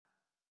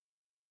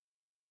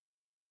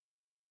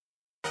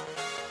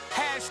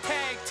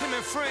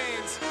and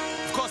Friends.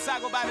 Of course, I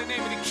go by the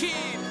name of the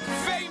Kid,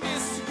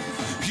 famous.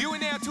 You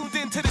and now tuned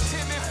into the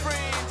Tim and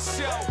Friends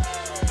show.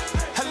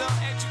 Hello,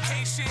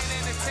 education,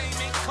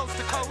 entertainment, coast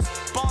to coast.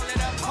 Ball it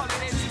up, call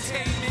it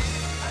entertainment.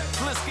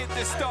 Let's get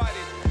this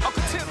started.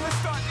 Uncle Tim, let's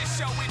start this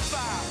show in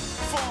 5,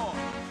 4,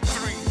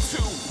 3,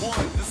 2,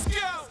 1. Let's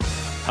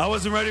go. I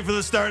wasn't ready for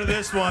the start of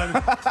this one.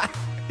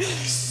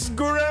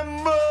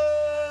 Scramble!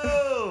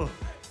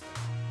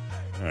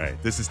 All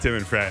right, this is Tim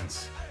and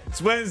Friends.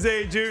 It's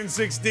Wednesday, June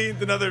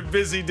 16th, another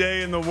busy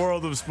day in the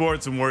world of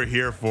sports, and we're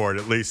here for it,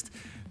 at least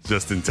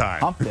just in time.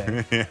 Hump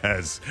day.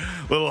 Yes,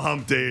 little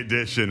hump day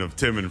edition of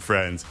Tim and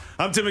Friends.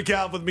 I'm Tim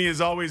McCall. With me,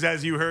 as always,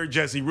 as you heard,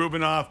 Jesse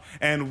Rubinoff,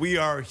 and we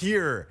are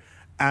here,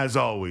 as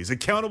always,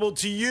 accountable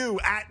to you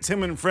at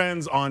Tim and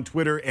Friends on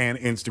Twitter and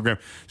Instagram.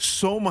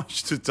 So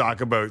much to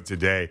talk about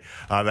today.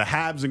 The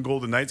Habs and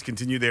Golden Knights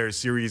continue their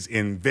series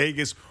in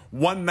Vegas.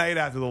 One night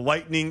after the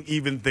Lightning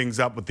evened things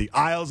up with the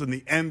Isles and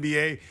the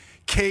NBA.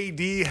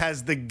 KD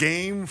has the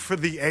game for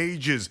the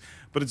ages,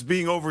 but it's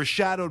being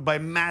overshadowed by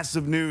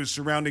massive news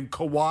surrounding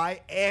Kawhi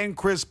and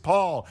Chris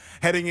Paul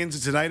heading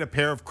into tonight, a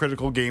pair of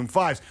critical Game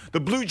 5s. The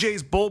Blue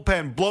Jays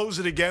bullpen blows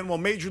it again, while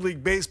Major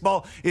League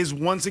Baseball is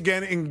once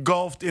again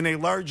engulfed in a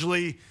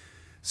largely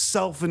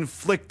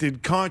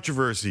self-inflicted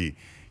controversy.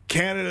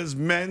 Canada's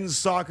men's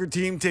soccer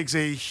team takes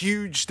a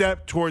huge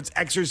step towards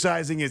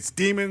exercising its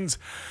demons.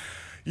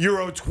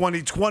 Euro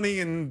 2020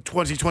 and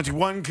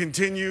 2021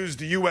 continues.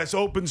 The U.S.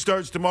 Open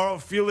starts tomorrow.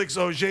 Felix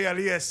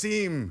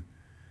Auger-Aliassime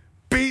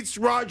beats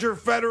Roger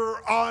Federer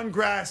on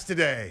grass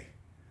today.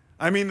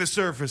 I mean the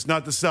surface,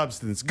 not the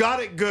substance. Got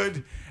it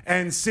good.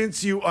 And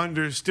since you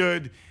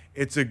understood,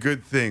 it's a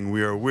good thing.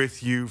 We are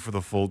with you for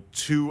the full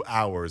 2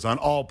 hours on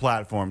all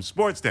platforms.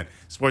 Sportsnet,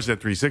 Sportsnet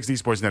 360,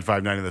 Sportsnet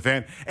 590 The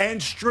Fan,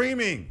 and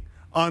streaming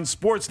on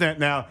Sportsnet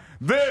now.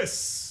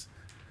 This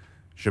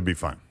should be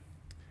fun.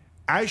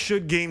 As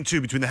should Game 2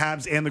 between the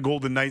Habs and the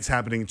Golden Knights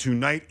happening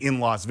tonight in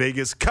Las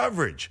Vegas.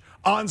 Coverage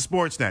on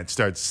Sportsnet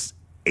starts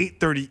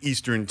 8:30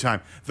 Eastern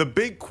Time. The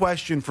big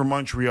question for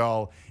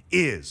Montreal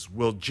is,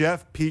 will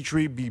Jeff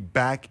Petrie be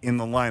back in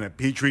the lineup?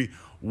 Petrie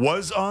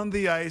was on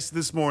the ice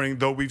this morning,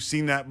 though we've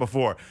seen that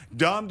before.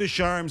 Dom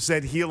Ducharme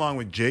said he, along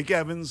with Jake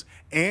Evans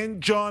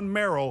and John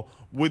Merrill,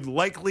 would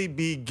likely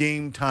be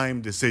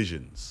game-time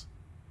decisions.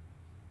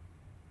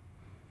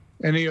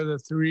 Any of the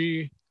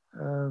three,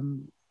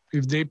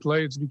 if they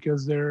play, it's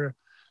because they're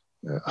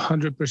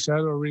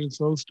 100% or really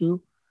close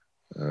to.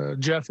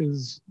 Jeff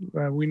is,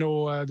 we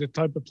know the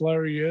type of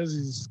player he is.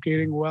 He's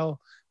skating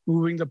well,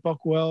 moving the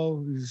puck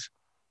well.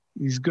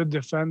 He's good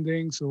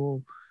defending.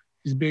 So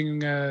he's been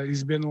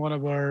one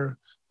of our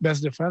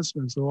best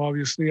defensemen. So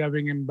obviously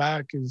having him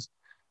back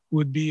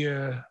would be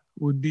a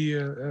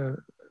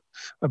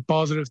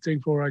positive thing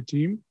for our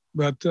team.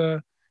 But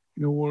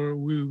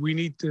we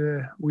need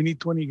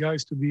 20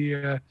 guys to be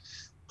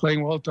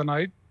playing well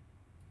tonight.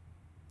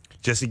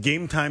 Jesse,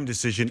 game time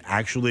decision,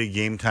 actually a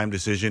game time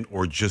decision,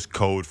 or just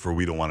code for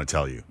we don't want to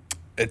tell you?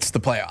 It's the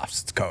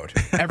playoffs. It's code.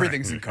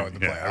 Everything's in code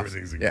in the playoffs. Yeah,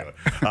 everything's in code.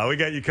 We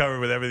got you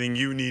covered with everything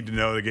you need to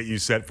know to get you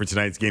set for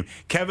tonight's game.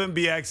 Kevin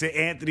Bieksa,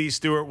 Anthony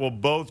Stewart will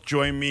both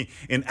join me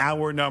in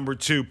hour number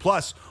 2.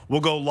 Plus, we'll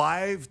go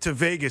live to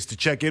Vegas to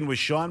check in with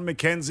Sean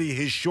McKenzie,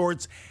 his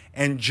shorts,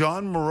 and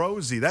John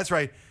Morosi. That's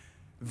right.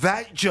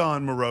 That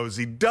John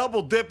Morosi,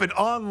 double dipping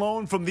on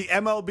loan from the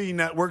MLB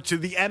network to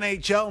the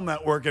NHL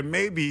network, and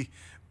maybe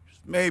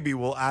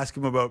we'll ask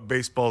him about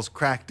baseball's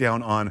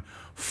crackdown on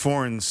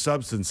foreign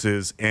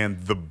substances and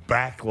the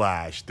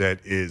backlash that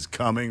is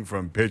coming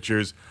from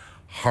pitchers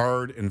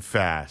hard and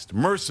fast.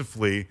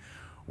 Mercifully,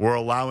 we're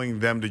allowing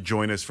them to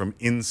join us from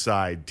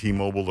inside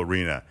T-Mobile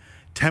Arena.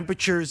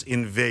 Temperatures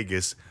in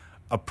Vegas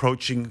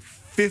approaching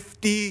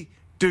 50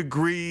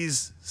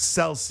 degrees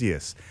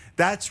Celsius.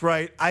 That's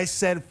right, I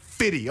said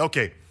 50.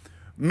 Okay,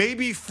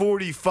 maybe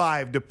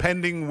 45,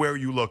 depending where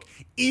you look.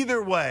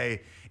 Either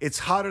way, it's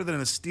hotter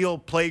than a steel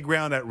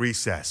playground at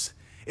recess.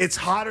 It's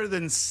hotter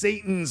than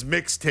Satan's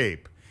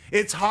mixtape.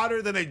 It's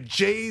hotter than a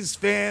Jays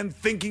fan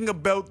thinking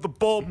about the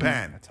bullpen.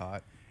 That's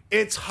hot.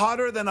 It's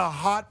hotter than a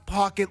Hot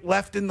Pocket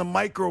left in the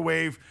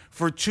microwave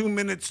for 2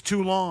 minutes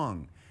too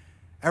long.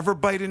 Ever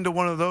bite into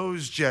one of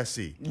those,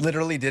 Jesse?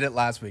 Literally did it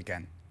last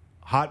weekend.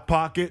 Hot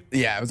Pocket?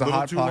 Yeah, it was a Little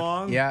hot too pocket.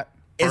 long? Yeah.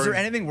 Is there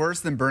Burn. anything worse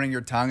than burning your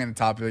tongue in the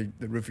top of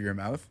the roof of your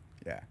mouth?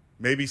 Yeah.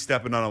 Maybe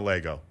stepping on a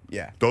Lego.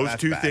 Yeah, Those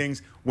that's two bad.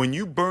 things. When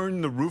you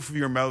burn the roof of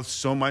your mouth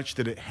so much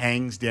that it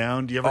hangs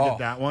down, do you ever get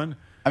that one?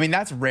 I mean,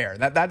 that's rare.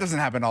 That doesn't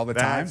happen all the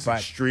That's time. But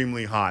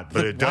extremely hot,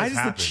 but it does why does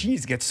happen. the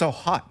cheese get so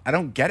hot? I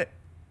don't get it.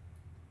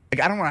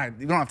 Like, I don't want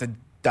to. You don't have to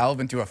delve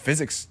into a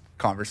physics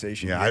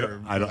conversation. Yeah,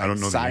 here, I don't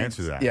know science. the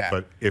answer to that. Yeah,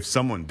 But if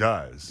someone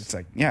does, it's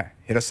like, yeah,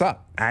 hit us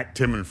up. at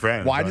Tim and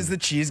Friends. Why does the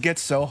cheese get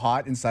so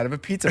hot inside of a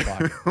pizza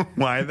box?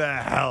 Why the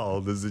hell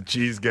does the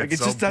cheese get Like, it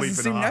so just doesn't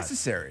bleeping seem hot?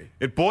 necessary.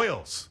 It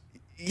boils.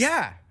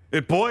 Yeah,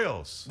 It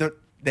boils.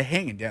 they're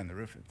hanging down the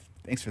roof.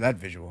 Thanks for that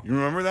visual. You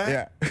remember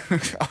that? Yeah.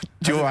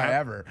 Do I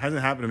ever?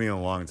 Hasn't happened to me in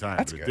a long time.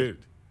 That's but good. It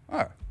did. Oh.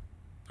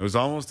 It was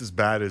almost as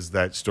bad as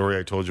that story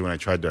I told you when I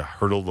tried to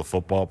hurdle the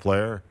football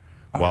player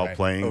while right.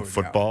 playing No.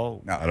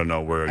 football. No. I don't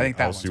know where I think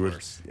that else he one's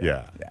was. worse.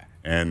 Yeah. Yeah.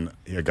 And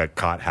he got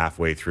caught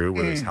halfway through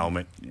with his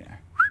helmet.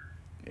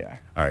 Yeah.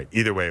 All right.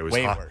 Either way, it was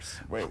Way hot. worse.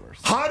 Way worse.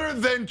 Hotter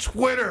than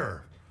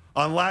Twitter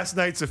on last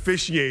night's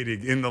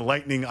officiating in the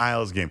Lightning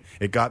Isles game.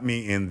 It got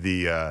me in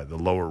the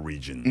lower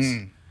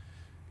regions.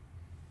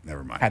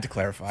 Never mind. Had to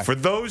clarify. For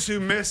those who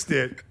missed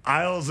it,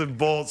 Isles and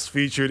Bolts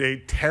featured a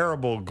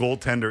terrible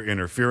goaltender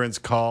interference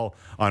call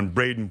on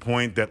Braden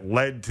Point that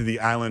led to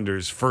the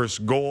Islanders'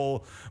 first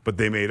goal, but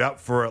they made up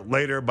for it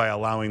later by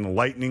allowing the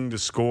Lightning to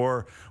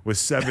score with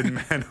 7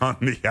 men on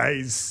the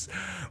ice,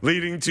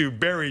 leading to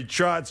Barry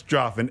Trotz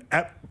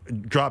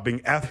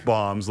dropping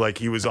F-bombs like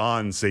he was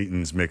on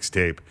Satan's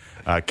mixtape.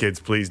 Kids,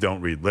 please don't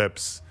read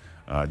lips.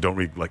 Don't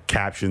read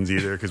captions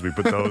either, because we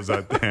put those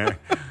out there.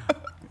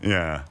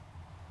 Yeah.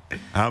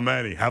 How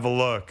many? Have a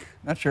look.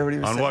 Not sure what he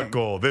was on saying. what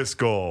goal? This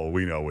goal.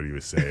 We know what he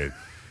was saying.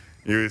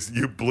 You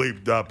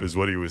bleeped up is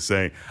what he was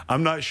saying.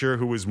 I'm not sure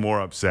who was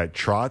more upset,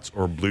 Trotz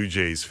or Blue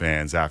Jays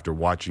fans, after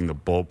watching the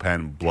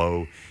bullpen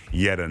blow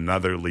yet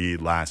another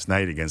lead last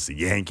night against the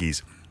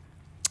Yankees.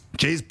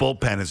 Jays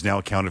bullpen has now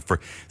accounted for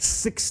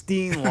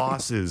 16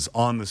 losses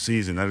on the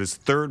season. That is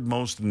third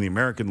most in the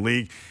American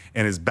League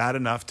and is bad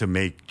enough to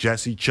make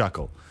Jesse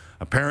chuckle.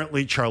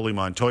 Apparently, Charlie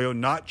Montoyo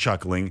not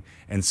chuckling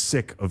and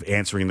sick of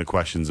answering the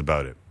questions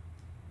about it.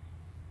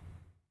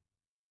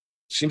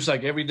 Seems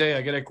like every day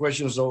I get a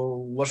question, so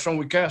what's wrong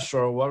with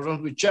Castro? What's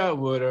wrong with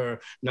Chadwood?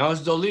 Or now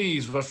it's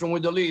Dolis. What's wrong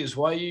with Dolis?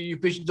 Why you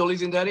pitch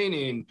Dolis in that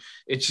inning?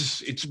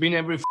 It's been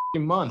every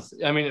month.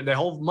 I mean, the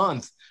whole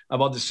month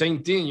about the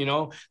same thing,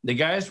 The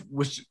guys,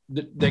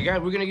 the guy,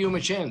 we're going to give him a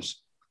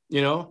chance,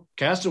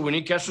 Castro, we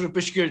need Castro to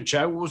pitch good.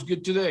 Chadwood was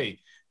good today.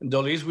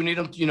 Dolis, we need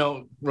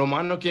him,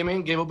 Romano came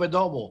in, gave up a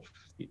double.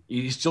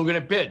 He's still going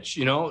to pitch,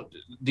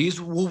 These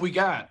are who we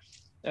got.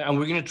 And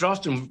we're going to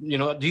trust him,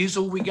 These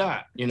are who we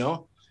got,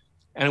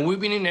 And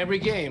we've been in every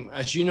game.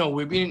 As you know,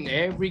 we've been in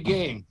every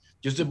game.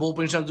 Just the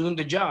bullpens are doing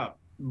the job.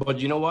 But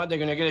you know what? They're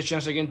going to get a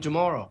chance again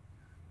tomorrow.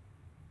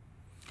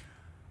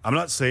 I'm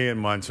not saying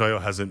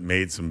Montoyo hasn't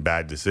made some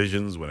bad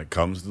decisions when it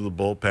comes to the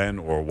bullpen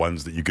or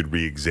ones that you could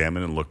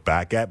re-examine and look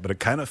back at, but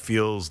it kind of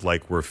feels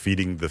like we're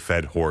feeding the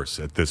fed horse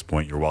at this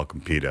point. You're welcome,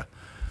 PETA.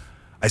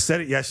 I said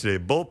it yesterday.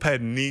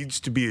 Bullpen needs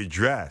to be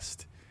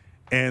addressed.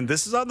 And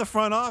this is on the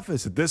front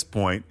office at this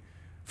point.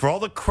 For all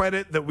the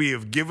credit that we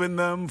have given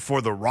them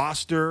for the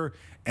roster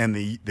and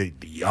the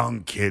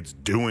young kids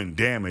doing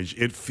damage,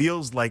 it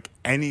feels like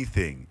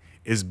anything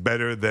is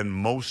better than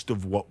most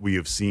of what we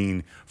have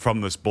seen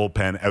from this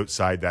bullpen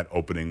outside that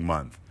opening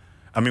month.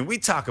 I mean, we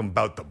talking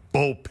about the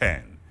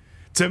bullpen.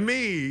 To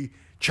me,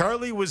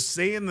 Charlie was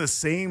saying the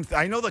same thing.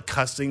 I know the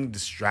cussing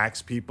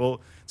distracts people.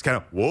 It's kind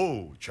of,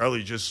 whoa,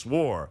 Charlie just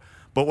swore.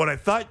 But what I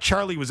thought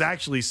Charlie was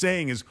actually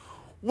saying is,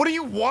 what do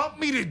you want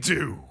me to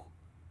do?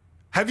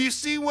 Have you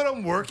seen what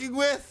I'm working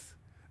with?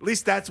 At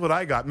least that's what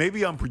I got.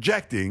 Maybe I'm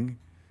projecting,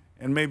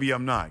 and maybe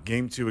I'm not.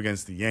 Game 2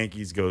 against the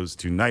Yankees goes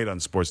tonight on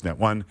Sportsnet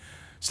 1,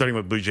 starting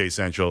with Blue Jay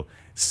Central,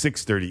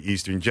 6:30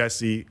 Eastern.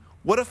 Jesse,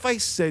 what if I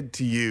said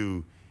to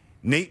you,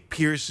 Nate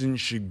Pearson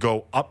should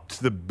go up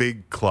to the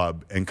big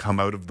club and come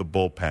out of the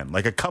bullpen,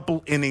 like a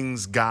couple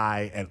innings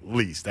guy at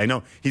least? I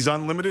know he's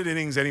on limited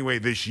innings anyway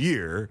this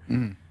year.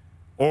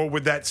 Or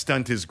would that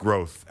stunt his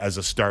growth as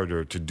a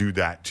starter to do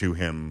that to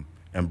him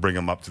and bring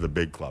him up to the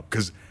big club?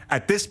 Because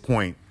at this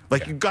point,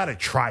 you got to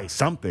try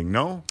something,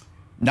 no?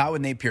 Not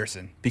with Nate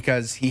Pearson,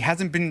 because he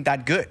hasn't been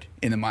that good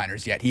in the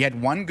minors yet. He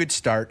had one good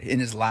start in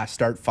his last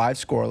start, 5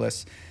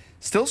 scoreless.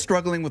 Still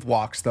struggling with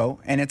walks, though,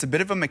 and it's a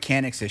bit of a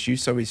mechanics issue,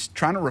 so he's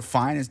trying to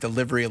refine his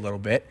delivery a little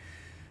bit.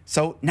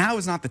 So now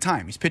is not the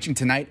time. He's pitching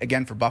tonight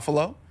again for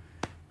Buffalo,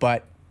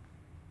 but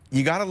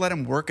you got to let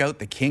him work out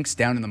the kinks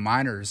down in the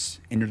minors,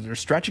 and they're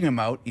stretching him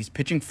out. He's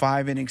pitching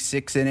 5 innings,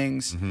 6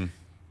 innings.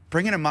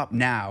 Bringing him up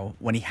now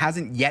when he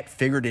hasn't yet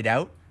figured it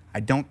out, I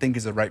don't think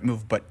is the right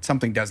move, but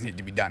something does need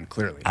to be done,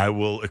 clearly. I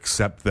will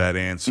accept that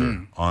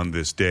answer on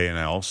this day, and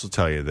I also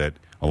tell you that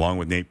along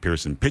with Nate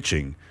Pearson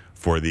pitching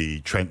for the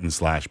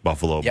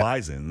Trenton/Buffalo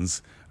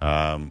Bisons,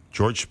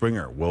 George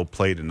Springer will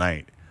play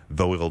tonight,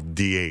 though he'll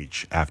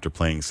DH after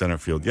playing center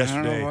field yesterday.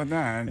 I don't know about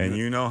that. And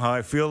you know how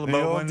I feel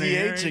about when they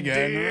DH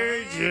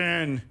again.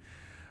 DH-ing.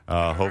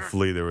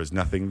 Hopefully there was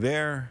nothing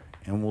there,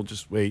 and we'll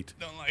just wait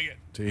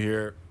to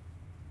hear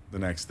the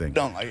next thing.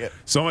 Don't like it.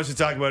 So much to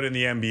talk about in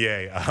the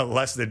NBA.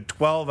 Less than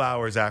 12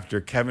 hours after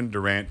Kevin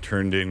Durant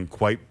turned in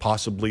quite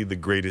possibly the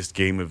greatest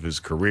game of his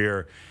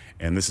career.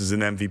 And this is an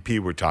MVP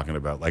we're talking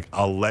about, like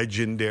a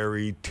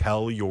legendary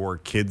tell your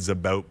kids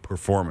about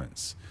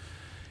performance.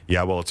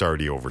 Yeah, well, it's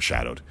already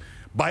overshadowed.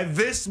 By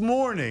this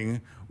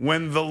morning,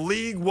 when the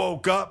league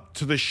woke up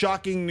to the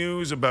shocking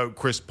news about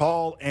Chris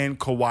Paul and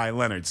Kawhi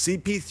Leonard,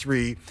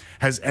 CP3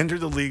 has entered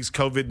the league's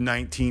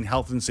COVID-19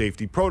 health and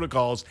safety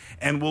protocols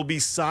and will be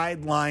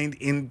sidelined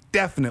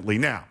indefinitely.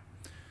 Now,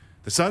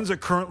 the Suns are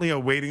currently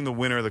awaiting the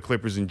winner of the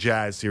Clippers and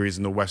Jazz series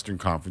in the Western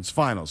Conference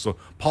Finals. So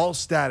Paul's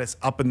status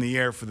up in the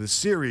air for the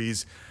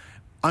series.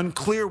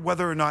 Unclear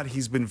whether or not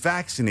he's been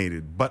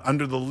vaccinated, but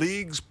under the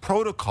league's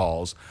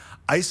protocols,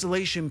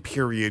 isolation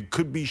period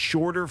could be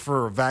shorter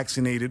for a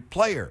vaccinated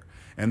player.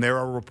 And there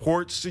are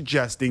reports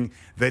suggesting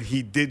that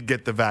he did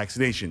get the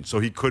vaccination. So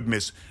he could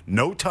miss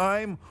no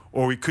time,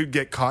 or he could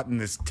get caught in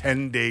this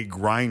 10-day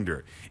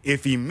grinder.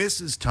 If he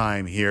misses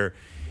time here,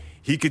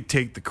 he could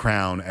take the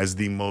crown as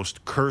the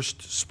most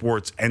cursed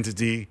sports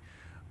entity.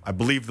 I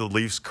believe the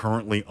Leafs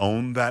currently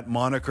own that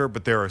moniker,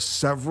 but there are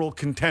several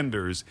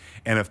contenders.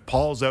 And if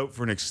Paul's out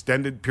for an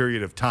extended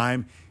period of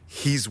time,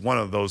 he's one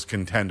of those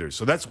contenders.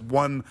 So that's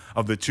one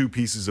of the two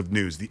pieces of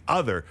news. The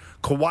other,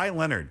 Kawhi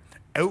Leonard,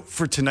 out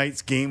for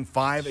tonight's Game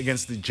 5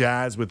 against the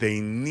Jazz with a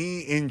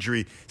knee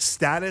injury.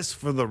 Status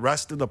for the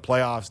rest of the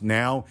playoffs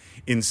now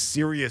in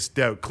serious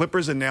doubt.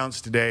 Clippers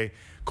announced today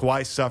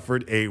Kawhi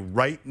suffered a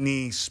right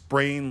knee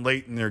sprain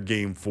late in their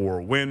Game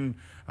 4 win.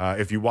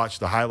 If you watched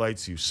the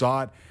highlights, you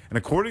saw it. And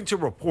according to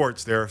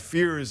reports, there are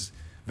fears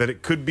that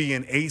it could be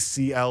an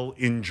ACL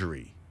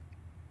injury.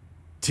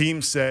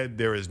 Team said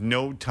there is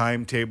no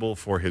timetable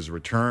for his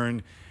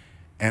return.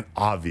 And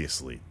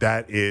obviously,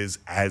 that is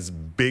as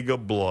big a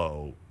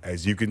blow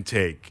as you can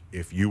take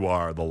if you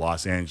are the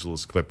Los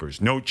Angeles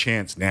Clippers. No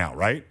chance now,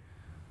 right?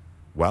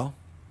 Well,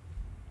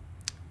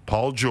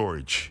 Paul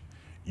George,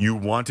 you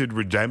wanted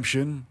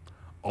redemption.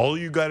 All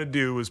you got to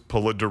do is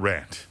pull a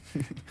Durant.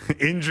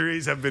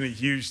 Injuries have been a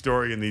huge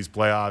story in these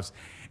playoffs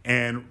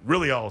and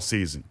really all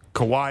season.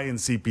 Kawhi and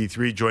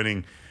CP3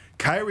 joining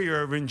Kyrie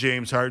Irving,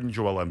 James Harden,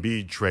 Joel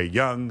Embiid, Trae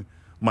Young,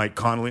 Mike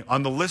Conley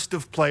on the list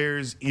of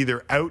players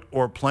either out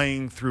or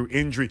playing through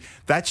injury.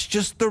 That's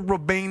just the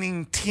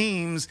remaining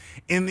teams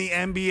in the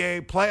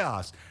NBA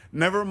playoffs.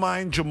 Never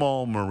mind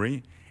Jamal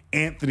Murray,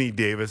 Anthony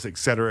Davis, et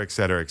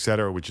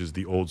cetera, which is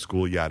the old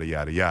school yada,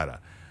 yada,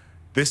 yada.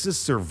 This is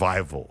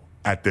survival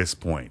at this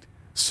point.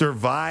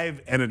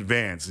 Survive and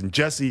advance. And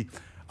Jesse,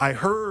 I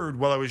heard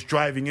while I was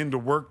driving into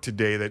work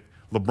today that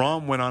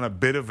LeBron went on a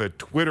bit of a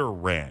Twitter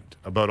rant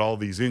about all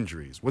these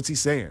injuries. What's he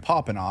saying?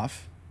 Popping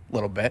off a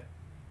little bit.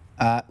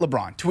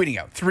 LeBron tweeting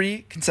out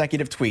 3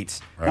 consecutive tweets.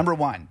 Right. Number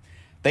 1,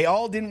 they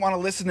all didn't want to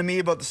listen to me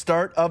about the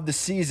start of the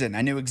season.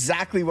 I knew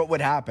exactly what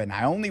would happen.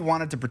 I only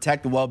wanted to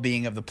protect the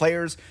well-being of the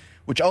players,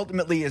 which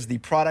ultimately is the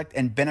product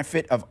and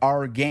benefit of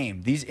our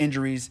game. These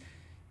injuries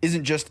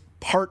isn't just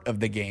part of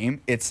the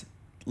game. It's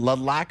the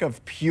lack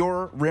of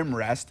pure rim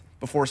rest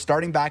before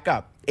starting back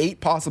up. 8,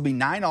 possibly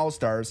 9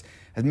 All-Stars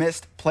have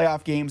missed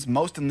playoff games,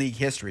 most in league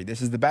history.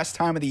 This is the best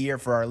time of the year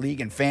for our league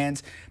and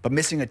fans, but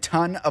missing a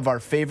ton of our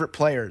favorite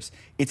players.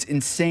 It's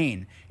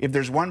insane. If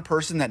there's one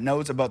person that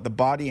knows about the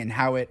body and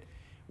how it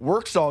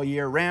works all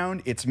year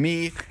round, it's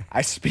me.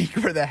 I speak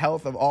for the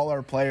health of all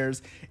our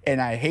players,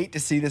 and I hate to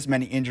see this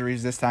many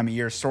injuries this time of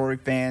year. Sorry,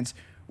 fans.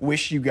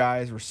 Wish you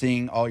guys were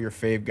seeing all your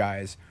fave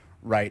guys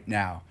right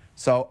now.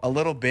 So a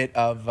little bit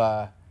of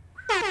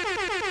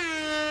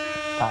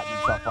patting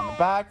himself on the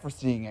back for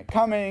seeing it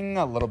coming.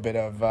 A little bit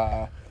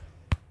of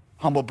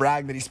humble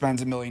brag that he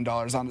spends $1 million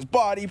on his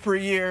body per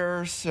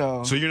year.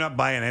 So you're not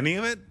buying any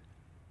of it?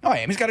 No, I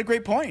am. He's got a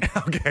great point.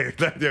 Okay.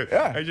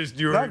 Yeah. I'm just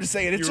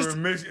saying, it's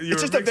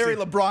just a very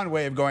LeBron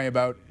way of going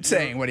about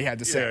saying what he had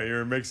to say. Yeah,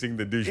 you're mixing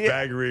the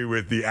douchebaggery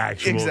with the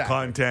actual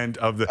content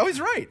of the... Oh,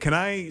 he's right. Can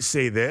I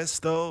say this,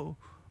 though?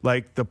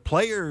 Like, the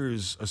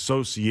Players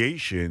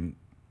Association,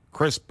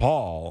 Chris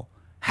Paul,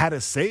 had a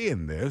say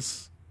in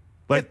this.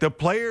 Like, the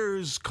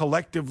players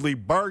collectively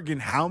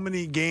bargained how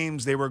many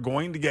games they were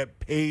going to get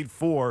paid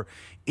for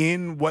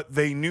in what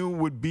they knew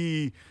would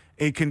be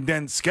a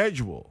condensed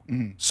schedule.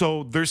 Mm-hmm.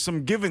 So there's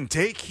some give and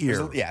take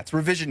here. It's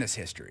revisionist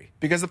history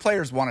because the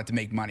players wanted to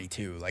make money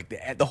too. Like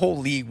the whole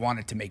league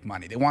wanted to make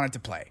money. They wanted to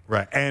play.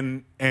 Right.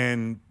 And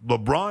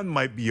LeBron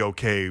might be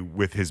okay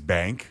with his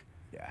bank.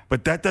 Yeah.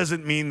 But that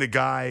doesn't mean the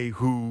guy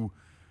who,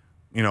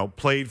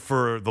 played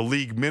for the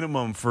league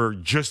minimum for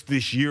just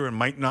this year and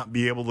might not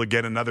be able to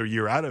get another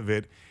year out of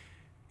it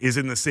is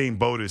in the same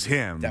boat as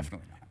him.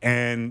 Definitely not.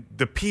 And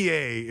the PA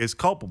is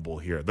culpable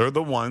here. They're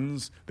the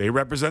ones, they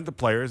represent the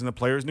players, and the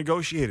players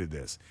negotiated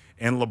this.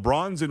 And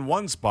LeBron's in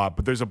one spot,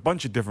 but there's a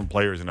bunch of different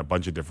players in a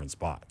bunch of different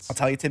spots. I'll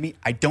tell you, Timmy,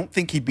 I don't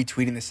think he'd be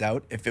tweeting this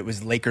out if it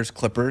was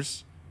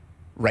Lakers-Clippers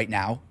right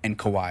now and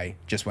Kawhi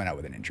just went out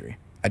with an injury.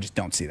 I just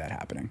don't see that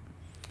happening.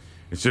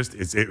 It's just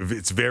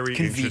it's very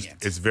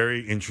convenient. It's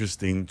very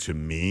interesting to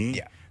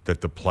me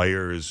that the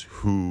players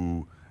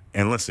who,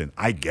 and listen,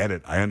 I get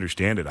it, I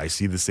understand it, I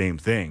see the same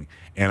thing,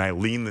 and I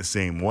lean the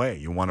same way.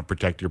 You want to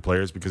protect your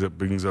players because it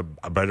brings a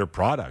better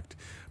product,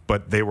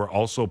 but they were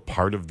also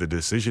part of the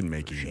decision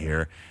making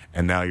here,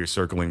 and now you're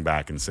circling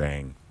back and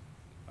saying,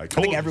 I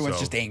think everyone's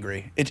just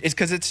angry. It's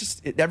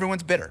because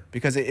everyone's bitter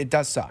because it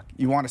does suck.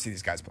 You want to see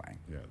these guys playing.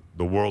 Yeah,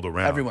 the world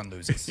around. Everyone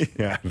loses.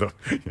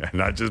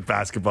 Not just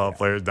basketball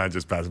players, not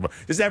just basketball.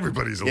 Just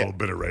everybody's a little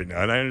bitter right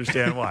now, and I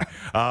understand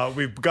why.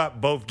 We've got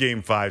both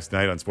Game 5s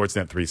tonight on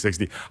Sportsnet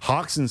 360.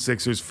 Hawks and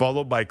Sixers,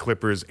 followed by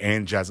Clippers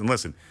and Jazz. And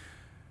listen,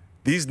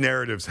 these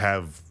narratives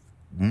have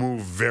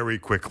moved very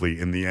quickly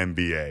in the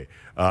NBA.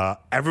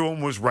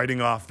 Everyone was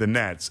writing off the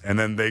Nets, and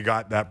then they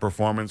got that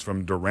performance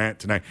from Durant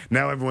tonight.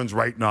 Now everyone's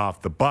writing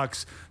off the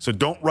Bucks. So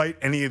don't write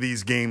any of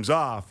these games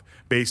off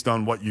based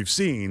on what you've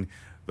seen.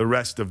 the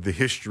rest of the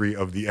history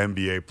of the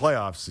NBA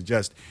playoffs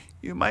suggest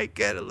you might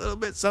get a little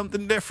bit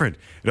something different.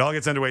 It all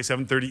gets underway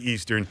 7:30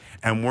 Eastern,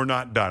 and we're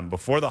not done.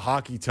 Before the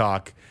hockey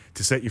talk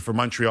to set you for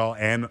Montreal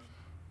and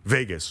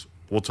Vegas,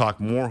 we'll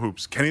talk more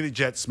hoops. Kenny the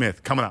Jet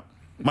Smith coming up.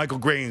 Michael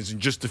Grains in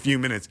just a few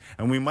minutes.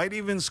 And we might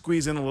even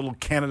squeeze in a little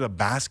Canada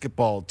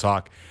basketball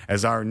talk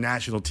as our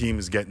national team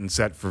is getting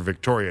set for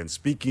Victoria. And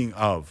speaking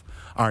of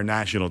our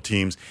national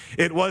teams,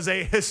 it was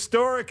a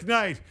historic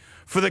night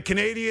for the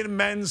Canadian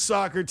men's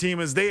soccer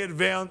team as they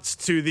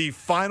advanced to the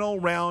final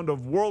round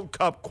of World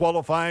Cup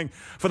qualifying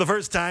for the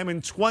first time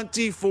in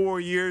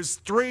 24 years.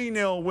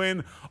 3-0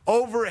 win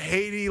over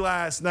Haiti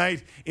last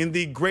night in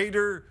the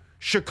greater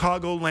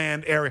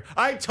Chicagoland area.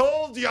 I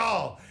told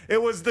y'all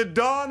it was the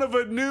dawn of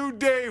a new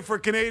day for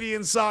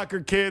Canadian soccer,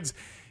 kids.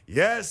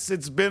 Yes,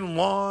 it's been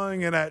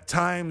long and at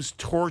times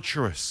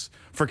torturous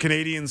for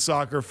Canadian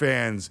soccer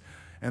fans,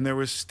 and there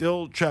was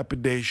still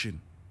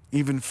trepidation,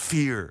 even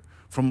fear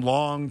from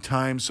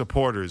longtime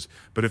supporters.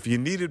 But if you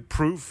needed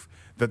proof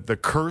that the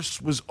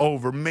curse was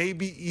over,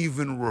 maybe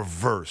even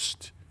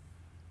reversed,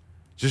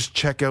 just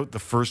check out the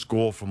first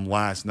goal from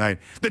last night.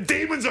 The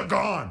demons are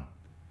gone.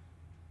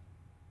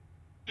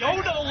 Oh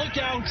no, look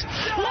out.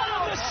 What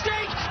a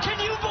mistake! Can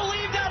you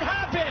believe that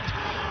happened?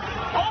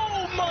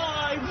 Oh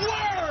my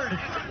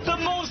word! The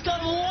most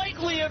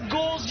unlikely of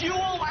goals you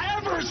will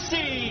ever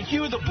see.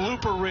 Cue the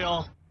blooper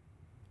reel.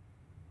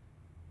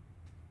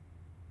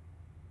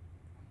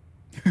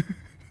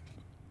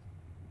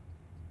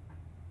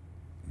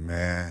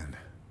 Man,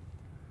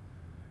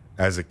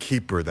 as a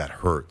keeper, that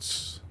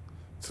hurts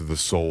to the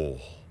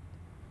soul.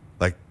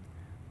 Like,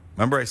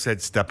 remember I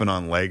said stepping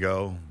on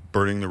Lego,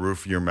 burning the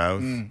roof of your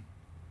mouth?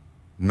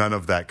 None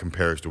of that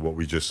compares to what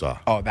we just saw.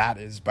 Oh, that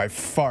is by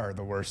far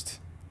the worst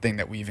thing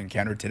that we've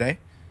encountered today.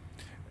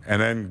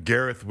 And then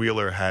Gareth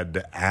Wheeler had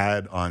to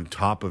add on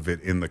top of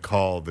it in the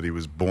call that he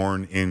was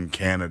born in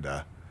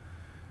Canada,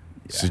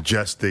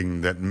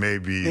 suggesting that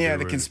maybe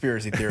the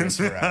conspiracy theorists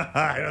were out.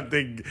 I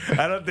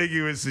don't think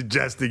he was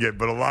suggesting it,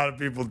 but a lot of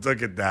people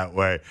took it that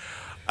way.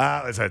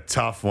 It's a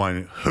tough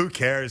one. Who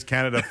cares?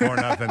 Canada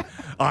 4-0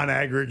 on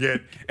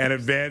aggregate and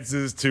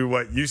advances to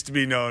what used to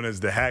be known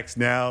as the Hex.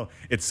 Now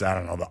it's, I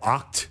don't know,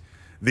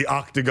 the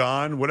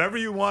Octagon, whatever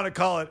you want to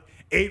call it.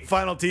 8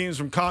 final teams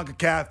from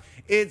CONCACAF.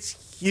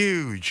 It's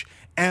huge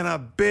and a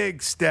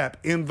big step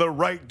in the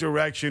right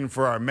direction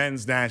for our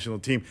men's national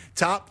team.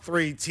 Top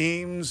 3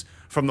 teams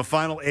from the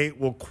final 8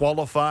 will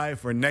qualify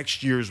for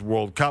next year's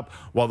World Cup,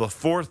 while the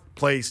 4th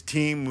place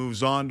team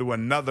moves on to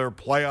another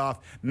playoff.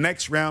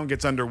 Next round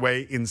gets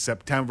underway in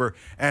September,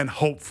 and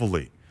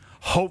hopefully,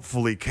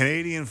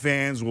 Canadian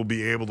fans will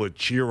be able to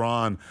cheer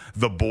on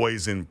the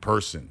boys in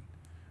person.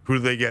 Who do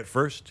they get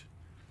first?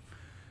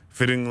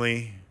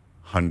 Fittingly,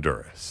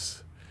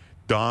 Honduras.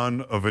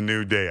 Dawn of a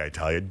new day, I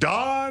tell you.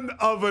 Dawn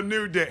of a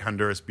new day.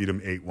 Honduras beat them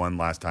 8-1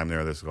 last time they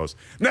were this close.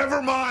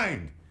 Never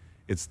mind.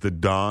 It's the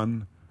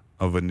dawn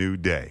of a new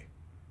day.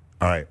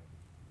 All right,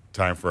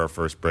 time for our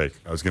first break.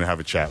 I was going to have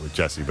a chat with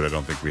Jesse, but I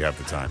don't think we have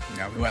the time.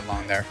 No, we went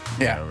long there.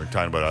 Yeah. We're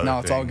talking about other things. No,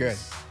 it's all good.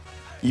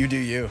 You do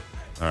you.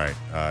 All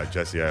right,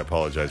 Jesse, I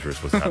apologize. We were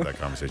supposed to have that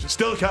conversation.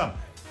 Still to come.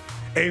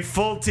 A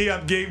full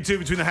tee-up game 2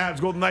 between the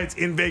Habs Golden Knights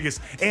in Vegas.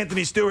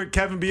 Anthony Stewart,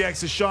 Kevin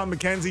Bieksa, Sean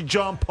McKenzie,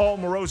 John Paul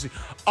Morosi,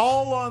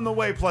 all on the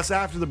way. Plus,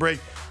 after the break,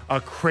 a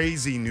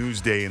crazy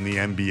news day in the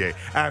NBA.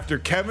 After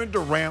Kevin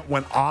Durant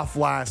went off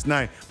last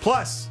night.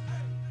 Plus,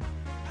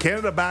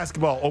 Canada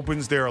basketball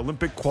opens their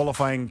Olympic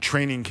qualifying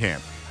training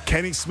camp.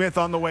 Kenny Smith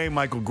on the way,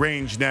 Michael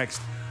Grange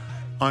next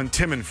on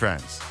Tim and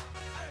Friends,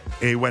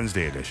 a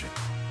Wednesday edition.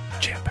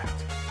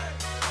 Jam-packed.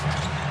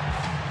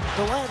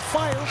 Durant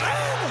fires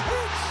and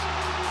hits.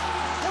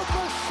 With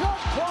the shot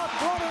clock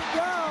running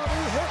down,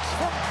 he hits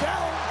from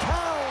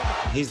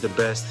downtown. He's the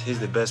best. He's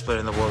the best player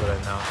in the world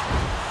right now.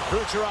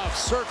 Kucherov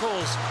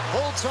circles,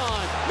 holds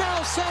on,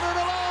 now centered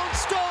alone,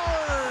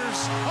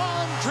 scores!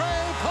 Andre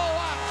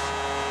Polak.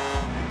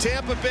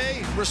 Tampa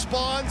Bay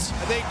responds,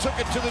 and they took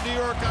it to the New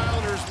York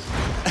Islanders.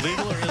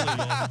 Legal or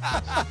illegal?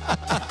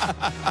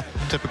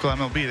 Typical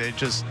MLB, they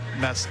just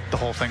messed the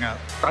whole thing up.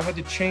 I had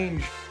to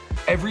change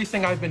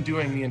everything I've been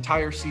doing the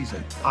entire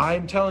season.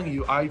 I'm telling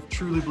you, I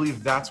truly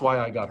believe that's why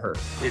I got hurt.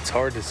 It's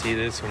hard to see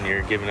this when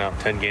you're giving out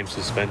 10-game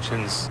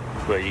suspensions,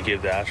 but you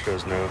give the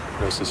Astros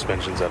no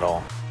suspensions at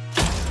all.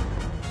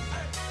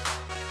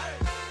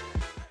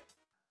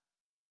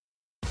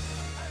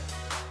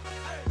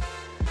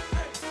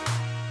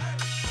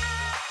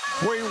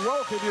 We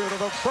welcome you to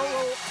the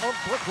borough of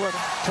Brooklyn.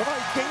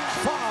 Tonight, game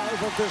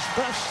 5 of this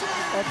best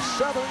of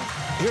 7.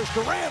 Here's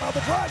Durant on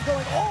the drive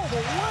going all the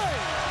way.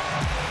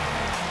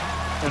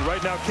 And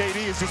right now,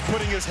 KD is just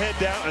putting his head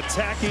down,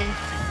 attacking.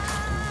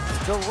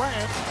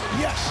 Durant,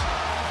 yes.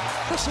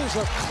 This is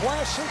a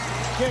classic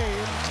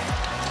game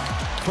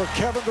for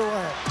Kevin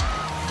Durant.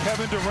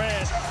 Kevin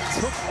Durant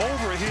took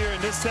over here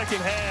in this second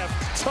half.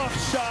 Tough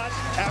shot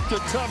after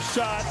tough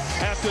shot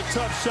after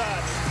tough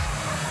shot.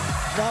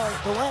 Now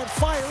Durant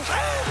fires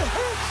and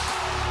hits.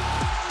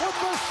 With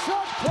the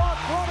shot clock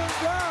running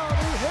down,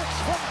 he hits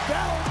from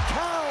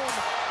downtown.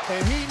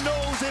 and he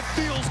knows it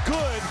feels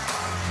good.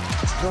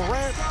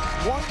 Durant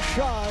one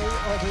shy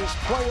of his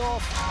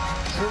playoff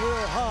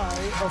career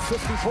high of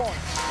 50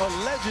 points. A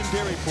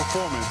legendary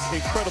performance.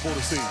 Incredible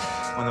to see.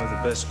 One of the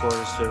best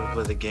scorers to ever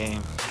play the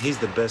game. He's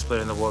the best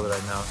player in the world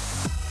right now.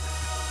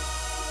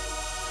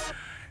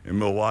 In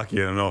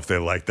Milwaukee, I don't know if they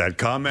like that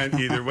comment.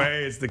 Either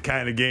way, it's the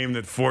kind of game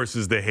that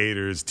forces the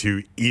haters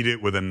to eat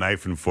it with a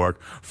knife and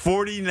fork.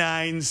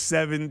 49,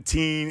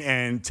 17,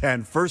 and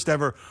 10. First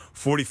ever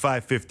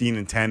 45, 15,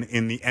 and 10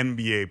 in the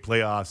NBA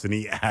playoffs, and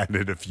he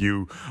added a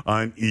few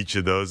on each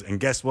of those. And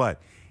guess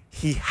what?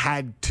 He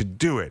had to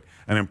do it.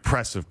 An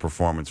impressive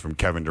performance from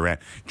Kevin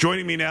Durant.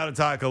 Joining me now to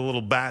talk a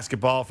little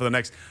basketball for the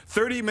next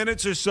 30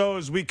 minutes or so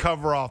as we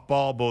cover off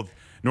ball both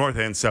north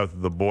and south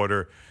of the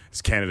border.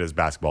 As Canada's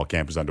basketball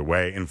camp is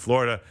underway in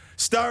Florida.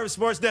 Star of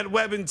Sportsnet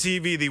Web and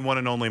TV, the one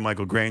and only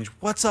Michael Grange.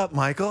 What's up,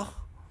 Michael?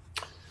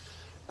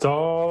 It's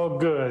all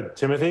good,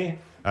 Timothy.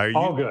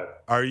 All good.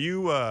 Are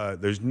you,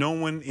 there's no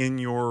one in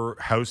your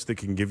house that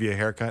can give you a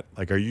haircut?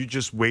 Like, are you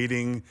just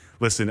waiting?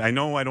 Listen, I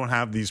know I don't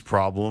have these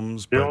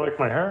problems. You don't like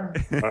my hair?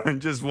 I'm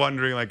just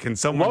wondering, like, can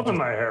someone... I'm loving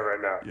my hair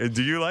right now.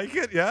 Do you like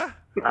it? Yeah?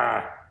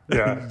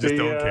 Yeah. Just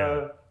don't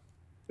care.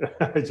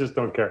 I just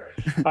don't care.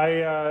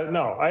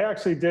 I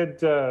actually did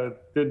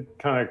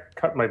kind of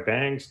cut my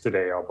bangs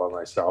today all by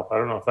myself. I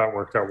don't know if that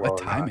worked out well.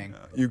 What timing?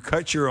 You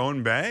cut your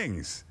own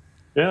bangs?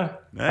 Yeah,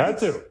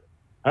 nice.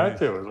 Had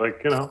to. It was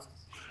like,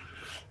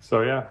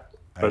 so yeah.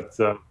 But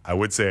I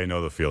would say I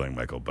know the feeling,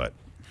 Michael, but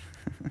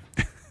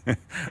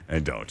I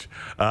don't.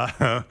 All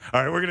right,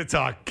 we're going to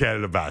talk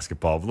Canada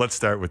basketball, but let's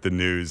start with the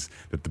news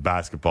that the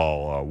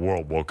basketball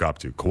world woke up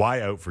to.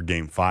 Kawhi out for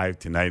Game 5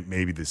 tonight,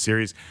 maybe the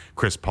series.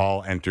 Chris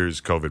Paul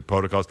enters COVID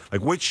protocols.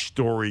 Like, which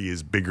story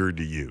is bigger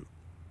to you?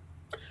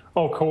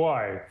 Oh,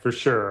 Kawhi, for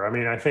sure. I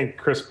mean, I think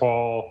Chris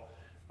Paul,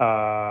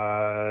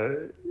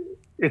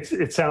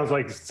 it sounds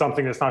like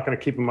something that's not going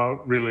to keep him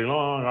out really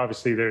long.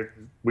 Obviously,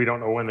 we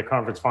don't know when the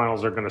conference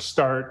finals are going to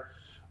start.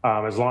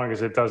 As long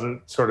as it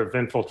doesn't sort of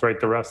infiltrate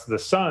the rest of the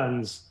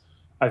Suns,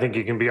 I think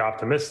you can be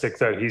optimistic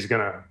that he's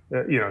gonna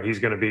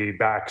be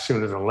back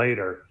sooner than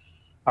later.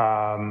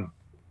 The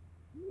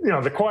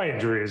Kawhi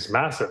injury is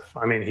massive.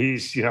 I mean,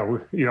 he's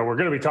we're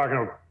going to be talking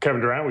about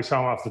Kevin Durant. We saw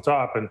him off the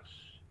top, and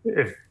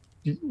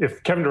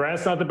if Kevin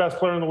Durant's not the best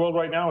player in the world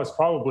right now, it's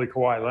probably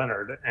Kawhi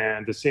Leonard.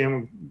 And to see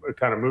him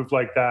kind of move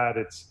like that,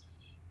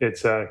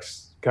 it's a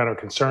kind of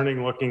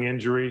concerning looking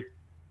injury.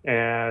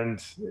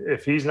 And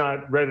if he's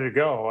not ready to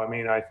go, I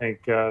mean, I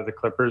think the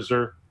Clippers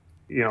are,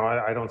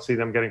 I don't see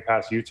them getting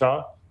past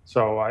Utah.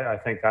 So I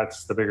think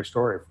that's the bigger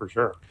story for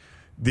sure.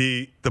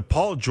 The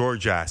Paul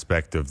George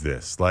aspect of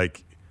this,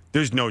 like,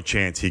 there's no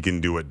chance he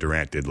can do what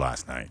Durant did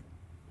last night.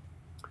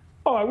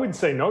 Oh, I wouldn't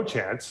say no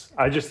chance.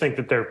 I just think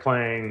that they're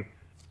playing,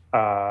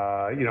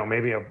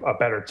 maybe a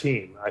better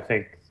team. I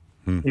think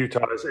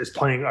Utah is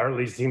playing, or at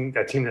least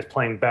a team that's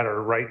playing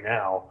better right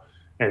now.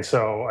 And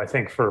so I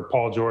think for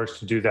Paul George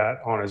to do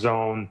that on his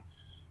own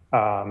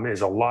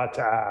is a lot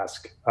to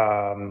ask.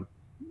 All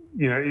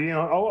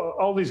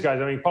these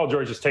guys, I mean, Paul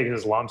George is taking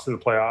his lumps in the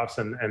playoffs,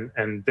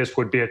 and this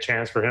would be a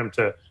chance for him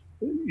to,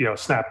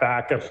 snap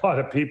back at a lot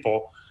of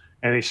people.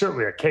 And he's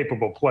certainly a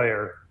capable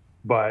player.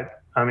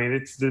 But, I mean,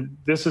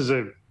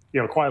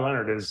 Kawhi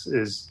Leonard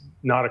is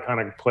not a kind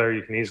of player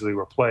you can easily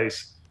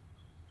replace.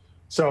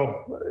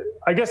 So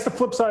I guess the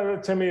flip side of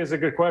it to me is a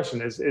good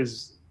question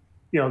is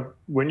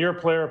when you're a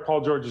player of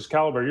Paul George's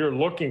caliber, you're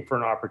looking for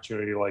an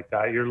opportunity like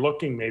that. You're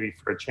looking maybe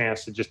for a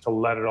chance to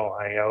let it all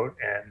hang out,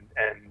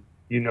 and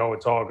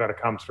it's all got to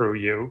come through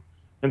you.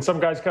 And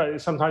sometimes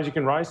you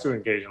can rise to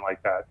an occasion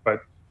like that. But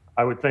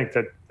I would think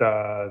that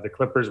the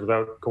Clippers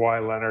without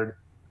Kawhi Leonard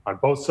on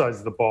both sides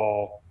of the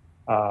ball,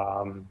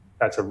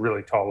 that's a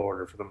really tall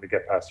order for them to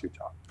get past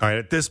Utah. All right,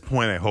 at this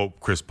point, I hope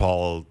Chris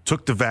Paul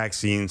took the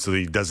vaccine so that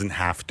he doesn't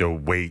have to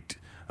wait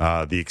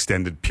the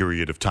extended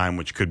period of time,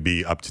 which could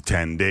be up to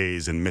 10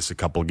 days, and miss a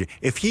couple of games.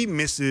 If he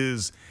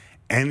misses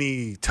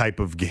any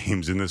type of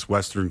games in this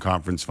Western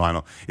Conference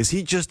final, is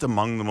he just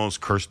among the most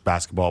cursed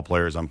basketball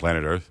players on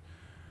planet Earth?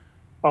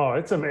 Oh,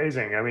 it's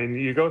amazing. I mean,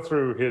 you go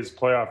through his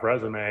playoff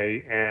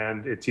resume,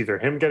 and it's either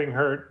him getting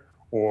hurt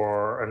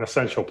or an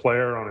essential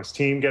player on his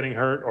team getting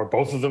hurt, or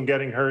both of them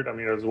getting hurt. I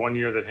mean, there was one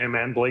year that him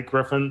and Blake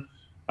Griffin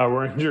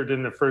were injured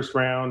in the first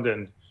round,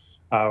 and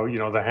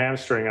the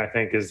hamstring, I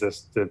think, is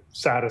the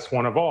saddest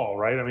one of all,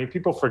 right? I mean,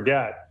 people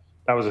forget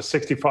that was a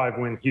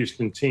 65-win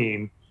Houston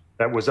team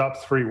that was up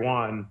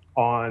 3-1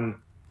 on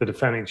the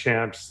defending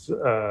champs,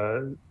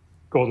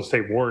 Golden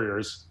State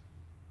Warriors.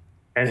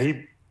 And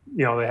they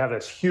have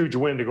this huge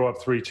win to go up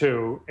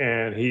 3-2,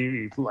 and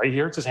he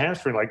hurts his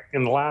hamstring like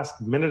in the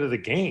last minute of the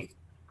game.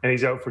 And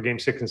he's out for Game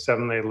 6 and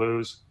 7, they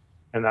lose,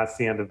 and that's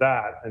the end of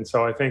that. And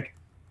so I think,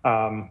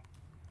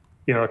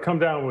 it come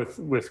down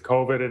with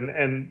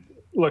COVID, and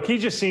look, he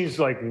just seems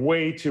like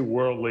way too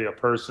worldly a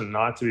person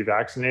not to be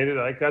vaccinated.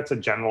 Like, that's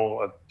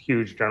a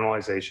huge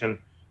generalization.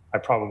 I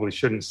probably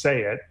shouldn't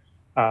say it.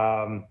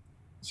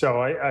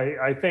 So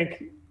I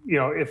think,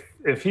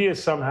 if he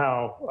is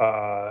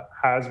somehow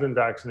has been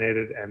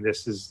vaccinated and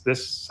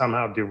this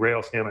somehow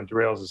derails him and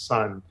derails his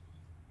son,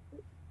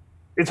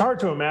 it's hard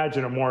to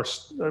imagine a more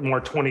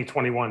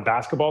 2021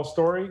 basketball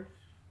story.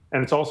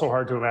 And it's also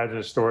hard to imagine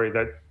a story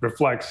that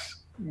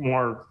reflects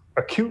more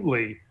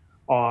acutely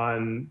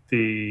on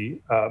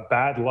the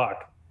bad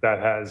luck that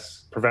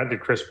has prevented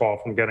Chris Paul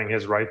from getting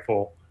his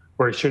rightful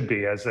where he should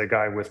be as a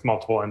guy with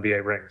multiple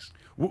NBA rings.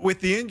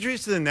 With the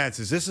injuries to the Nets,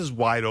 is this as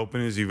wide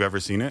open as you've ever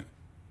seen it?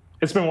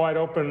 It's been wide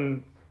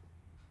open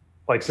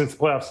like since the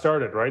playoffs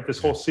started, right? This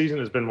whole season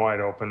has been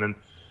wide open.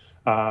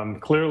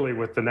 And clearly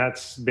with the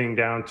Nets being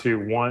down to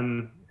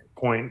 1.25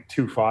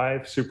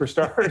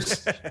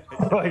 superstars,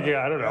 like,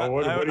 I don't know.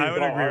 What do you I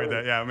would agree with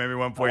that. Yeah, maybe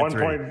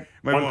 1.3.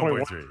 Maybe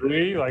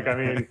 1.3. Like, I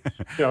mean,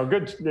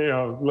 good.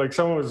 Like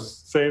someone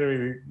was saying to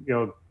me,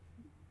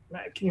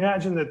 can you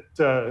imagine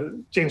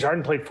that James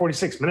Harden played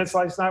 46 minutes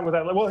last night with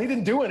that? Well, he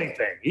didn't do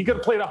anything. He could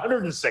have played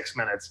 106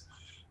 minutes.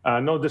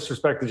 No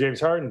disrespect to James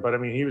Harden, but I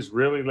mean, he was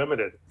really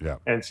limited. Yeah.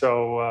 And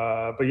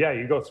so, but yeah,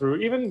 you go through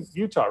even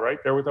Utah, right?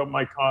 They're without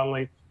Mike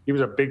Conley. He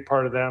was a big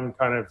part of them.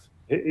 Kind of,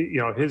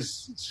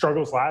 his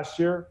struggles last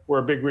year were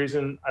a big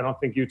reason. I don't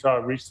think Utah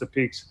reached the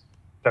peaks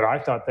that I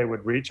thought they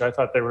would reach. I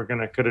thought they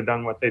could have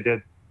done what they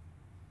did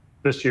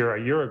this year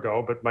a year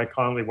ago, but Mike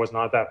Conley was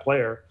not that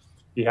player.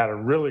 He had a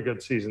really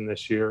good season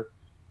this year.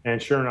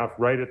 And sure enough,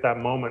 right at that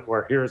moment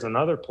where here's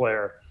another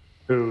player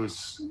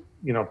who's,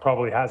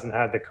 probably hasn't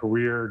had the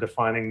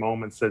career-defining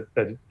moments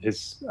that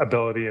his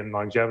ability and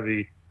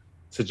longevity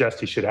suggest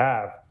he should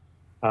have.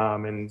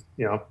 And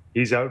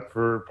he's out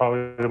for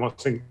probably the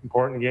most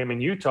important game in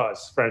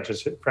Utah's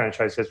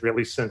franchise history, at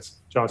least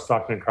since John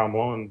Stockton and Karl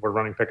Malone were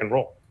running pick and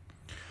roll.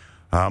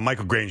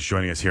 Michael Grange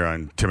joining us here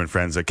on Tim and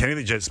Friends. Kenny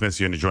the Jet Smith's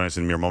going to join us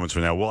in mere moments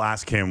from now. We'll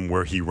ask him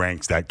where he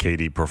ranks that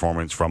KD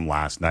performance from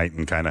last night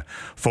and kind of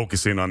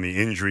focus in on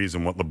the injuries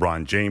and what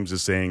LeBron James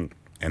is saying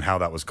and how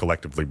that was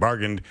collectively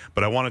bargained.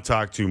 But I want to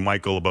talk to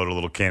Michael about a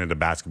little Canada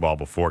basketball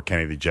before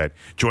Kenny the Jet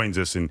joins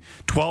us. In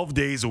 12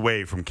 days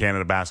away from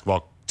Canada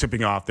basketball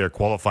tipping off their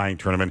qualifying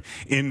tournament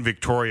in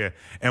Victoria.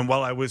 And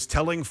while I was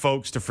telling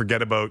folks to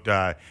forget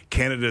about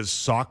Canada's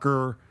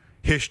soccer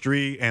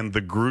history and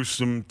the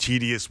gruesome,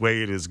 tedious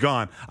way it has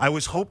gone, I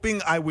was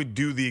hoping I would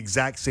do the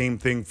exact same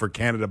thing for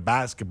Canada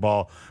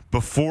basketball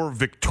before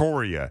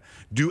Victoria.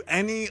 Do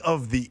any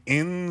of the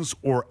ins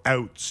or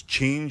outs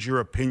change your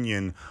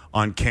opinion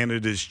on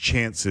Canada's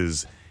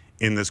chances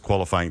in this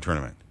qualifying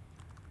tournament?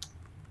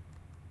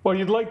 Well,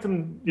 you'd like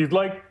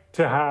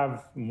to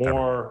have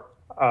more.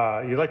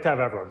 You'd like to have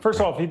everyone. First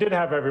of all, if you did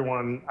have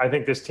everyone, I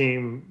think this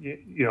team,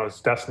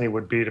 its destiny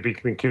would be to be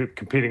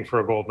competing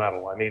for a gold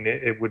medal. I mean,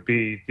 it would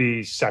be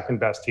the second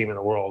best team in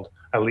the world,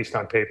 at least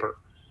on paper.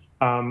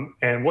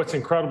 And what's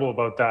incredible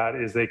about that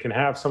is they can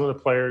have some of the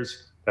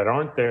players that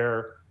aren't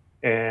there,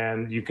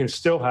 and you can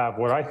still have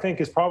what I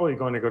think is probably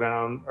going to go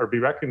down or be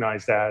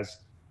recognized as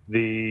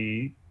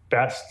the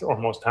best or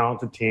most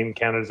talented team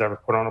Canada's ever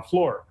put on a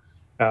floor.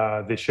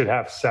 They should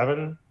have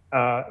 7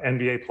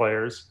 NBA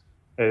players.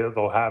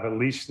 They'll have at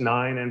least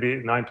 9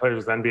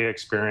 players with NBA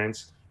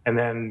experience. And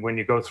then when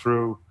you go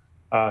through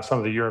some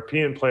of the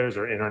European players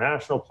or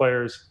international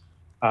players,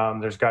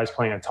 there's guys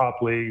playing in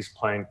top leagues,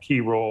 playing key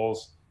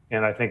roles.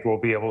 And I think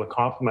we'll be able to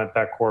complement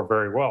that core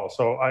very well.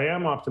 So I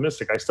am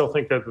optimistic. I still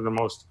think that they're the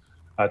most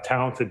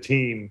talented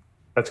team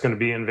that's going to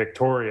be in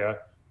Victoria.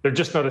 They're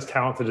just not as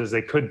talented as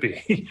they could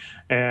be.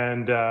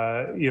 And,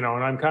 and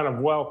I'm kind of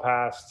well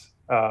past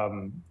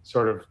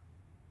sort of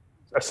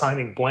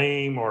assigning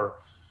blame or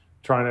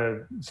trying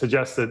to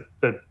suggest that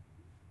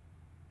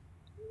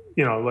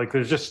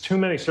there's just too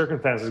many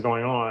circumstances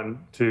going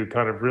on to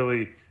kind of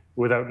really,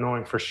 without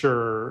knowing for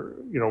sure,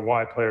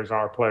 why players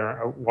are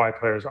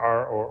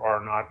or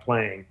are not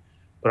playing.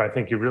 But I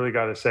think you really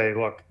got to say,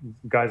 look,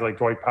 guys like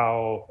Dwight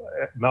Powell,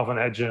 Melvin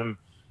Ejim,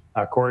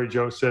 Corey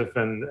Joseph,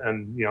 and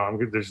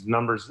there's a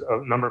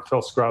number of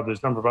Phil Scrubb, there's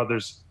a number of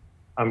others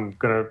I'm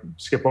going to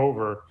skip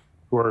over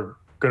who are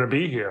going to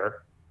be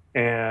here,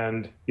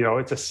 and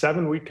it's a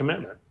 7-week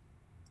commitment.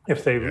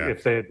 If they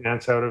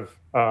advance out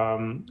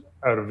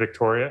of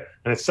Victoria,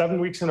 and it's 7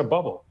 weeks in a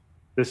bubble.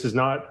 This is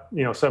not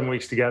 7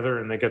 weeks together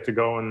and they get to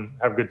go and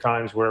have good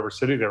times wherever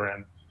city they're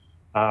in.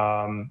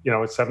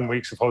 It's 7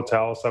 weeks of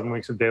hotel, 7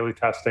 weeks of daily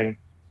testing,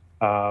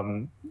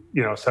 7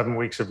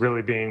 weeks of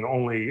really being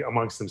only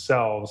amongst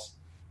themselves,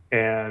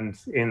 and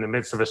in the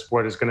midst of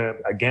what is going to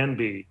again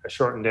be a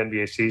shortened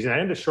NBA season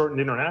and a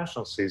shortened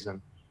international season.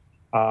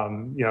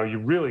 You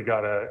really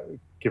got to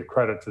give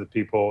credit to the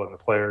people and the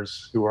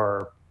players who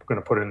are going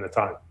to put in the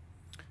time.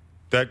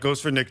 That goes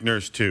for Nick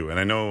Nurse too, and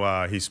I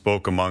know he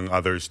spoke among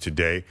others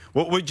today.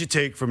 What would you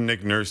take from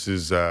Nick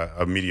Nurse's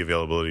media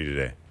availability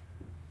today?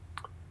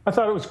 I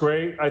thought it was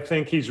great. I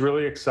think he's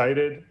really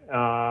excited.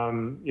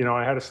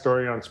 I had a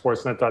story on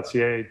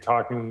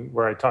sportsnet.ca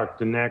where I talked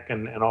to Nick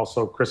and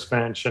also Chris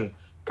Finch and a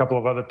couple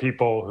of other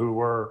people who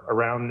were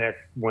around Nick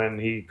when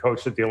he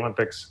coached at the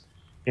Olympics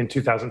in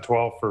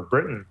 2012 for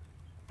Britain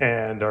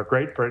and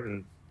Great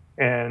Britain.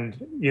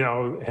 And,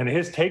 and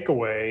his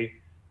takeaway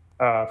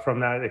from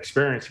that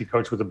experience. He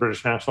coached with the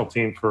British national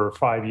team for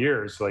 5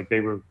 years. Like they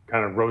were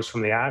kind of rose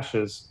from the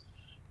ashes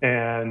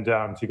and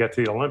to get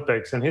to the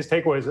Olympics. And his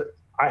takeaway is,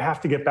 I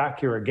have to get back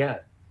here again.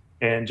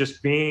 And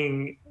just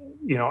being,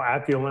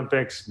 at the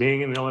Olympics,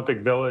 being in the Olympic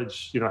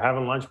Village,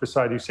 having lunch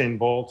beside Usain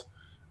Bolt,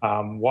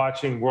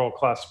 watching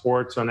world-class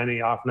sports on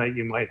any off night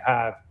you might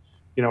have,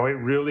 it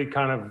really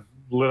kind of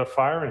lit a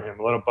fire in him,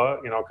 lit a bug,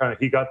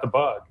 he got the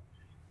bug.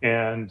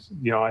 And,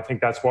 I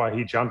think that's why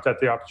he jumped at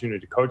the opportunity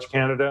to coach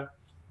Canada.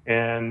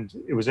 And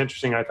it was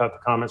interesting. I thought the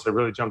comments that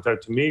really jumped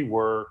out to me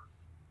were,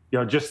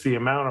 just the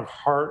amount of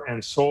heart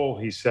and soul,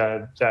 he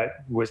said,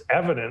 that was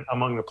evident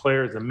among the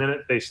players the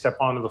minute they step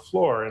onto the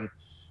floor. And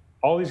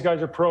all these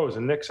guys are pros,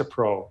 and Nick's a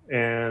pro.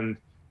 And,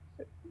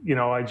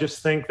 I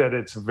just think that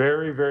it's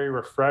very, very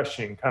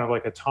refreshing, kind of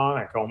like a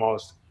tonic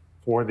almost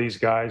for these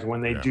guys when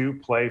they do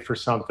play for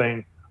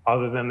something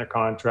other than the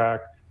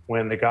contract,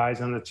 when the guys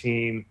on the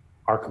team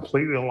are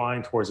completely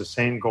aligned towards the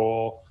same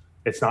goal.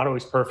 It's not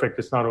always perfect.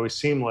 It's not always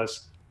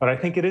seamless, but I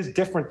think it is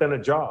different than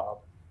a job.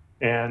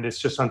 And it's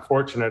just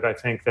unfortunate, I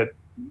think, that,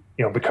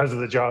 because of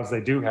the jobs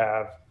they do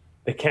have,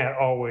 they can't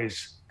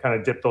always kind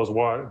of dip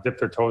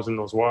their toes in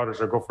those waters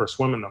or go for a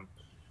swim in them.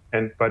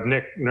 But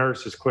Nick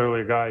Nurse is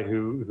clearly a guy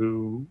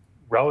who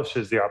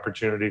relishes the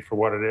opportunity for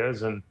what it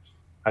is. And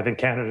I think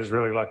Canada's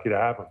really lucky to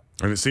have him.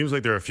 And it seems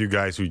like there are a few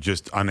guys who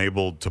just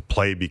unable to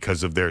play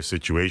because of their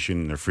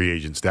situation and their free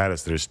agent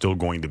status that are still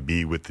going to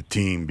be with the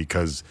team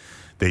because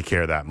they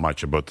care that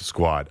much about the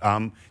squad.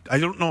 I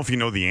don't know if you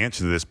know the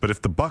answer to this, but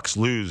if the Bucks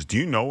lose, do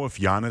you know if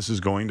Giannis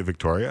is going to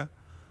Victoria?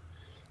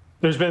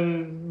 There's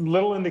been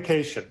little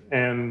indication,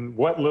 and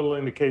what little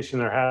indication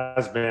there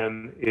has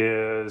been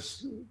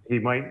is he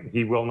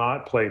will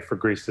not play for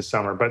Greece this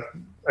summer. But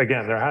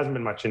again, there hasn't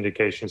been much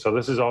indication. So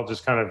this is all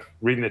just kind of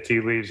reading the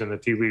tea leaves, and the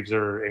tea leaves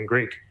are in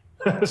Greek.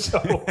 So,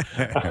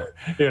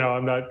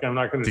 I'm not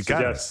going to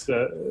suggest.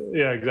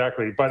 Yeah,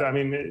 exactly. But I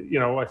mean,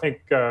 I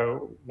think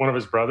one of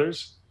his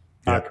brothers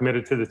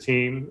committed to the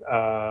team.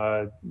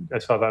 I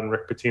saw that on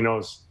Rick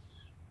Pitino's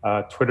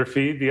Twitter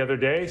feed the other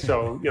day.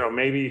 So,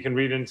 maybe you can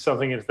read in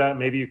something into that.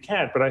 Maybe you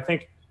can't. But I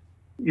think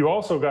you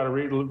also got to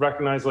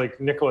recognize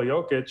like Nikola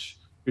Jokic,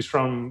 who's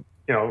from,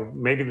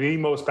 maybe the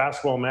most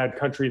basketball mad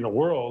country in the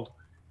world,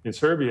 in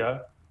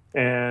Serbia.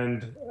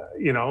 And,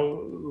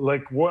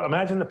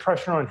 imagine the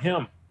pressure on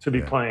him to be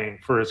playing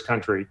for his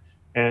country.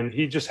 And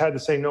he just had to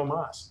say no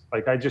mas.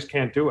 Like, I just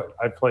can't do it.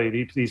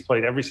 He's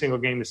played every single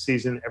game this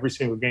season, every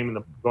single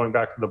game going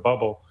back to the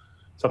bubble.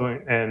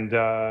 And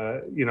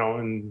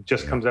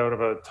just comes out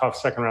of a tough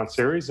second round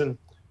series.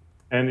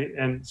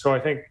 And so I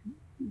think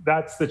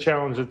that's the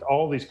challenge that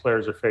all these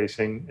players are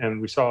facing.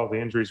 And we saw the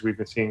injuries we've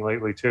been seeing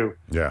lately too.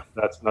 Yeah.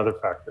 That's another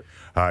factor.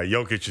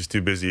 Jokic is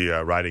too busy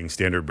riding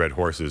standard-bred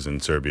horses in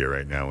Serbia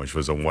right now, which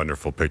was a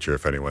wonderful picture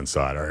if anyone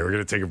saw it. All right, we're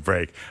going to take a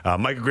break.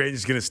 Michael Grange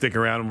is going to stick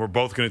around, and we're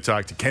both going to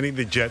talk to Kenny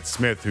the Jet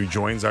Smith, who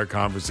joins our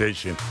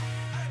conversation.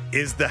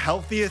 Is the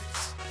healthiest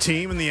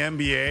team in the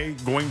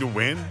NBA going to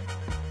win?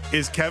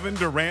 Is Kevin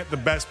Durant the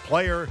best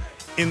player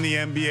in the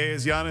NBA,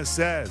 as Giannis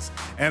says?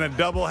 And a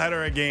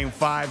doubleheader of Game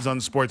 5s on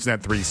Sportsnet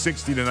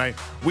 360 tonight.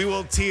 We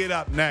will tee it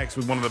up next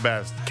with one of the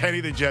best, Kenny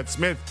the Jet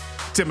Smith,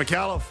 Tim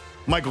McAuliffe,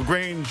 Michael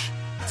Grange.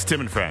 It's Tim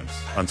and Friends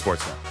on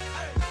Sportsnet.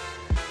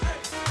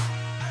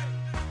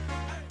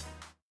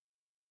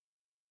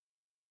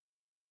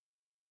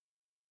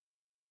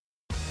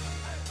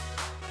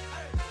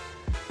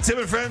 Tim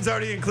and Friends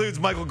already includes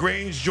Michael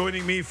Grange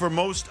joining me for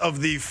most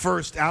of the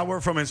first hour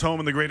from his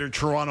home in the greater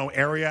Toronto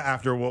area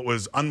after what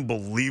was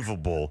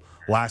unbelievable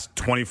last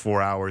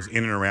 24 hours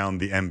in and around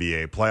the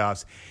NBA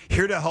playoffs.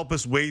 Here to help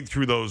us wade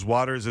through those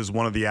waters is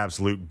one of the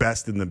absolute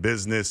best in the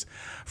business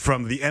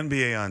from the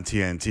NBA on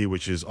TNT,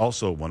 which is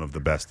also one of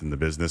the best in the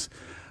business,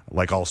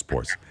 like all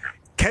sports.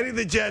 Kenny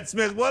the Jet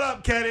Smith. What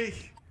up, Kenny?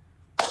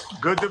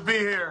 Good to be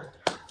here.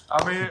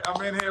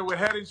 I'm in here with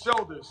Head and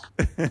Shoulders.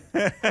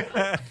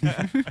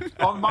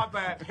 On my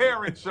bad,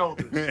 Hair and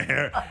Shoulders.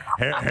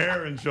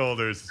 hair and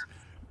Shoulders.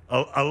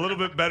 A little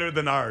bit better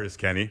than ours,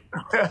 Kenny.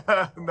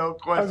 No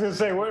question. I was going to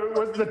say,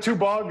 what's the two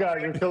bald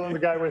guys? You're killing the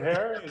guy with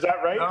hair? Is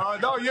that right?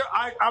 No,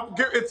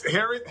 it's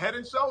Head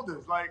and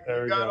Shoulders. Like,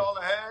 you got all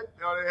the head,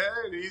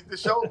 he's the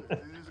shoulders.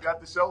 He just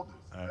got the shoulders.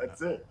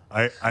 That's it.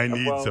 I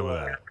need some of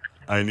that.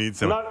 I need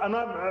some.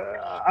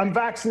 I'm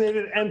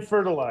vaccinated and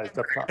fertilized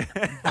up top.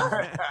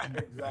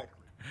 Exactly.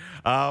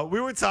 We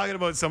were talking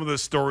about some of the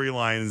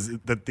storylines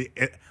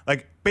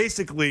that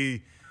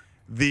basically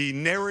the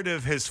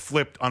narrative has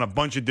flipped on a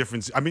bunch of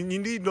different. I mean, you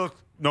need to look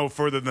no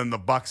further than the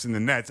Bucks and the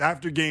Nets.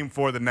 After Game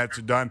 4, the Nets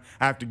are done.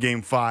 After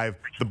Game 5,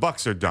 the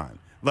Bucks are done.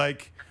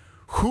 Like,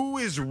 who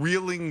is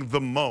reeling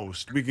the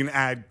most? We can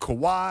add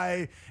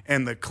Kawhi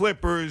and the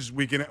Clippers.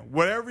 We can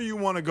whatever you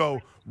want to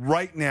go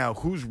right now.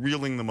 Who's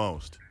reeling the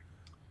most?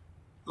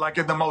 Like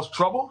in the most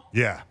trouble?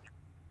 Yeah.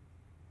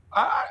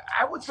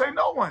 I would say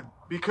no one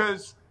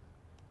because,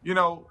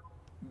 the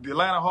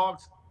Atlanta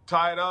Hawks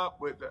tied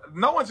up with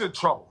no one's in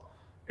trouble.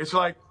 It's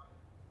like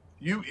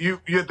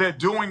they're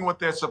doing what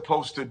they're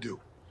supposed to do.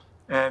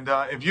 And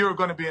if you're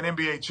going to be an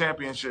NBA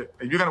championship,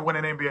 if you're going to win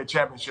an NBA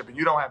championship and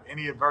you don't have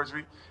any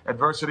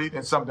adversity,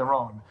 then something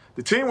wrong.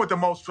 The team with the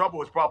most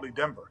trouble is probably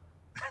Denver.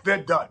 They're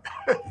done.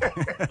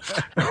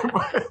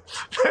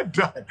 They're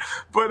done.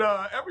 But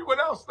everyone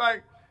else,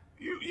 like,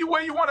 you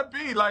where you want to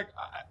be. Like,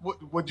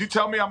 would you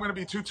tell me I'm going to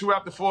be 2-2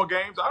 after 4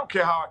 games? I don't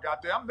care how I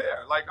got there. I'm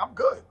there. Like, I'm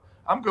good.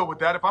 I'm good with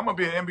that. If I'm going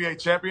to be an NBA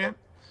champion,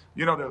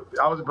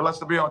 I was blessed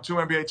to be on 2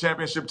 NBA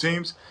championship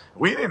teams.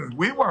 We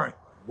weren't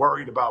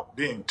worried about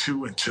being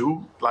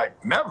 2-2.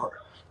 Like, never.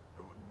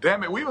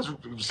 Damn it,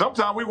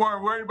 sometimes we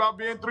weren't worried about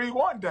being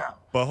 3-1 down.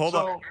 But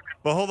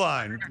hold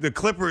on. The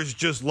Clippers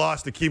just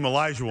lost Hakeem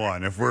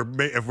Olajuwon.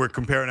 If we're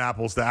comparing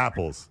apples to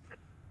apples.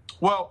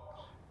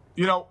 Well,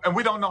 and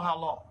we don't know how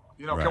long.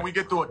 Right. Can we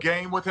get through a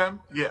game with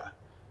him? Yeah,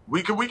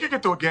 we can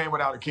get through a game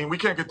without Hakeem. We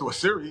can't get through a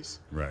series.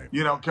 Right.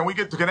 Can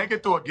they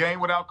get through a game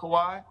without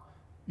Kawhi?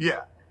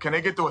 Yeah. Can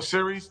they get through a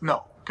series?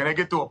 No. Can they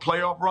get through a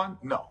playoff run?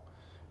 No.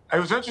 It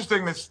was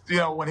interesting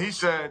that when he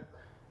said.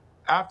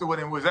 After when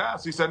he was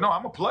asked, he said, "No,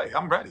 I'm gonna play.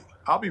 I'm ready.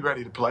 I'll be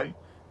ready to play,"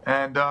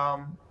 and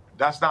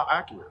that's not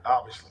accurate,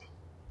 obviously.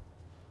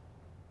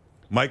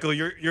 Michael,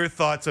 your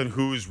thoughts on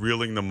who's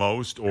reeling the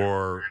most,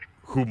 or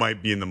who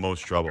might be in the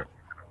most trouble?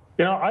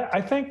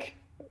 I think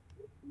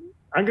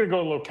I'm going to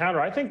go a little counter.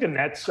 I think the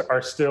Nets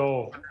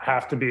still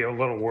have to be a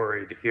little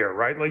worried here,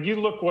 right? Like, you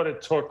look what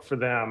it took for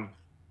them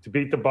to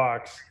beat the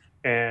Bucks,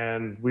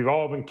 and we've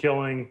all been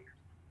killing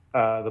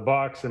the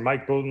Bucks and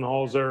Mike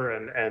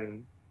Budenholzer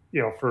and.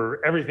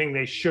 For everything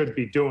they should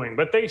be doing.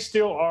 But they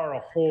still are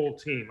a whole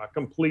team, a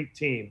complete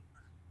team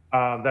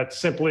that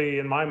simply,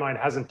 in my mind,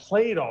 hasn't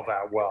played all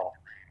that well.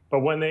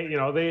 But when they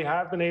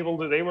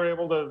were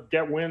able to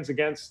get wins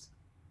against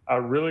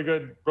a really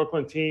good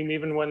Brooklyn team,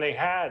 even when they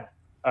had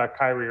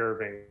Kyrie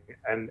Irving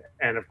and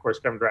of course,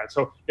 Kevin Durant.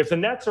 So if the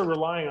Nets are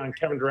relying on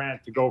Kevin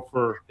Durant to go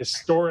for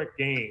historic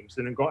games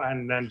and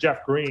then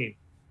Jeff Green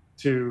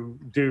to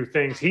do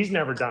things he's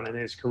never done in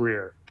his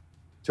career,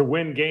 to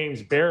win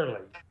games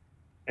barely,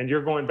 and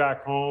you're going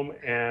back home,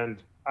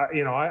 and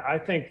I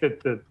think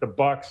that the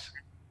Bucks,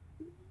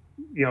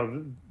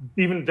 even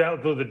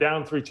though they're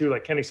down 3-2,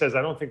 like Kenny says,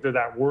 I don't think they're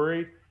that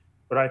worried.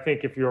 But I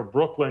think if you're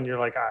Brooklyn, you're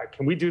like,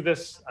 can we do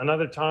this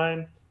another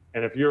time?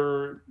 And if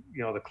you're,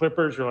 the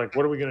Clippers, you're like,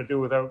 what are we going to do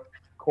without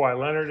Kawhi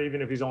Leonard,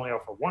 even if he's only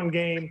out for 1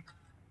 game?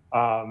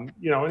 And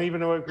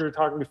even like we were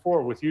talking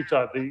before with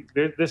Utah,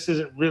 this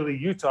isn't really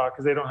Utah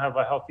because they don't have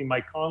a healthy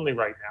Mike Conley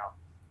right now.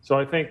 So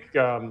I think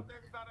there's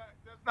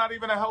not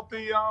even a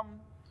healthy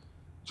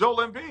Joel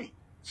Embiid.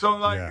 So,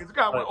 this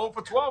guy went 0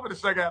 for 12 in the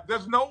second half.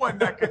 There's no one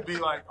that could be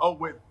like,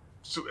 we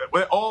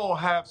all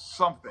have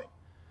something,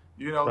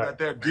 that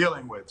they're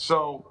dealing with.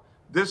 So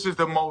this is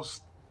the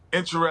most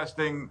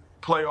interesting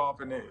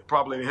playoff in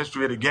probably the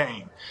history of the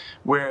game,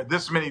 where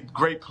this many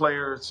great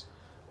players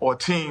or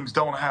teams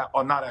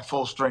are not at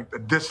full strength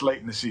at this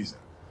late in the season.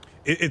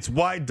 It's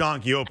wide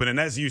donkey open, and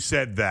as you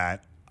said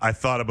that, I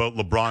thought about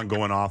LeBron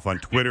going off on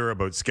Twitter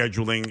about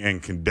scheduling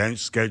and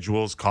condensed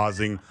schedules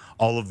causing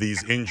all of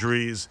these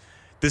injuries.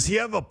 Does he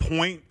have a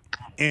point?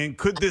 And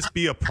could this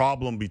be a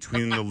problem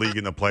between the league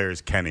and the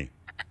players, Kenny?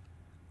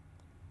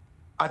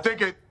 I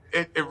think it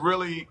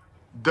really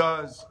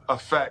does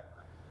affect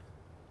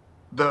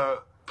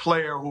the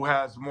player who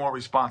has more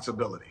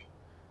responsibility.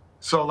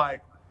 So,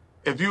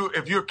 if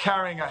you're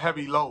carrying a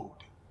heavy load,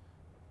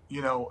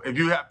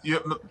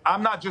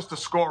 I'm not just a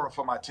scorer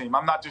for my team.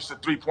 I'm not just a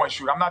 3-point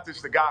shooter. I'm not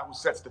just the guy who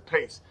sets the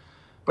pace.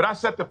 But I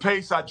set the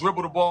pace, I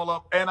dribble the ball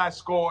up, and I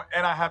score,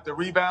 and I have to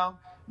rebound.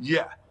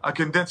 Yeah, a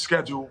condensed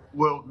schedule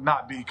will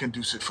not be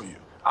conducive for you.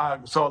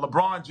 So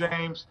LeBron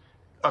James,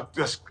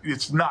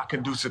 it's not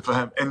conducive for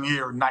him in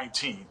year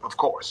 19, of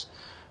course.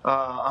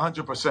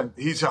 100%.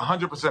 He's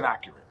 100%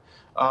 accurate.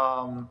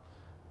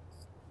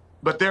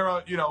 But there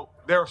are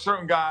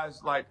certain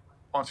guys like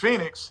on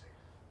Phoenix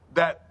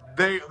that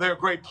they're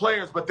great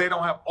players, but they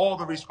don't have all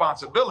the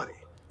responsibility.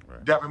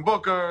 Right. Devin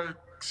Booker,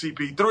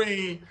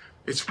 CP3,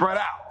 it's spread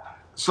out.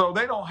 So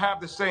they don't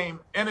have the same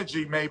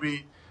energy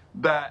maybe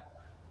that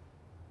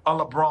a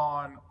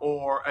LeBron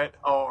or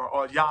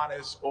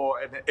Giannis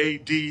or an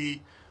AD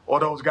or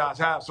those guys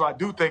have. So I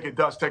do think it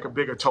does take a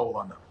bigger toll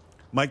on them.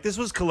 Mike, this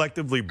was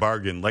collectively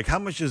bargained. How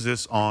much is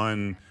this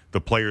on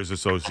the Players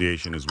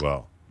Association as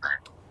well?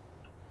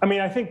 I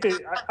mean, I think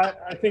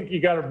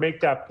you got to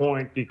make that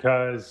point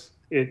because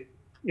if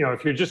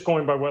you're just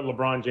going by what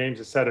LeBron James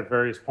has said at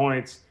various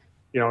points,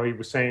 he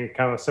was saying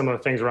kind of similar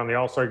things around the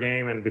All-Star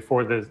game and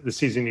before the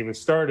season even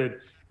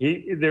started.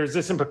 There's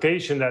this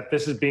implication that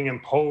this is being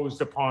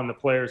imposed upon the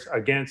players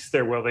against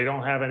their will. They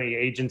don't have any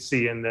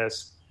agency in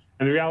this.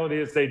 And the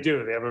reality is they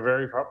do. They have a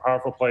very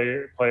powerful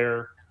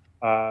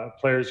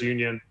players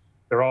union.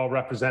 They're all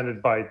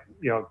represented by,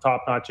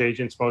 top-notch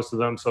agents, most of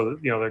them. So,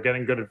 they're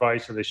getting good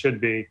advice, or they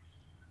should be.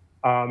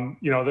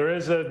 There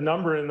is a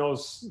number in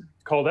those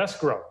called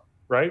escrow,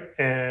 right?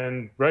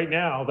 And right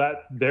now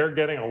that they're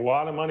getting a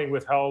lot of money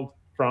withheld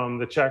from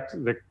the checks,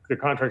 the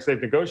contracts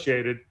they've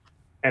negotiated.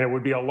 And it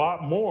would be a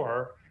lot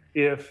more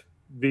if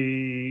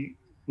the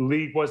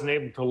league wasn't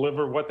able to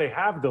deliver what they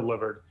have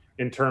delivered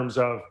in terms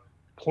of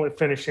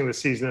finishing the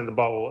season in the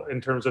bubble,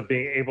 in terms of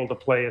being able to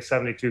play a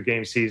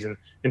 72-game season,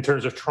 in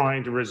terms of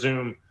trying to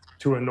resume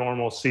to a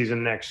normal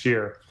season next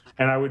year.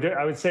 And I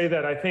would say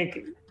that I think,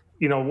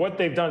 what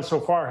they've done so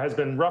far has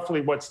been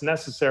roughly what's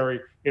necessary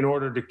in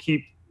order to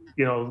keep,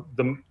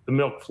 the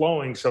milk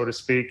flowing, so to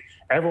speak.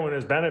 Everyone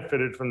has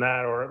benefited from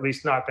that, or at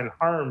least not been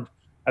harmed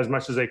as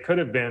much as they could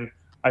have been.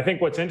 I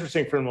think what's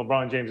interesting from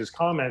LeBron James's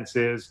comments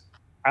is,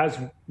 as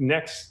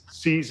next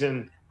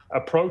season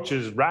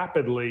approaches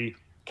rapidly,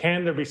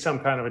 can there be some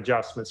kind of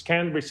adjustments?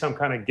 Can there be some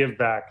kind of give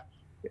back,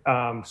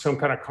 some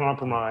kind of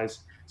compromise,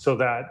 so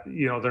that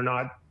they're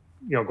not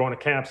going to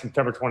camp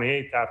September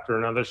 28th after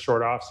another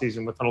short off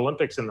season with an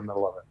Olympics in the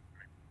middle of it?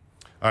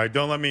 All right,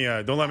 don't let me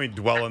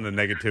dwell on the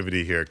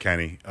negativity here,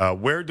 Kenny.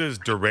 Where does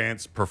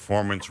Durant's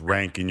performance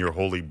rank in your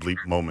holy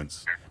bleep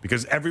moments?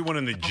 Because everyone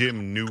in the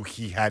gym knew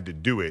he had to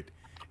do it,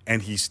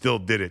 and he still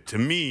did it. To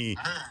me,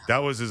 that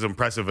was as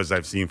impressive as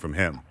I've seen from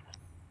him.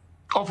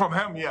 Oh, from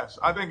him, yes.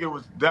 I think it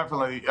was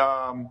definitely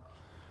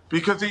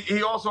because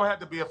he also had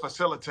to be a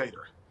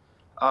facilitator.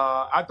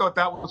 I thought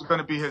that was going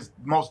to be his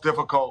most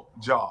difficult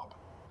job,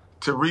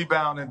 to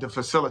rebound and to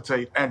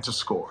facilitate and to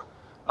score.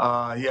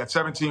 He had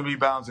 17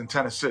 rebounds and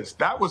 10 assists.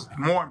 That was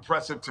more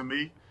impressive to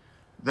me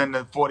than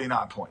the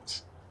 49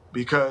 points,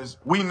 because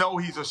we know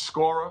he's a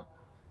scorer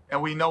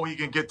and we know he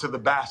can get to the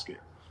basket.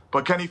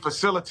 But can he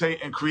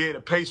facilitate and create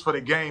a pace for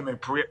the game and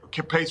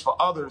pace for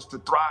others to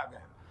thrive in?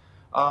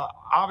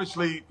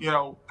 Obviously,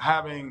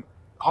 having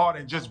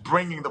Harden just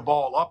bringing the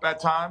ball up at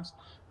times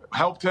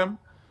helped him.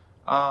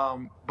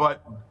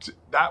 But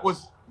that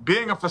was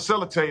being a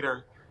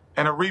facilitator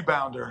and a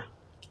rebounder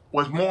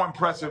was more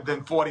impressive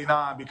than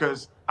 49,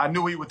 because I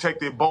knew he would take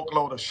the bulk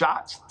load of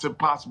shots to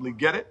possibly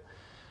get it.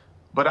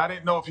 But I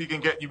didn't know if he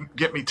can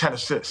get me 10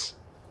 assists.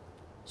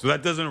 So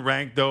that doesn't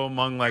rank, though,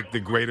 among like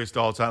the greatest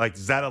all time. Like,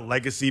 is that a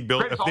legacy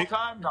build? Greatest all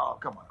time? No,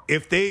 come on.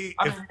 It's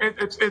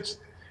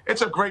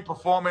a great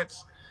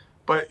performance,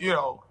 but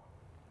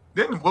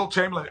didn't Wilt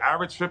Chamberlain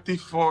average 50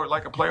 for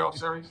like a playoff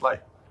series?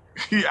 Like,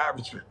 he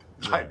averaged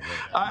 50. Like,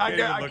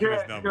 I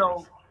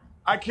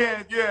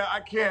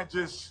can't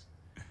just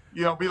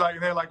be like,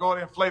 and they're like, oh,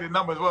 the inflated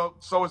numbers. Well,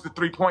 so is the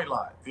 3-point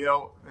line,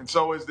 and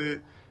so is the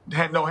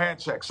no hand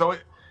check. So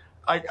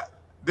I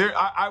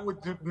would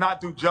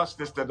not do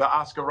justice to the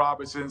Oscar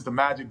Robertsons, the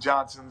Magic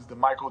Johnsons, the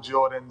Michael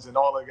Jordans, and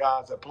all the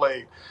guys that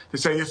played to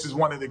say this is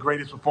one of the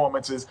greatest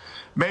performances.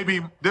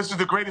 Maybe this is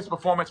the greatest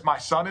performance my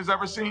son has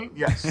ever seen.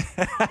 Yes.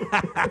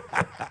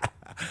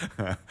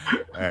 I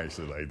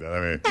actually like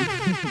that.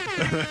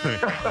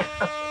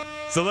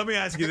 So let me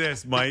ask you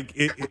this, Mike.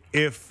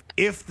 If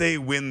they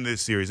win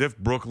this series, if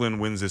Brooklyn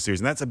wins this series,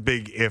 and that's a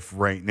big if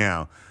right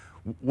now,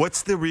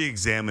 what's the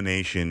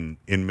reexamination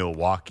in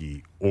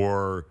Milwaukee?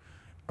 Or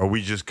are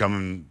we just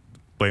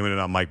blaming it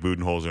on Mike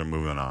Budenholzer and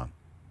moving on?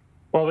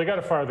 Well, they got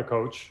to fire the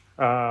coach.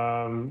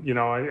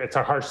 It's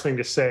a harsh thing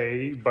to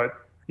say, but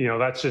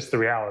that's just the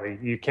reality.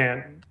 You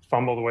can't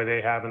fumble the way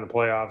they have in the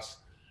playoffs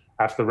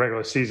after the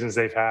regular seasons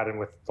they've had, and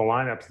with the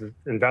lineups, the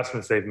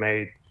investments they've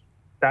made.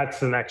 That's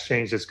the next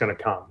change that's going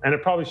to come, and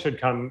it probably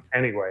should come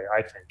anyway,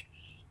 I think.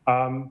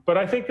 But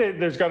I think that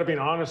there's got to be an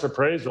honest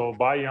appraisal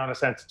by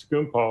Giannis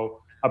Antetokounmpo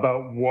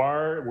about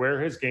where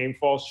his game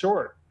falls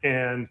short,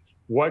 and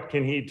what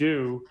can he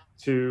do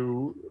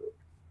to,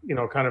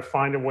 kind of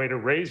find a way to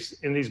raise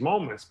in these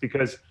moments?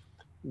 Because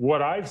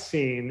what I've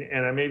seen,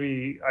 and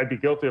I'd be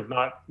guilty of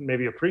not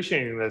maybe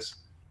appreciating this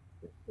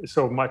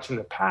so much in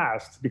the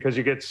past, because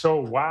you get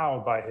so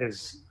wowed by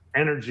his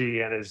energy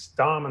and his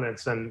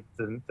dominance and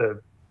the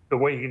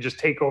way he can just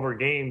take over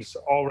games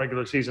all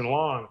regular season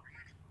long,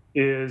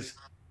 is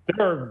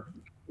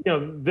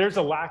there's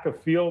a lack of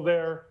feel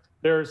there.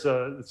 There's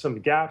some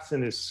gaps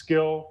in his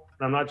skill.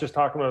 And I'm not just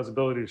talking about his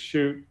ability to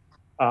shoot,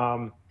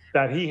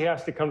 that he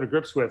has to come to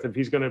grips with if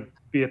he's going to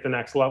be at the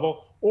next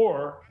level,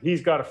 or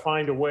he's got to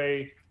find a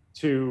way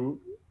to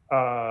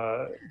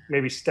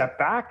maybe step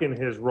back in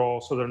his role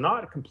so they're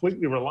not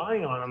completely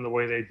relying on him the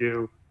way they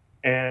do,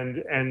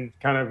 and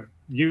kind of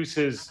use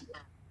his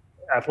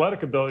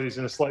athletic abilities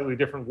in a slightly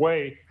different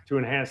way to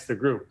enhance the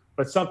group.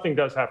 But something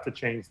does have to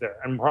change there,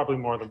 and probably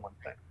more than one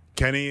thing.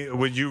 Kenny,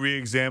 would you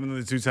re-examine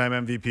the two-time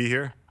MVP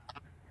here?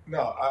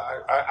 No,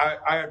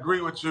 I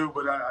agree with you,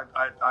 but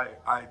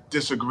I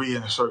disagree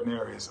in certain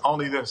areas.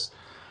 Only this.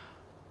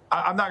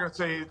 I'm not going to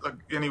say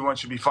anyone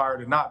should be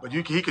fired or not, but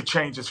he could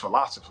change his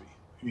philosophy.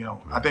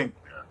 I think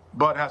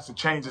Bud has to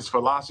change his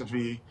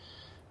philosophy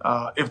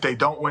if they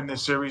don't win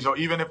this series, or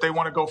even if they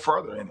want to go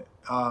further in it,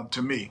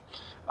 to me.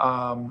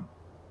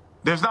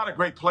 There's not a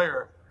great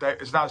player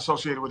that is not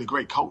associated with a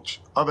great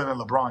coach other than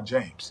LeBron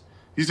James.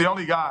 He's the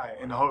only guy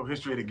in the whole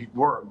history of the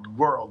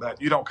world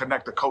that you don't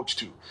connect a coach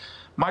to.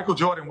 Michael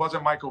Jordan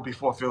wasn't Michael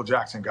before Phil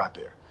Jackson got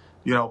there.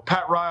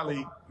 Pat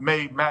Riley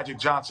made Magic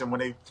Johnson when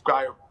they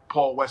fired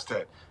Paul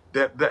Westhead.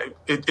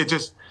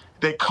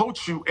 They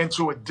coach you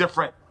into a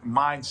different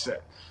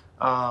mindset.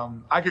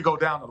 I could go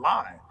down the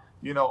line.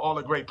 All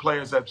the great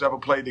players that's ever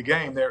played the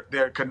game.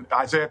 They're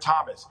Isaiah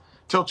Thomas,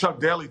 till Chuck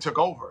Daly took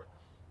over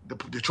the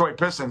Detroit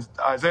Pistons.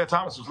 Isaiah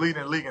Thomas was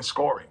leading the league in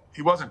scoring.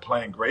 He wasn't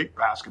playing great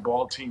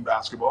basketball, team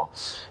basketball.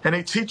 And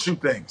they teach you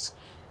things.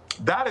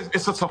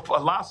 It's a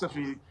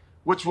philosophy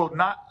which will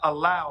not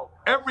allow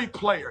every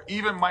player,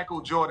 even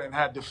Michael Jordan,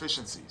 had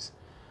deficiencies.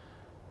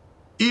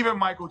 Even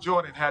Michael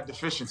Jordan had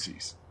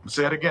deficiencies. I'll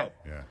say it again.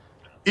 Yeah.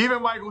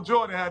 Even Michael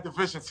Jordan had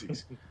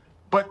deficiencies.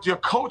 But your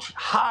coach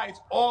hides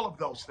all of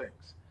those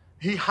things.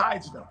 He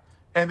hides them.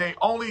 And they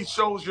only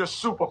shows your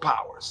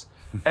superpowers.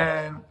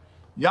 And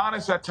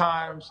Giannis at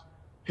times,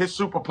 his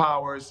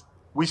superpowers,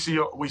 we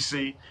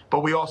see,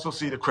 but we also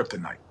see the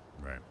kryptonite.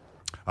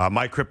 Right.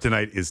 My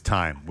kryptonite is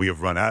time. We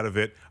have run out of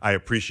it. I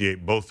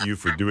appreciate both of you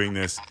for doing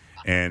this,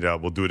 and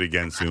we'll do it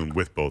again soon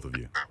with both of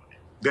you.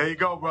 There you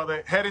go,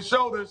 brother. Head and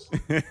shoulders.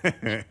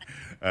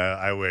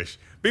 I wish.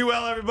 Be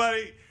well,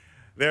 everybody.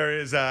 There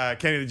is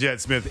Kenny the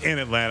Jet Smith in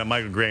Atlanta,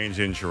 Michael Grange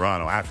in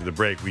Toronto. After the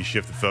break, we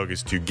shift the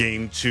focus to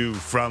Game 2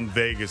 from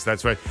Vegas.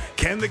 That's right.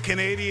 Can the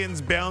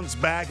Canadians bounce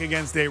back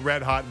against a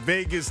red-hot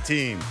Vegas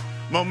team?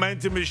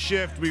 Momentum is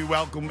shift. We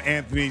welcome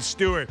Anthony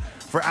Stewart.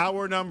 For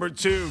hour number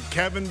 2,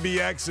 Kevin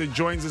Bieksa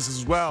joins us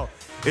as well.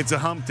 It's a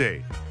hump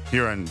day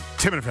here on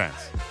Tim and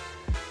Friends.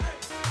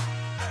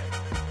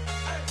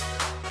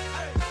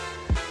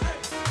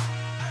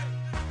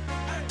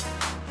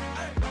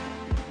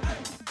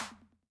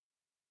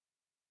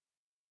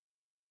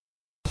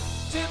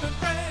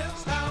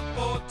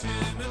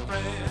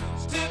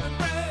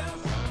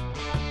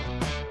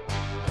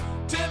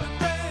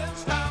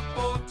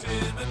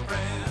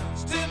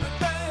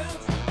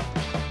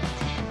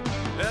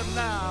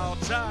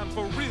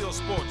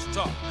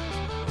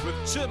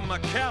 Tim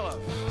McAuliffe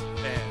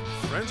and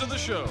friends of the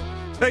show.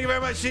 Thank you very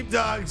much,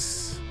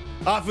 Sheepdogs.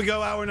 Off we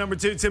go, hour number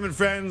 2. Tim and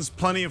Friends.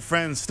 Plenty of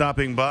friends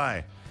stopping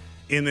by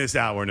in this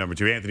hour number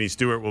 2. Anthony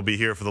Stewart will be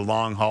here for the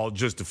long haul,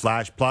 just a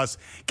flash. Plus,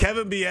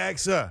 Kevin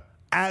Bieksa,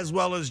 as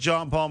well as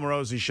John Paul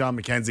Morosi, Sean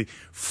McKenzie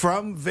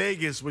from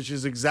Vegas, which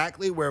is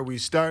exactly where we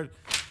start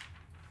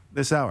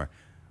this hour.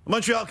 The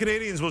Montreal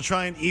Canadiens will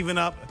try and even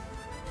up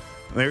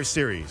their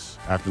series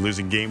after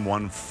losing Game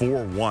 1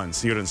 4-1.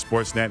 See it on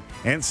Sportsnet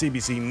and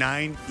CBC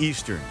 9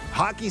 Eastern.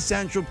 Hockey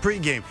Central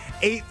pregame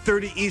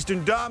 8:30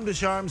 Eastern. Dom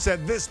Ducharme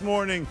said this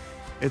morning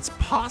it's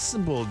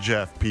possible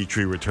Jeff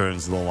Petrie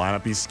returns to the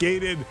lineup. He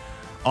skated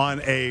on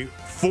a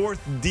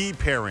 4th D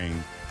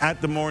pairing at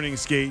the morning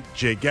skate.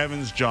 Jake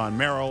Evans, John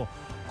Merrill,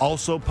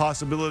 also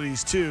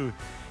possibilities too.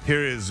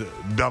 Here is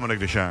Dominic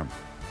Ducharme.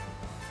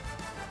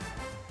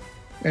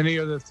 Any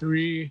of the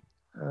three,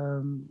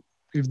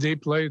 if they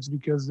play, it's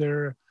because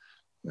they're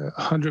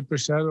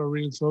 100% or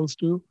really close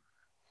to.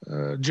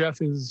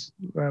 Jeff is,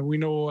 we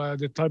know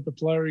the type of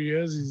player he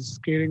is. He's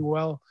skating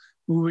well,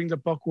 moving the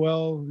puck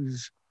well.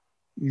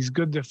 He's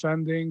good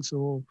defending.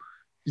 So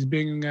he's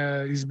been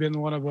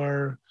one of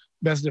our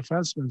best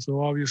defensemen.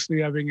 So obviously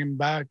having him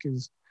back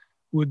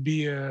would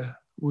be a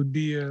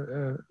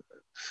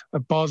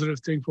positive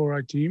thing for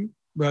our team.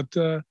 But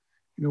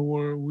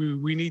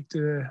we need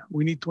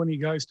 20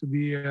 guys to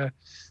be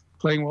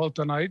playing well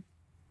tonight.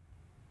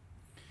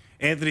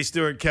 Anthony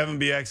Stewart, Kevin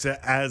Bieksa,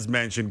 as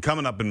mentioned,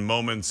 coming up in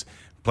moments.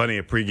 Plenty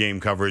of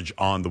pregame coverage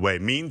on the way.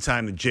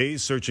 Meantime, the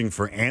Jays searching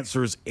for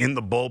answers in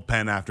the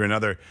bullpen after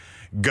another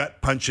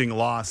gut-punching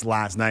loss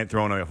last night,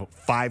 throwing a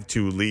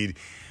 5-2 lead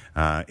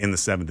in the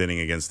 7th inning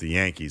against the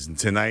Yankees. And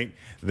tonight,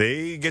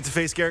 they get to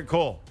face Garrett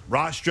Cole.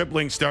 Ross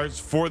Stripling starts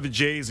for the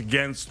Jays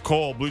against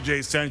Cole. Blue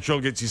Jays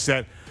Central gets you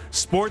set.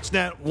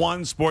 Sportsnet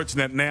 1,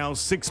 Sportsnet Now,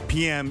 6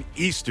 p.m.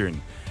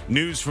 Eastern.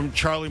 News from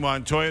Charlie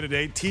Montoya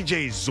today.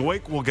 TJ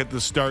Zoik will get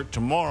the start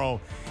tomorrow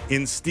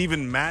in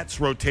Steven Matt's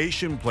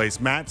rotation place.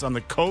 Matt's on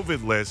the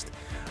COVID list,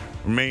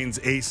 remains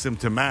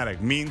asymptomatic.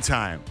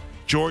 Meantime,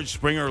 George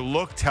Springer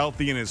looked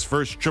healthy in his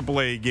first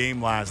AAA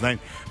game last night,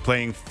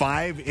 playing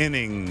 5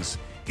 innings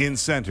in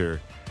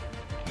center,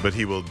 but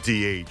he will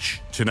DH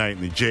tonight.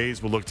 And the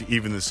Jays will look to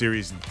even the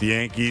series with the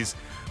Yankees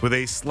with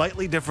a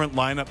slightly different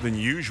lineup than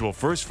usual.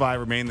 First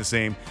 5 remain the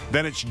same.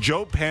 Then it's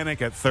Joe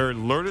Panik at third,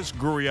 Lourdes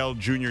Gurriel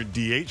Jr.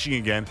 DHing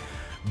again.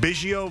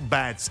 Biggio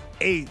bats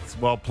 8th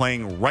while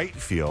playing right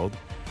field.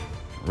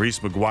 Reese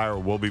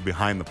McGuire will be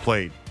behind the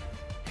plate,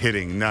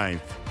 hitting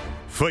 9th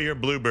for your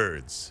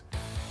Bluebirds.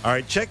 All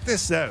right, check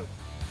this out.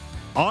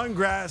 On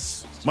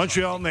grass,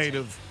 Montreal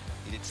native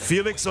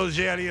Felix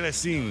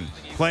Auger-Aliassime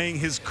playing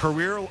his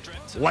career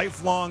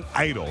lifelong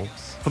idol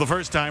for the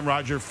first time,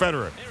 Roger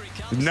Federer.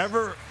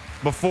 Never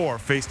before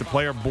faced a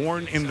player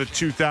born in the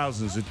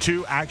 2000s. The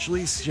two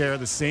actually share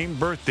the same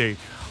birthday,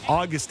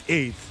 August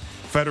 8th.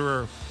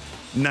 Federer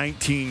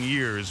 19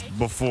 years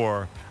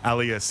before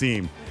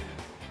Aliassime.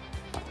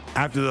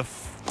 After the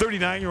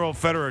 39-year-old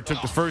Federer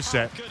took the first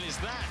set,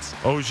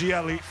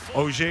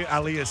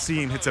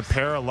 Auger-Aliassime hits a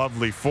pair of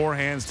lovely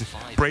forehands,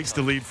 breaks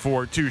the lead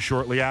 4-2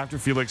 shortly after.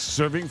 Felix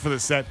serving for the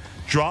set,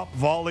 drop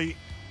volley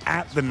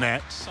at the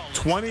net.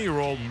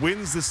 20-year-old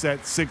wins the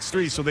set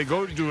 6-3, so they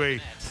go to a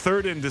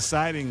third and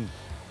deciding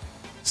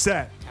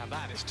set.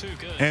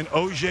 And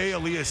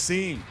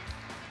Auger-Aliassime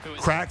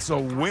cracks a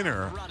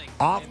winner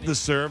off the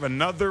serve.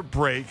 Another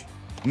break.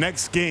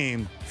 Next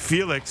game,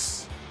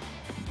 Felix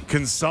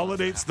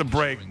consolidates the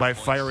break by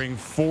firing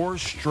 4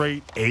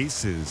 straight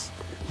aces.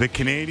 The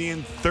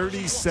Canadian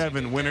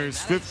 37 winners,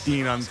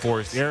 15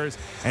 unforced errors,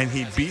 and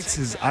he beats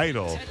his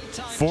idol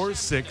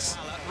 4-6,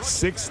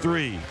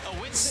 6-3,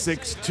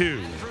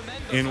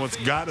 6-2 in what's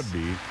got to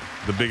be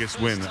the biggest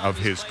win of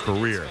his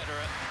career.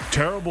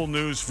 Terrible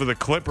news for the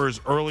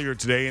Clippers earlier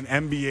today and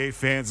NBA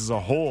fans as a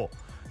whole.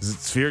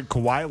 It's feared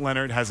Kawhi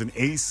Leonard has an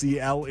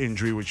ACL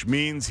injury, which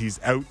means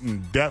he's out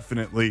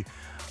indefinitely,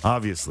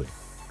 obviously.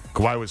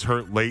 Kawhi was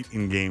hurt late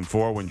in Game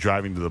 4 when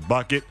driving to the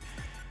bucket.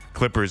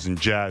 Clippers and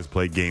Jazz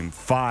play Game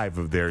 5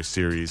 of their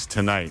series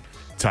tonight,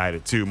 tied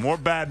at 2. More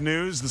bad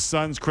news. The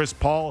Suns' Chris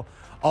Paul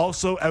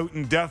also out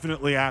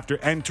indefinitely after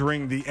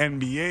entering the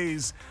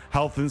NBA's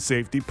health and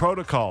safety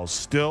protocols.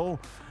 Still,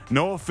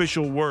 no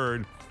official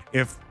word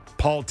if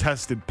Paul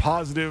tested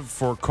positive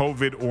for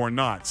COVID or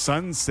not.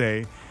 Suns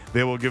say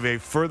they will give a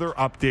further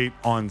update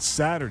on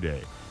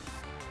Saturday.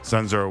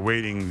 Suns are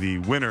awaiting the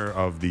winner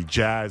of the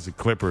Jazz and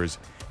Clippers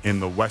in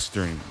the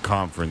Western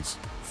Conference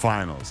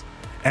Finals.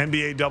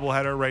 NBA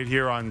doubleheader right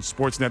here on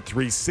Sportsnet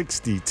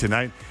 360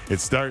 tonight.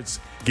 It starts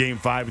Game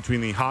 5 between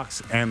the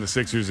Hawks and the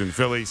Sixers in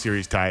Philly.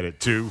 Series tied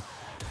at 2.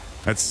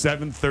 That's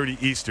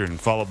 7:30 Eastern,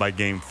 followed by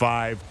Game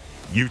 5.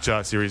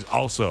 Utah series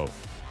also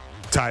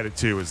tied at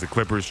 2 as the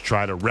Clippers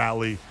try to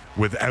rally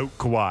without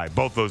Kawhi.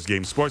 Both those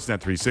games,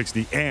 Sportsnet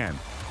 360 and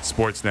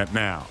Sportsnet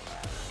Now.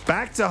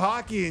 Back to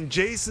hockey, and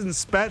Jason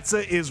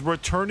Spezza is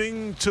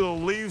returning to the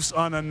Leafs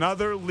on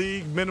another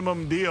league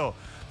minimum deal.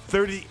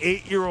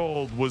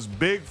 38-year-old was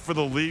big for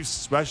the Leafs,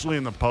 especially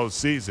in the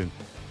postseason.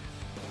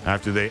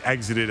 After they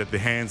exited at the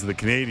hands of the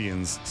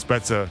Canadiens,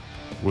 Spezza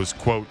was,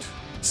 quote,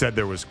 said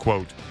there was,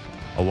 quote,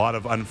 a lot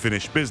of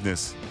unfinished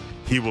business.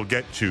 He will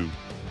get to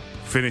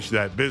finish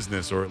that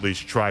business, or at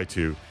least try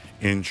to,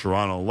 in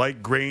Toronto.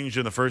 Like Grange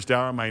in the first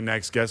hour, my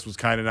next guest was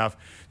kind enough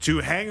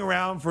to hang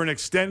around for an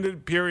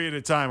extended period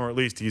of time, or at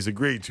least he's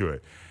agreed to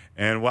it.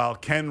 And while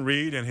Ken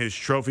Reed and his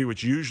trophy,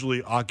 which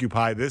usually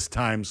occupy this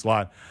time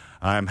slot,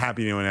 I'm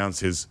happy to announce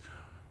his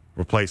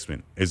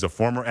replacement is a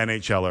former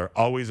NHLer,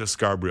 always a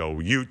Scarborough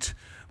Ute.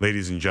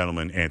 Ladies and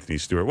gentlemen, Anthony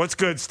Stewart. What's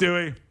good,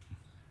 Stewie?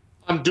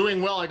 I'm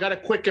doing well. I got a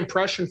quick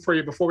impression for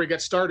you before we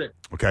get started.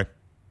 Okay.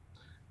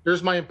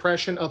 Here's my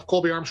impression of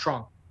Colby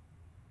Armstrong.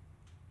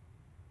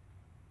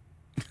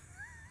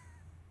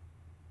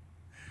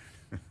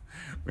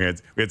 We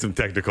had some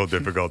technical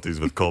difficulties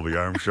with Colby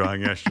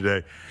Armstrong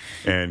yesterday,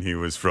 and he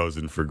was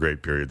frozen for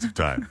great periods of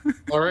time.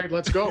 All right,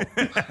 let's go.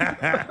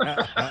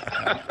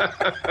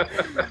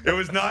 It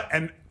was not,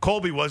 and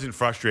Colby wasn't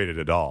frustrated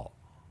at all.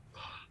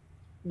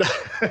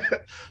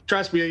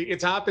 Trust me,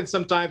 it's happened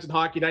sometimes in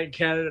Hockey Night in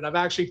Canada, and I've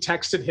actually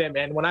texted him,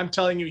 and when I'm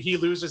telling you he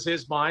loses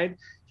his mind,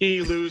 he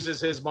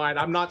loses his mind.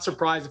 I'm not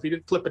surprised if he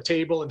didn't flip a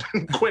table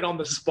and quit on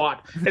the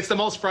spot. It's the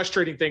most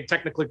frustrating thing,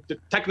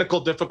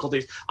 technical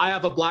difficulties. I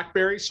have a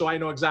BlackBerry, so I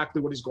know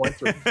exactly what he's going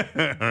through.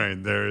 All right,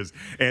 there's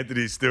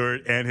Anthony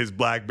Stewart and his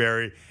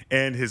BlackBerry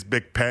and his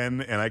Bic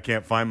pen, and I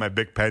can't find my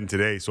Bic pen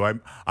today, so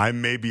I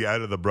may be out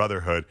of the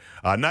brotherhood.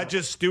 Not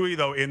just Stewie,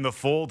 though, in the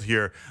fold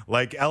here.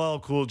 Like LL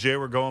Cool J,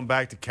 we're going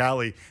back to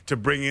Cali to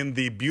bring in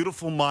the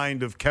beautiful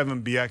mind of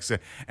Kevin Bieksa,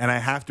 and I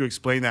have to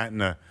explain that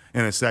in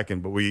a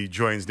second, but we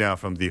joins now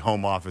from the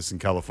home office in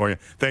California.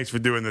 Thanks for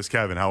doing this,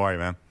 Kevin. How are you,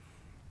 man?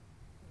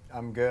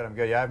 I'm good.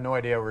 Yeah, I have no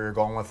idea where you're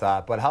going with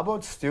that. But how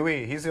about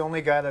Stewie? He's the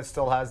only guy that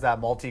still has that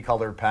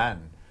multicolored pen.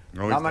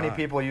 No, not many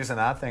people using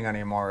that thing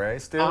anymore, eh,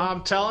 Stu?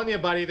 I'm telling you,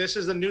 buddy, this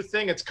is a new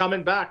thing. It's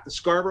coming back, the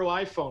Scarborough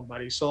iPhone,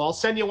 buddy. So I'll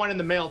send you one in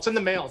the mail. It's in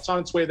the mail. It's on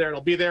its way there.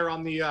 It'll be there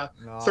on the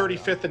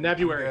 35th of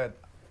February.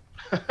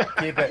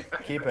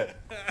 Keep it.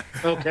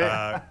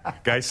 Okay.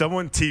 Guys,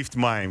 someone teefed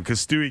mine because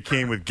Stewie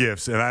came with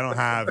gifts, and I don't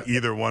have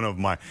either one of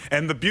mine.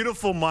 And the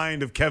beautiful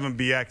mind of Kevin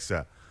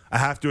Bieksa, I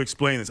have to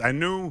explain this. I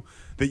knew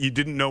that you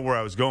didn't know where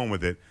I was going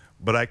with it,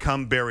 but I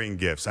come bearing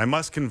gifts. I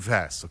must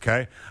confess,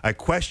 okay? I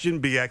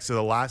questioned Bieksa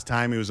the last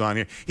time he was on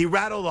here. He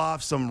rattled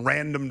off some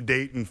random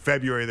date in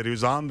February that he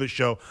was on the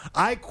show.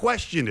 I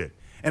questioned it.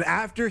 And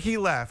after he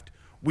left,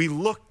 we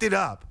looked it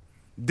up.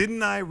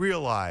 Didn't I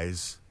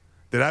realize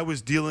that I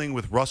was dealing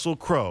with Russell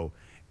Crowe,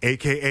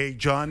 a.k.a.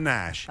 John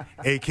Nash,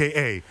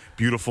 a.k.a.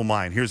 Beautiful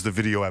Mind. Here's the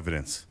video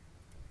evidence.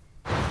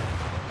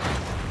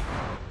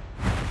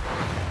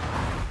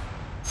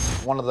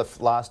 One of the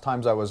last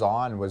times I was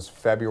on was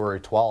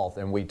February 12th,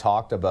 and we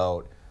talked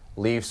about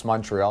Leafs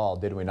Montreal,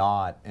 did we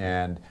not?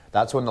 And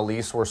that's when the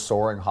Leafs were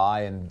soaring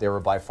high, and they were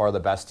by far the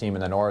best team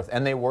in the North,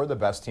 and they were the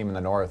best team in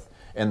the North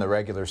in the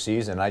regular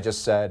season. I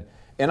just said,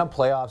 in a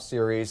playoff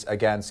series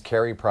against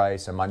Carey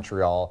Price and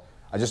Montreal,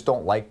 I just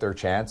don't like their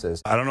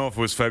chances. I don't know if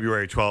it was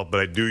February 12th, but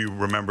I do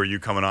remember you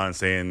coming on and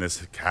saying this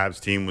Habs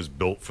team was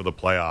built for the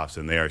playoffs,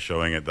 and they are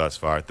showing it thus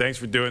far. Thanks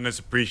for doing this.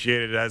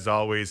 Appreciate it, as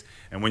always.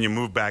 And when you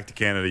move back to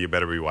Canada, you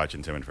better be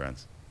watching Tim and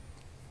Friends.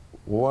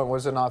 What,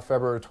 was it not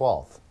February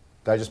 12th?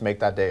 Did I just make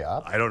that day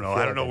up? I don't know.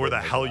 I don't know where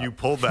the hell you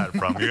pulled that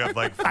from. You have,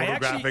 like,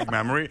 photographic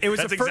memory? It was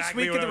the first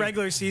week of the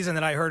regular season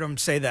that I heard him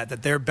say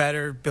that they're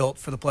better built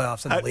for the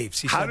playoffs than the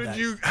Leafs. He How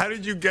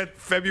did you get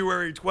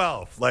February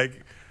 12th?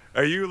 Like,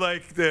 Are you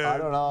like the I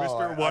don't know.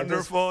 Mr.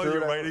 Wonderful?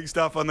 You're writing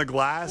stuff on the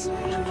glass?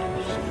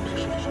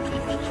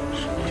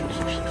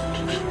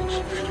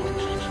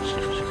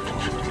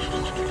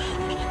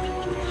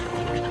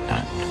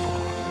 At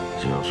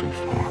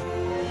 034.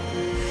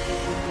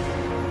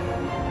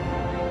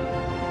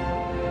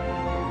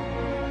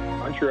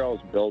 Montreal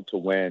is built to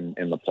win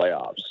in the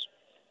playoffs,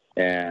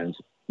 and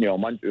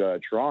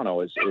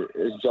Toronto is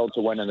built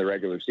to win in the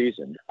regular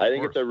season. I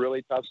think it's a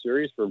really tough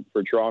series for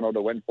Toronto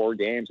to win 4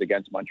 games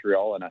against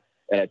Montreal in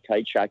a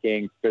tight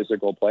checking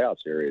physical playoff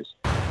series.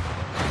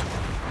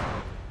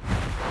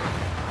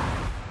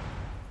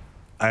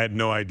 I had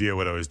no idea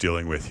what I was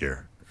dealing with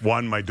here.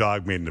 One, my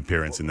dog made an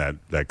appearance in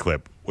that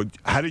clip.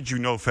 How did you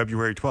know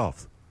February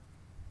 12th?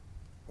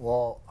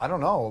 Well, I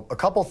don't know. A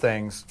couple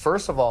things.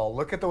 First of all,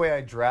 look at the way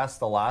I dressed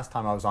the last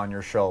time I was on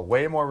your show.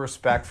 Way more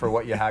respect for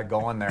what you had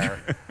going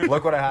there.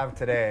 Look what I have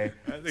today.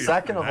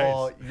 Second of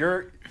all,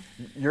 your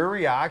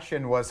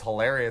reaction was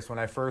hilarious when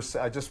I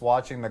just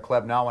watching the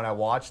clip now. When I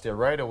watched it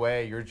right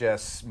away, you're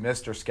just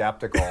Mr.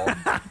 Skeptical.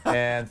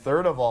 And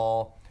third of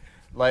all,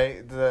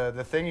 like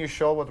the thing you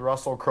show with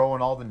Russell Crowe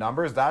and all the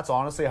numbers, that's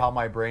honestly how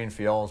my brain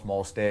feels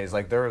most days.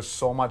 Like there is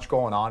so much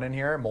going on in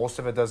here. Most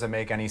of it doesn't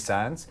make any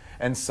sense.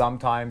 And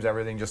sometimes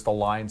everything just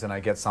aligns and I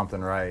get something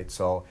right.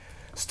 So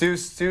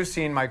Stu's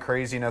seen my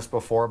craziness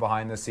before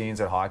behind the scenes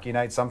at Hockey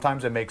Night.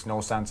 Sometimes it makes no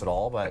sense at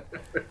all, but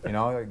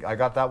I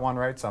got that one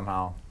right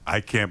somehow.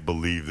 I can't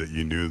believe that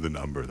you knew the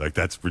number. Like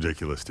that's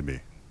ridiculous to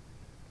me.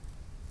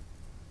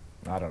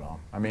 I don't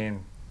know. I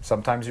mean,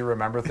 sometimes you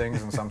remember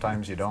things and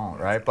sometimes you don't,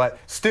 right? But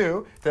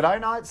Stu, did I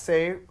not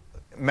say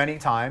many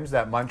times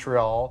that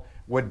Montreal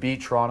would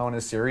beat Toronto in a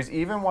series,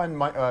 even when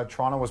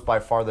Toronto was by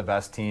far the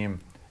best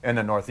team in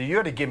the North? You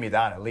had to give me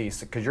that at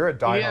least, because you're a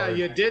diehard. Yeah,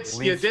 you did.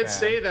 You did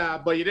say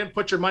that, but you didn't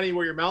put your money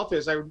where your mouth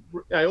is. I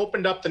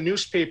opened up the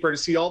newspaper to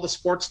see all the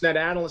Sportsnet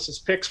analysts'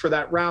 picks for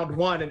that round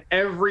 1, and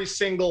every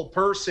single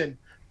person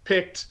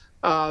picked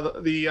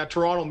the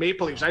Toronto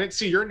Maple Leafs. I didn't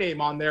see your name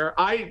on there.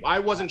 I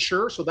wasn't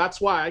sure, so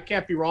that's why I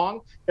can't be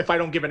wrong if I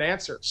don't give an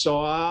answer.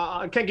 So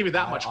I can't give you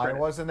that much credit. I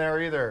wasn't there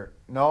either.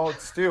 No,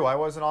 Stu, I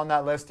wasn't on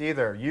that list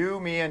either. You,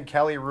 me, and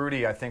Kelly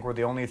Rudy, I think, were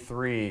the only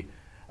 3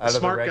 out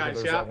of the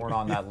regulars that weren't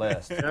on that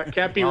list. Yeah,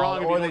 can't be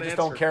wrong. Or they just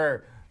don't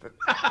care.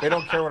 They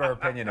don't care what our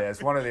opinion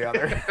is. One or the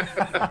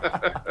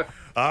other.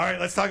 All right,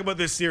 let's talk about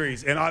this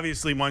series. And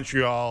obviously,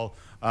 Montreal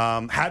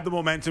had the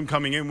momentum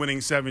coming in,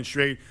 winning 7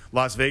 straight.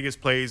 Las Vegas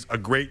plays a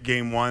great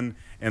game 1,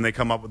 and they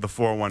come up with the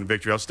 4-1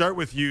 victory. I'll start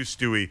with you,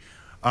 Stewie.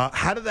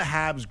 How did the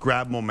Habs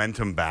grab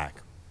momentum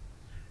back?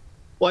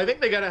 Well, I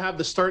think they got to have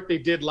the start they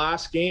did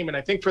last game. And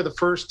I think for the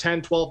first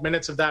 10, 12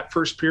 minutes of that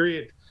first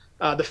period,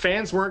 the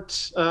fans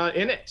weren't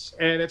in it.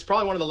 And it's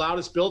probably one of the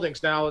loudest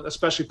buildings now,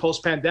 especially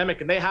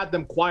post-pandemic. And they had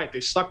them quiet. They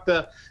sucked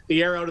the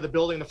air out of the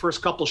building the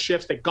first couple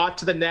shifts. They got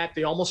to the net.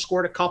 They almost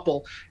scored a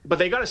couple. But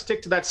they got to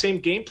stick to that same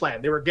game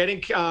plan. They were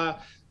getting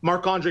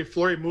Marc-Andre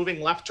Fleury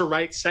moving left to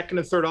right, second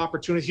and third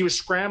opportunities. He was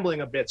scrambling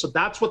a bit. So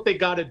that's what they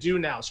got to do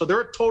now. So they're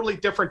a totally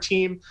different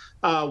team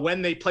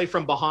when they play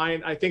from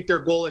behind. I think their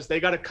goal is they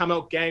got to come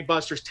out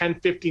gangbusters, 10,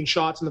 15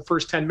 shots in the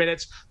first 10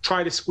 minutes,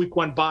 try to squeak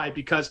one by,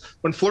 because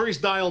when Fleury's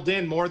dialed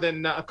in more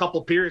than a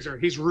couple periods,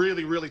 he's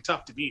really, really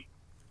tough to beat.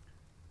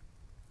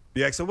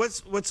 Yeah, so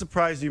what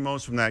surprised you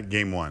most from that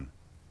game 1?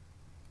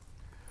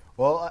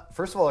 Well,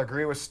 first of all, I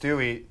agree with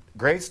Stewie.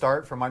 Great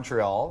start for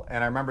Montreal,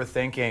 and I remember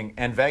thinking,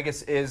 and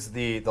Vegas is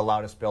the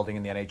loudest building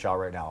in the NHL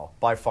right now,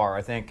 by far.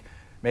 I think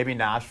maybe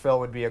Nashville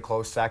would be a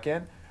close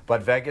second,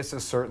 but Vegas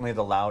is certainly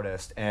the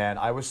loudest, and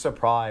I was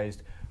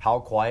surprised how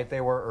quiet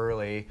they were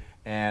early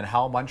and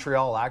how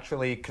Montreal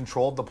actually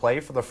controlled the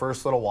play for the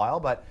first little while,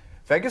 but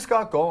Vegas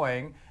got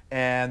going,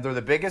 and they're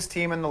the biggest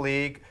team in the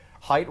league,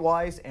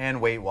 height-wise and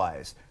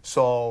weight-wise.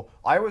 So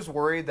I was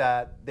worried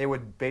that they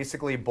would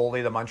basically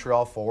bully the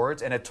Montreal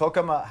forwards, and it took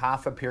them a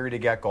half a period to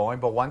get going.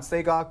 But once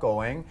they got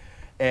going,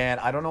 and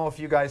I don't know if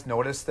you guys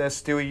noticed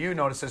this, Stewie, you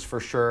noticed this for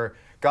sure,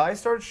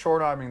 guys started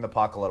short-arming the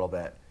puck a little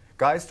bit.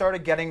 Guys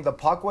started getting, the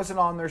puck wasn't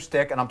on their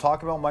stick, and I'm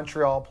talking about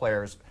Montreal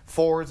players,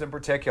 forwards in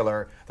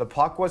particular, the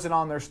puck wasn't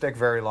on their stick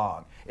very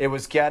long. It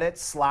was get it,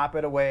 slap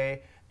it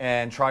away,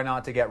 and try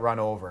not to get run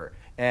over.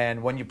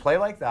 And when you play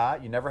like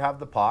that, you never have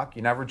the puck,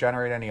 you never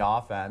generate any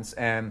offense,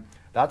 and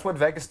that's what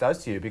Vegas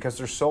does to you because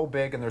they're so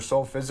big and they're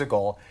so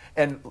physical.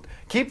 And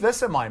keep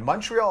this in mind,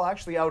 Montreal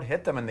actually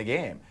out-hit them in the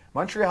game.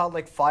 Montreal had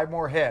like 5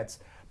 more hits,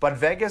 but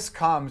Vegas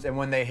comes, and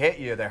when they hit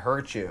you, they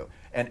hurt you.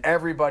 And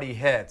everybody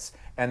hits.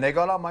 And they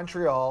got on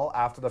Montreal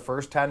after the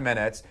first 10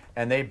 minutes,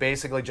 and they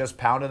basically just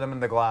pounded them in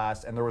the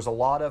glass. And there was a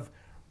lot of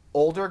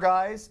older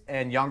guys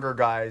and younger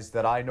guys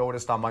that I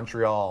noticed on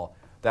Montreal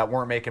that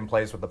weren't making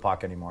plays with the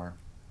puck anymore.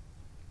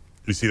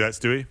 You see that,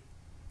 Stewie?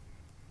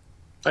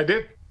 I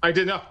did. I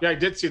did know. Yeah, I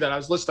did see that. I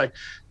was listening. Like,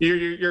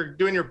 you're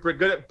doing your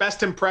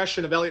best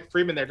impression of Elliot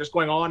Friedman there, just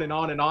going on and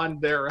on and on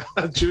there,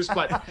 Juice.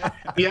 But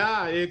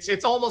yeah,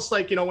 it's almost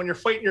like, when you're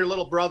fighting your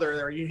little brother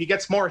there, he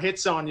gets more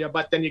hits on you,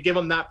 but then you give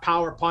him that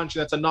power punch,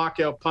 and that's a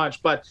knockout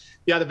punch. But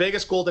yeah, the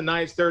Vegas Golden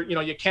Knights,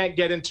 you can't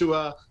get into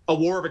a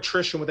war of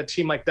attrition with a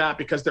team like that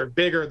because they're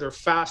bigger, they're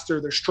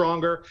faster, they're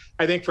stronger.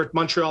 I think for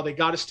Montreal, they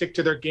got to stick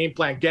to their game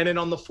plan, get in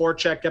on the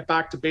forecheck, get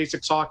back to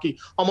basics hockey,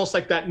 almost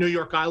like that New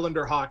York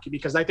Islander hockey,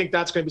 because I think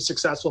that's going to be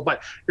successful.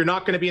 But you're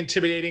not going to be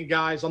intimidating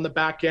guys on the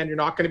back end. You're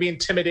not going to be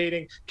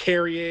intimidating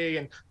Carrier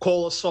and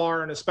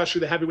Colasar, and especially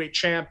the heavyweight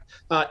champ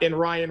in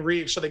Ryan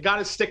Reeves. So they got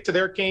to stick to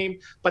their game,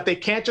 but they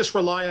can't just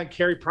rely on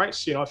Carey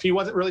Price. If he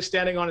wasn't really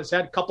standing on his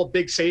head, a couple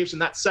big saves in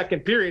that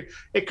second period,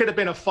 it could have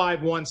been a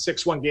 5-1,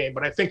 6-1 game.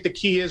 But I think the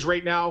key is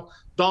right now,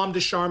 Dom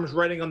Ducharme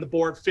writing on the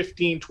board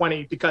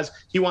 15-20 because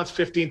he wants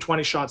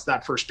 15-20 shots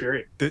that first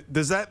period.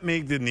 Does that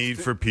make the need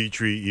for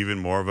Petrie even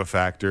more of a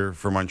factor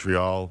for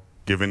Montreal,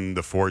 given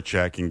the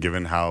forecheck and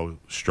given how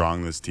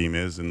strong this team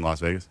is in Las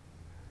Vegas?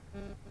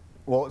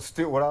 Well,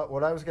 Stu, what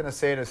I was going to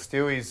say to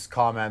Stewie's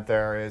comment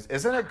there is,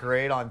 isn't it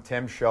great on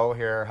Tim's show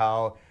here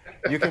how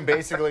you can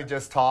basically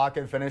just talk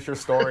and finish your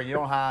story? You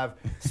don't have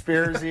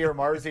Spearsy or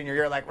Marsy in your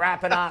ear like,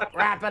 wrap it up.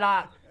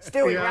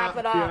 Stewie, wrap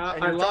it up.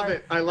 Yeah, I love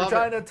it. You're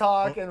trying to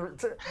talk,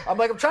 and I'm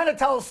like, I'm trying to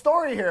tell a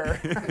story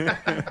here.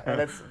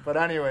 But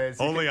anyways.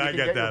 Only I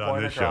get that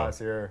on this show.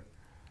 Here.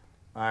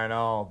 I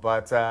know,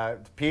 but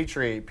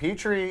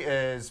Petrie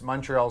is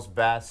Montreal's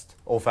best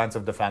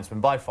offensive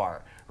defenseman by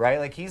far, right?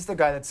 Like, he's the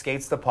guy that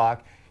skates the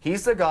puck.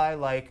 He's the guy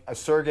like a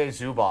Sergei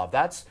Zubov.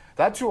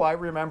 That's who I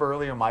remember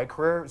early in my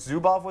career.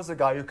 Zubov was the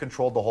guy who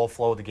controlled the whole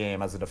flow of the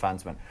game as a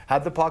defenseman.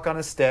 Had the puck on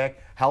his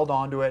stick, held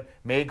onto it,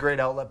 made great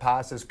outlet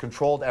passes,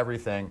 controlled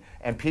everything.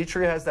 And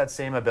Petrie has that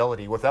same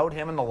ability. Without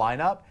him in the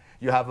lineup,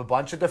 you have a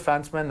bunch of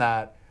defensemen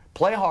that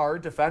play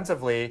hard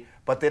defensively,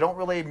 but they don't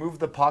really move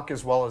the puck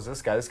as well as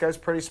this guy. This guy's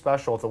pretty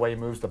special with the way he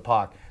moves the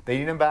puck. They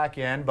need him back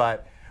in,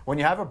 but when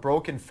you have a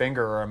broken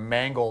finger or a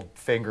mangled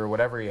finger,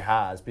 whatever he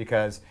has,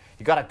 because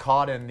he got it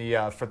caught in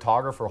the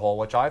photographer hole,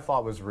 which I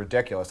thought was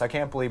ridiculous. I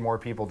can't believe more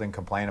people didn't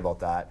complain about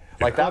that.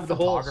 Like, that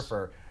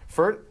photographer.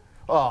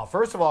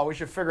 First of all, we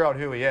should figure out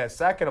who he is.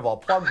 Second of all,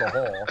 plug the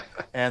hole.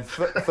 And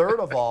third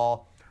of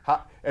all,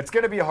 it's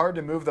going to be hard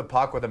to move the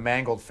puck with a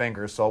mangled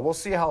finger, so we'll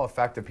see how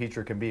effective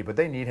Petrie can be, but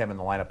they need him in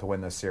the lineup to win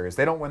this series.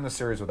 They don't win the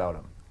series without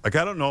him. Like,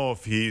 I don't know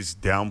if he's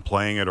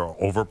downplaying it or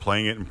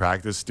overplaying it in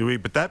practice,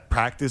 Stewie, but that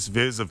practice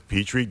viz of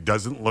Petrie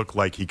doesn't look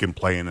like he can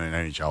play in an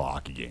NHL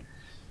hockey game.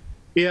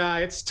 Yeah,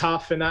 it's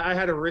tough. And I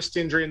had a wrist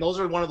injury, and those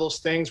are one of those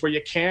things where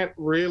you can't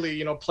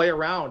really, play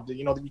around.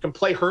 You can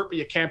play hurt, but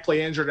you can't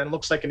play injured, and it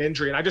looks like an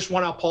injury. And I just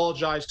want to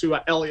apologize to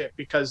Elliot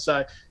because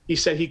he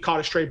said he caught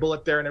a stray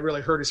bullet there, and it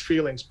really hurt his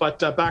feelings. But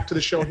back to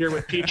the show here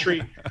with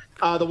Petrie.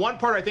 The one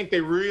part I think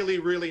they really,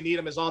 really need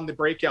him is on the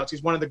breakouts.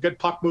 He's one of the good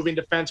puck-moving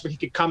defensemen. He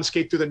could come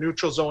skate through the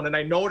neutral zone. And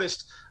I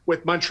noticed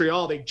with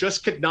Montreal, they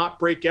just could not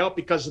break out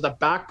because of the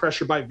back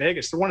pressure by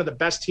Vegas. They're one of the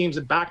best teams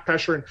in back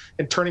pressure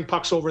and turning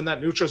pucks over in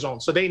that neutral zone.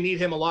 So they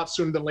need him a lot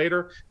sooner than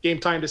later. Game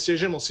time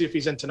decision. We'll see if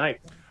he's in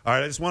tonight. All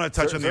right, I just want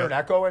to touch on Is there an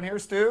echo in here,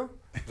 Stu?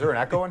 Is there an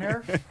echo in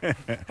here?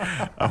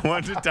 I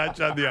want to touch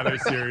on the other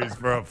series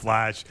for a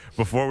flash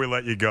before we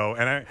let you go.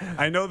 And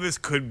I know this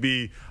could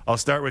be, I'll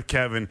start with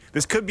Kevin,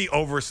 this could be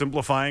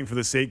oversimplifying for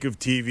the sake of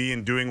TV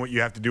and doing what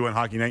you have to do on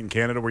Hockey Night in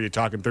Canada where you're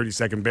talking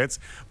 30-second bits.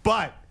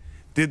 But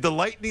did the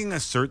Lightning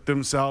assert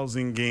themselves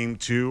in Game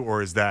 2,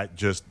 or is that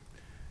just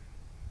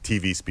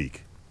TV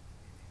speak?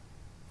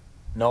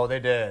 No, they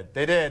did.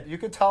 They did. You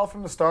could tell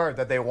from the start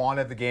that they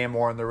wanted the game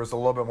more, and there was a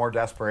little bit more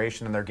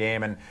desperation in their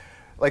game. And,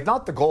 like,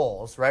 not the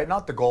goals, right?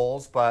 Not the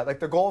goals, but, like,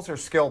 the goals are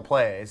skill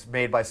plays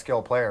made by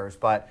skill players.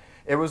 But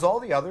it was all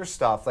the other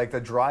stuff, like the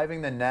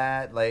driving the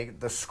net, like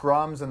the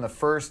scrums in the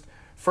first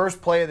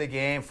play of the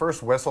game,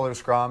 first whistle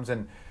of scrums.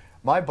 And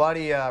my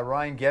buddy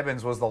Ryan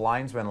Gibbons was the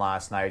linesman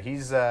last night.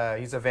 He's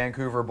a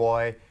Vancouver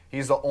boy.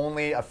 He's the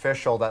only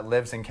official that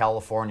lives in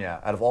California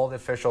out of all the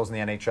officials in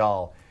the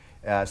NHL.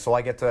 So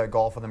I get to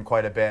golf with him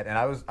quite a bit, and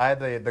I had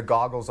the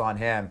goggles on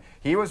him.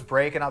 He was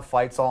breaking up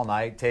fights all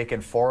night,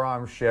 taking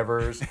forearm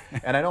shivers,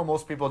 and I know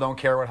most people don't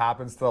care what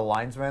happens to the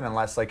linesman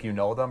unless, like, you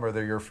know them or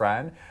they're your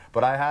friend,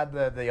 but I had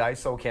the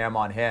ISO cam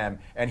on him,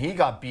 and he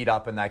got beat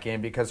up in that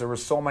game because there were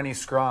so many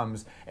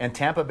scrums, and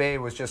Tampa Bay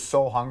was just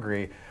so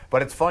hungry.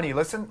 But it's funny,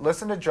 listen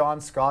to John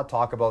Scott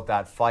talk about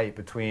that fight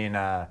between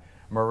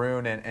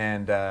Maroon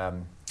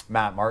and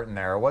Matt Martin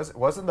there. It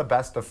wasn't the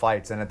best of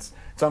fights, and it's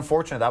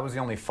unfortunate that was the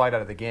only fight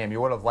out of the game. You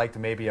would have liked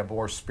maybe a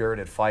more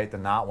spirited fight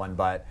than that one,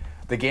 but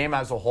the game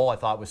as a whole I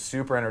thought was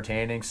super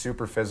entertaining,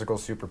 super physical,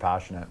 super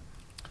passionate.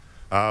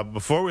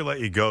 Before we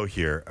let you go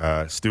here,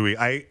 Stewie,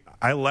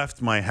 I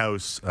left my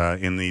house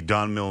in the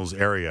Don Mills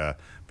area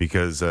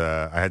because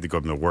I had to go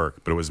up to work,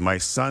 but it was my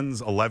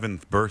son's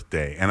 11th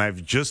birthday, and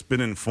I've just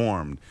been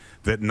informed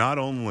that not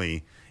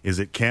only is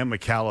it Cam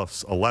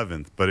McAuliffe's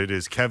 11th, but it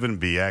is Kevin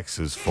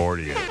BX's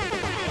 40th.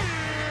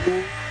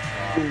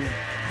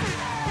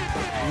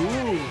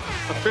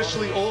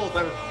 Officially old.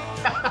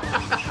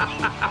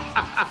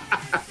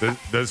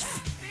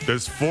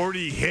 Does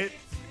 40 hit,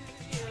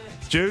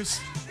 Juice?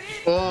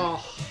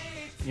 Oh.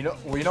 You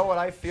know what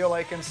I feel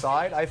like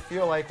inside? I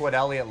feel like what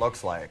Elliot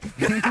looks like.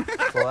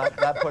 So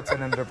that puts it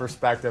into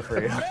perspective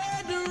for you.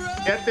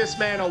 Get this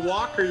man a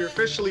walker. You're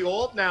officially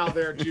old now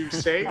there,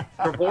 Juice. You're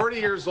 40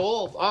 years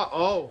old.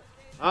 Uh-oh.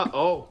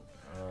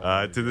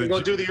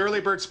 Go do the early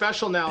bird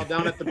special now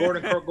down at the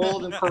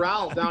Golden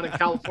Corral down in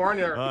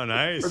California. Oh,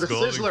 nice. Or the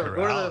Golden Sizzler.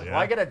 Corral, Go to the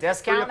I get a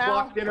discount 3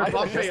 o'clock now? dinner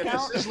buffet at the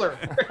Sizzler.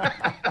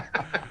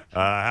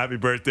 Happy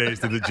birthdays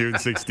to the June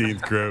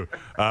 16th crew.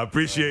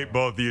 Appreciate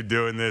both of you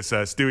doing this.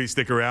 Stewie,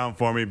 stick around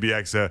for me.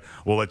 BX,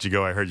 we'll let you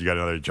go. I heard you got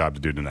another job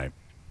to do tonight.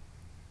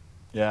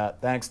 Yeah,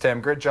 thanks,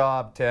 Tim. Good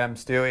job, Tim.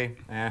 Stewie.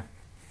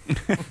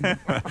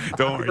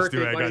 Don't worry,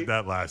 Stewie. I got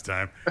that last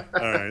time.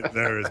 All right,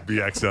 there is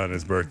BX on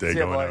his birthday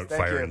going out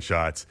firing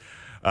shots.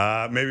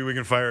 Maybe we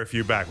can fire a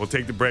few back. We'll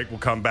take the break. We'll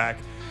come back.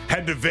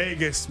 Head to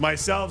Vegas.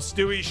 Myself,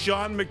 Stewie,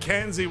 Sean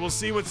McKenzie. We'll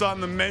see what's on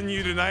the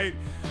menu tonight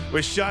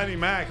with Shiny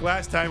Mac.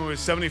 Last time it was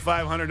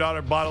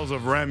 $7,500 bottles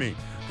of Remy,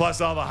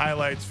 plus all the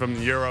highlights from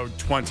the Euro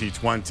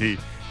 2020.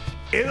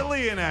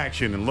 Italy in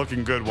action and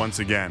looking good once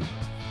again.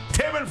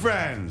 Tim and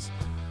Friends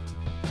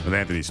with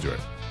Anthony Stewart.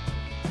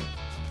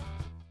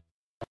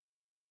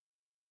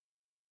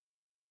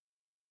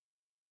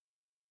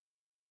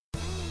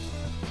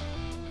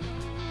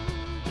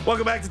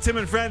 Welcome back to Tim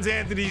and Friends.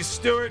 Anthony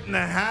Stewart and the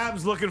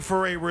Habs looking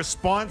for a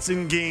response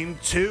in Game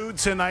 2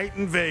 tonight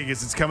in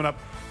Vegas. It's coming up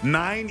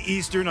 9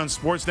 Eastern on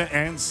Sportsnet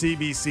and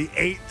CBC.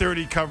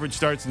 8:30 coverage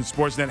starts in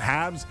Sportsnet.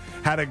 Habs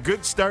had a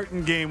good start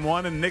in Game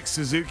 1, and Nick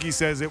Suzuki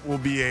says it will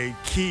be a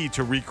key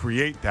to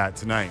recreate that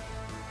tonight.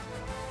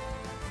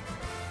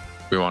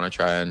 We want to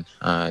try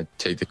and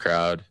take the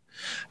crowd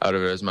out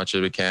of it as much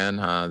as we can.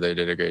 They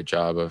did a great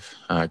job of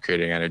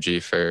creating energy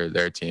for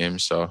their team.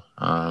 So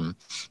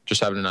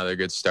just having another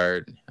good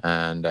start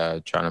and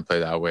trying to play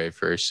that way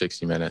for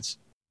 60 minutes.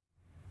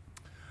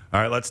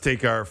 All right, let's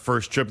take our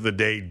first trip of the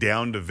day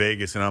down to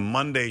Vegas. And on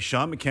Monday,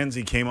 Sean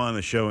McKenzie came on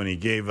the show and he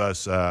gave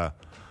us a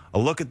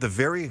look at the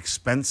very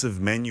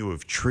expensive menu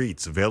of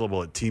treats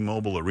available at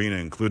T-Mobile Arena,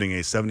 including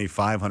a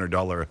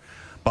 $7,500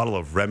 bottle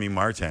of Remy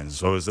Martens.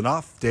 So it was an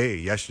off day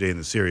yesterday in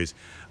the series.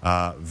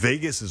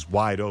 Vegas is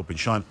wide open.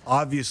 Sean,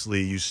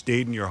 obviously you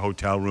stayed in your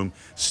hotel room,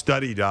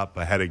 studied up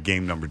ahead of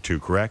game number 2,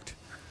 correct?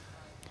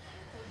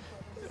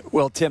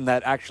 Well, Tim,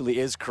 that actually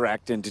is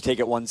correct. And to take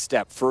it one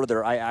step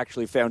further, I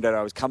actually found out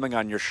I was coming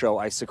on your show.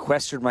 I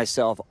sequestered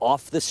myself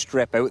off the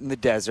strip out in the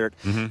desert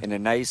in a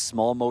nice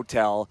small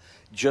motel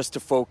just to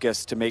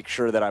focus to make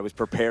sure that I was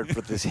prepared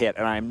for this hit.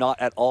 And I am not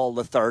at all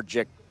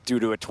lethargic due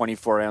to a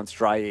 24-ounce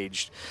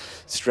dry-aged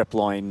strip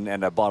loin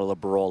and a bottle of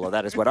Barola.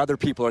 That is what other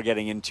people are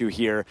getting into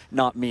here,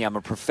 not me. I'm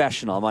a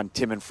professional. I'm on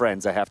Tim and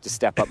Friends. I have to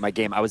step up my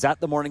game. I was at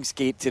the morning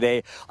skate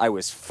today. I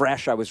was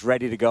fresh. I was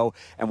ready to go.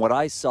 And what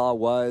I saw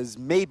was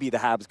maybe the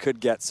Habs could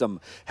get some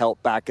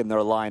help back in their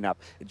lineup.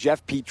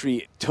 Jeff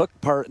Petrie took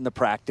part in the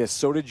practice.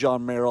 So did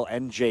John Merrill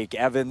and Jake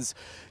Evans.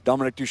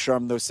 Dominic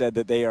Ducharme, though, said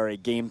that they are a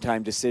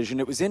game-time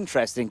decision. It was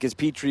interesting because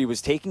Petrie was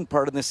taking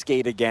part in the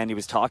skate again. He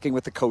was talking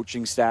with the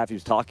coaching staff. He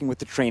was talking with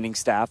the training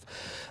staff.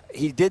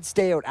 He did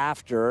stay out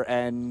after,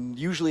 and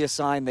usually a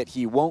sign that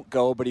he won't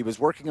go, but he was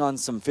working on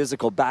some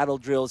physical battle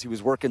drills. He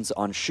was working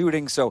on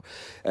shooting. So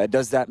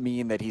does that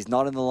mean that he's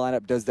not in the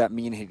lineup? Does that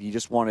mean he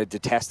just wanted to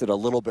test it a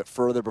little bit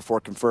further before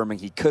confirming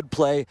he could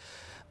play?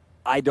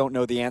 I don't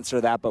know the answer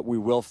to that, but we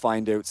will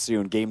find out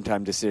soon. Game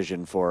time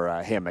decision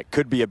for him. It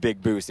could be a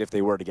big boost if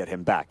they were to get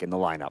him back in the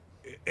lineup.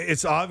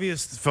 It's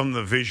obvious from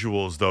the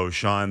visuals, though,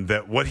 Sean,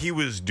 that what he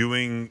was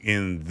doing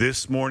in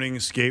this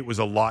morning's skate was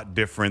a lot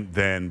different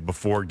than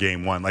before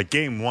Game 1. Like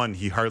Game 1,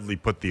 he hardly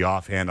put the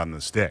offhand on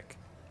the stick.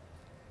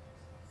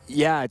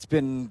 Yeah, it's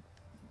been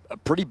a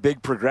pretty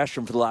big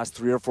progression for the last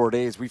 3 or 4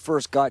 days. We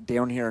first got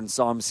down here and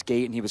saw him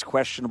skate, and he was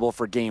questionable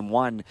for Game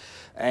 1,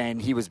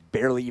 and he was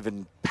barely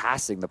even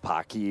passing the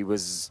puck. He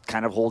was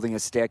kind of holding a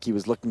stick. He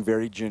was looking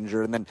very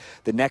ginger. And then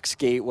the next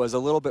skate was a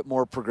little bit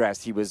more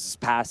progressed. He was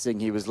passing.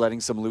 He was letting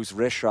some loose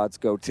wrist shots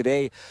go.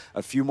 Today,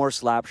 a few more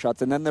slap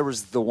shots. And then there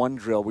was the one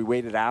drill we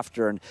waited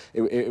after, and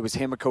it was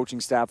him, a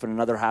coaching staff, and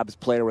another Habs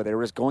player where they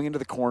were just going into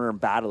the corner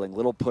and battling,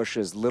 little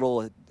pushes,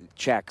 little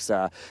checks,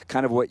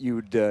 kind of what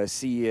you'd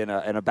see in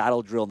a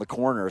battle drill in the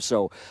corner.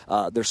 So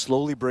they're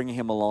slowly bringing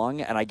him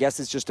along, and I guess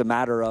it's just a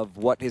matter of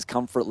what his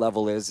comfort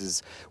level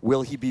is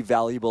will he be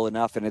valuable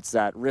enough? And it's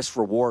that risk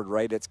reward,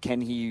 right? It's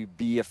can he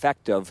be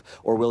effective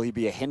or will he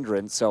be a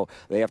hindrance? So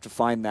they have to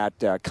find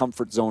that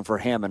comfort zone for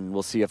him, and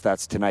we'll see if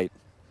that's tonight.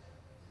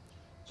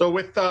 So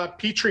with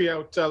Petrie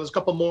out, there's a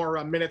couple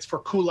more minutes for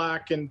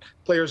Kulak and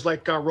players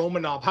like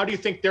Romanov. How do you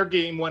think their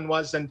game one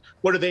was, and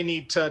what do they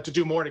need to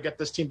do more to get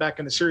this team back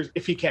in the series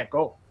if he can't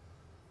go?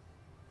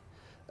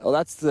 Well,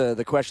 that's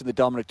the question that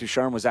Dominic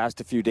Ducharme was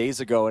asked a few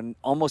days ago, and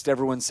almost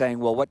everyone's saying,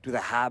 well, what do the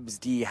Habs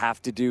D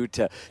have to do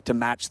to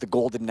match the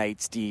Golden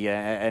Knights D?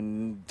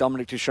 And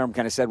Dominic Ducharme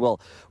kind of said, well,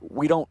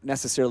 we don't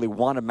necessarily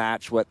want to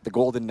match what the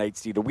Golden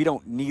Knights D do. We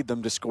don't need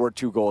them to score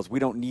 2 goals. We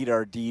don't need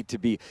our D to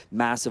be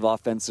massive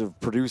offensive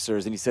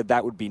producers. And he said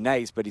that would be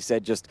nice, but he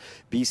said just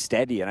be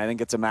steady. And I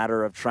think it's a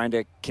matter of trying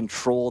to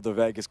control the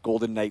Vegas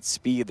Golden Knights'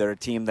 speed. They're a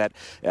team that,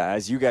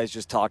 as you guys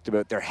just talked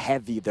about, they're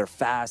heavy, they're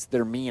fast,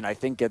 they're mean. I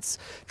think it's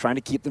trying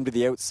to keep them to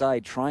the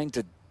outside, trying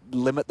to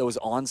limit those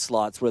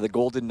onslaughts where the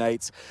Golden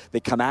Knights,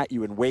 they come at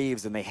you in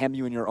waves and they hem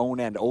you in your own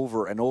end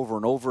over and over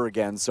and over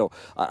again. So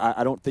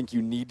I don't think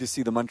you need to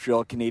see the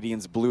Montreal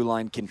Canadiens blue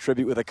line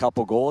contribute with a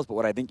couple goals, but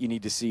what I think you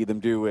need to see them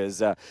do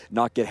is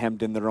not get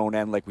hemmed in their own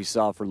end like we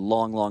saw for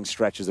long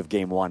stretches of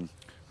Game 1.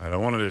 I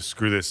don't want to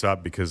screw this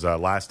up because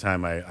last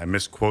time I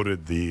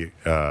misquoted the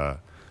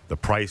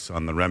price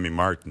on the Remy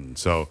Martin.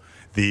 So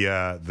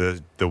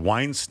the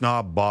Wine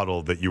Snob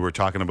bottle that you were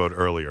talking about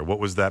earlier, what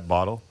was that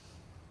bottle?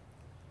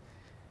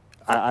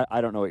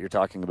 I don't know what you're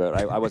talking about.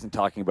 I wasn't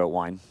talking about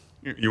wine.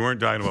 You weren't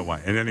talking about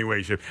wine in any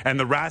way, shape. And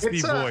the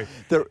raspy voice.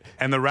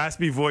 And the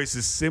raspy voice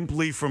is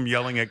simply from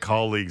yelling at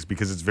colleagues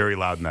because it's very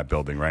loud in that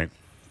building, right?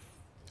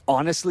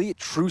 Honestly,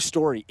 true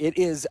story. It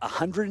is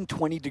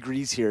 120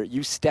 degrees here.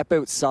 You step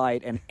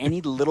outside and any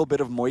little bit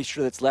of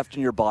moisture that's left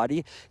in your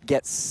body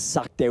gets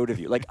sucked out of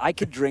you. Like, I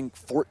could drink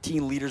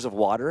 14 liters of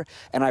water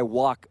and I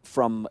walk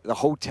from the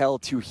hotel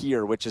to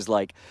here, which is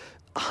like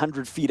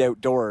 100 feet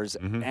outdoors,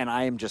 and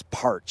I am just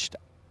parched.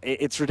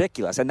 It's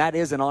ridiculous. And that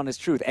is an honest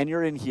truth. And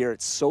you're in here.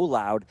 It's so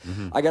loud.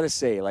 I got to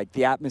say, like,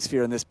 the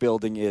atmosphere in this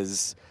building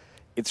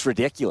it's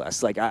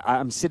ridiculous. Like,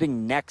 I'm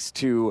sitting next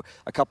to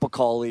a couple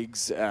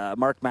colleagues,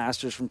 Mark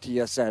Masters from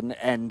TSN,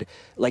 and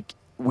like,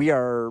 we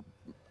are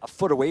a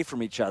foot away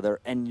from each other,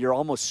 and you're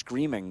almost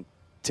screaming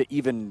to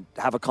even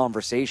have a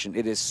conversation.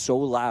 It is so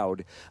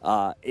loud.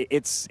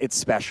 It's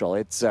special.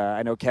 It's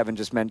I know Kevin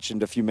just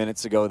mentioned a few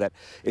minutes ago that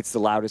it's the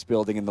loudest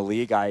building in the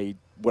league. I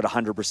would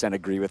 100%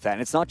 agree with that.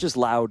 And it's not just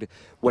loud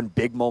when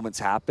big moments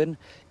happen.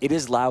 It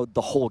is loud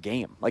the whole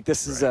game. Like,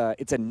 this is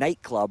it's a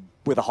nightclub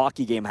with a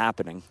hockey game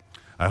happening.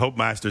 I hope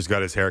Masters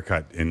got his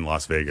haircut in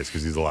Las Vegas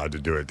because he's allowed to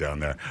do it down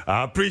there.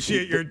 I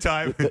appreciate your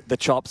time. The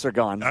chops are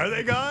gone. Are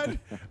they gone?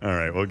 All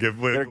right,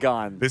 they're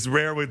gone. It's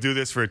rare we do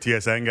this for a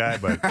TSN guy,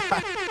 but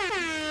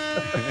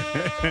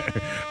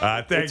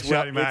thanks,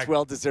 Johnny Mac. It's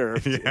well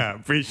deserved. Yeah,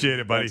 appreciate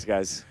it, buddy. Thanks,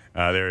 guys.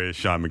 There is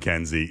Sean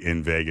McKenzie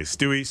in Vegas.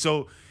 Stewie,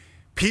 so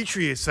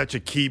Petrie is such a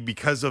key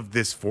because of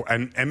this,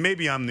 and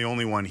maybe I'm the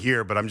only one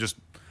here, but I'm just,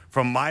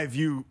 from my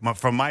view,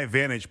 from my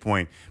vantage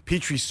point,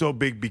 Petrie's so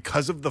big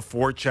because of the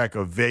forecheck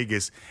of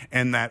Vegas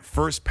and that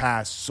first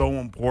pass so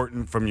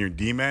important from your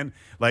D-men.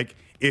 Like,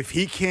 if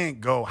he can't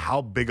go,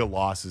 how big a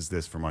loss is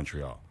this for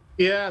Montreal?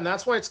 Yeah, and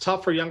that's why it's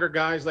tough for younger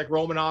guys like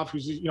Romanov,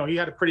 who's, he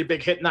had a pretty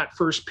big hit in that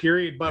first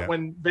period. But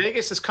when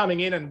Vegas is coming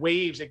in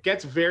waves, it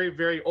gets very,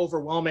 very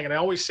overwhelming. And I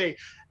always say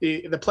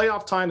the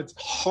playoff time, it's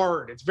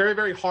hard. It's very,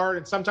 very hard.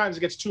 And sometimes it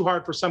gets too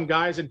hard for some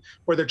guys, and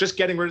where they're just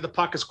getting rid of the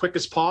puck as quick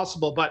as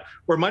possible. But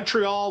where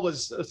Montreal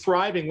was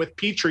thriving with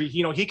Petrie,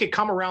 he could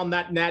come around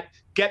that net,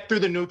 get through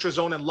the neutral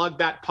zone and lug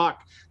that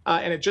puck.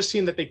 And it just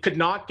seemed that they could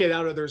not get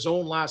out of their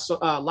zone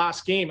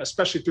last game,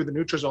 especially through the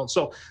neutral zone.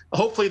 So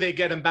hopefully they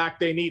get him back.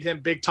 They need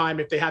him big time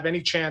if they have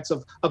any chance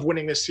of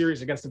winning this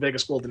series against the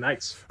Vegas Golden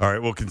Knights. All right,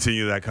 we'll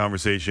continue that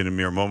conversation in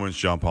mere moments.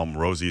 Jean-Paul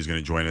Morosi is going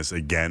to join us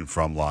again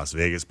from Las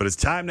Vegas. But it's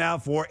time now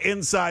for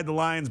Inside the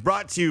Lines,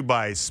 brought to you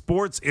by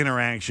Sports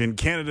Interaction,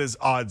 Canada's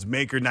odds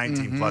maker,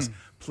 19 plus.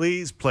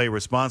 Please play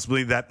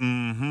responsibly. That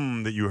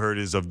that you heard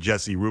is of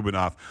Jesse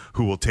Rubinoff,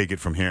 who will take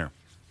it from here.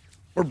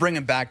 We're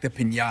bringing back the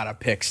Pinata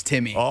picks,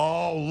 Timmy.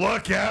 Oh,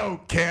 look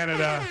out,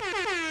 Canada.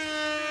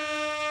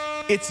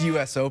 It's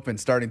U.S. Open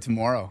starting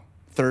tomorrow,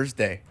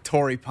 Thursday.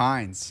 Torrey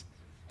Pines,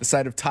 the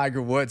site of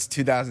Tiger Woods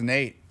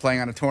 2008,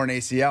 playing on a torn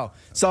ACL.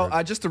 So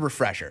just a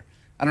refresher.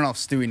 I don't know if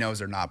Stewie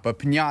knows or not, but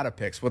Pinata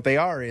picks, what they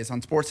are is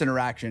on Sports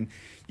Interaction,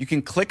 you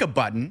can click a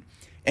button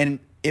and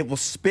it will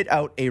spit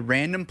out a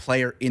random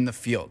player in the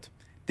field.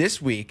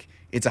 This week,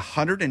 it's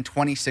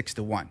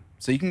 126-1.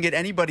 So you can get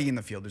anybody in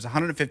the field. There's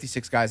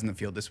 156 guys in the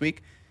field this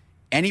week.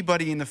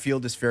 Anybody in the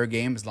field is fair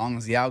game as long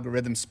as the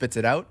algorithm spits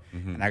it out.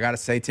 And I got to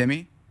say,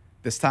 Timmy,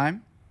 this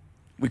time,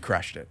 we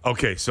crushed it.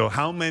 Okay, so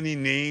how many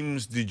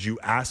names did you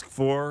ask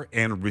for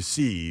and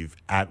receive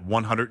at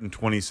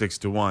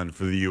 126-1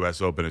 for the U.S.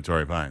 Open at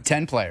Torrey Pines?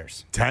 10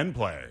 players. 10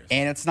 players.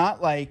 And it's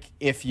not like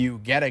if you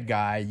get a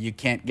guy, you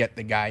can't get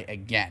the guy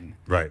again.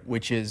 Right.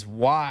 Which is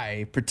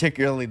why,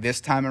 particularly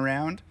this time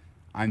around,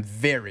 I'm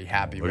very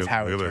happy with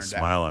how it turned out. Look at the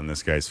smile on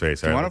this guy's face.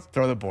 Do you want to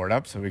throw the board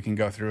up so we can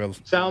go through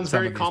Sounds some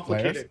very of these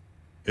complicated.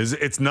 Players?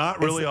 It's not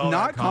really all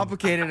not that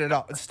complicated at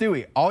all.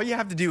 Stewie, all you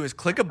have to do is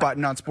click a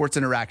button on Sports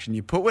Interaction.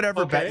 You put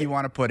whatever bet you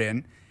want to put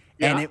in,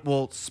 and it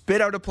will spit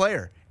out a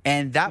player.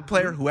 And that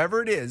player,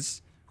 whoever it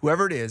is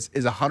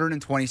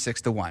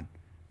 126-1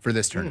 for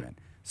this tournament.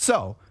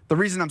 So the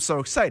reason I'm so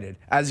excited,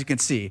 as you can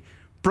see,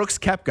 Brooks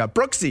Koepka.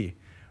 Brooksy,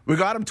 we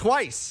got him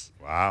twice.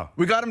 Wow.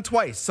 We got him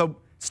twice. So,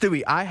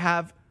 Stewie, I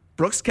have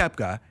Brooks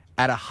Koepka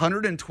at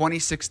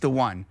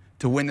 126-1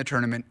 to win the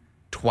tournament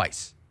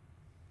twice.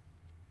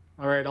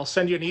 All right, I'll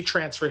send you an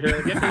e-transfer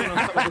here. Get me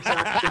on some of this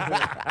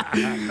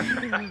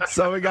action here.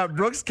 So we got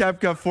Brooks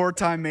Koepka,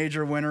 4-time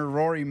major winner.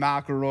 Rory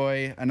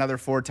McIlroy, another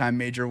 4-time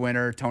major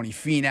winner. Tony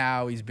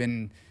Finau, he's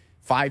been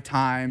 5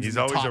 times. He's in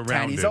the always top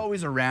around 10. He's it.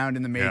 always around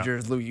in the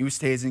majors. Louis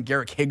Oosthuizen,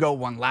 Garrick Higgo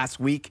won last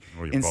week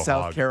in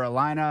South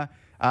Carolina.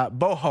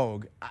 Bo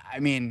Hoag, I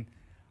mean,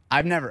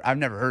 I've never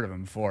heard of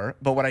him before,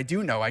 but what I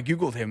do know, I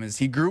Googled him, is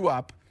he grew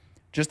up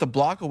just a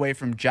block away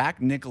from Jack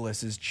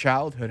Nicklaus's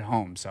childhood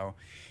home. So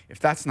if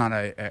that's not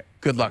a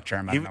good luck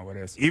charm, I don't know what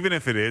is. Even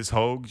if it is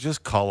Hoag,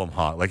 just call him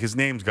Hog. Like, his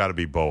name's got to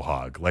be Bo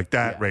Hog. Like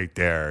that right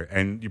there.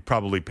 And you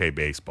probably pay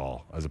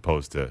baseball as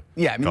opposed to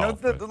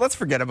golf, let's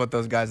forget about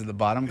those guys at the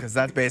bottom, because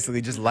that's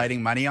basically just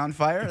lighting money on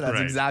fire. That's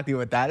Right. exactly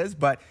what that is.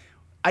 But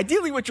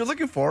ideally what you're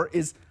looking for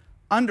is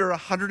under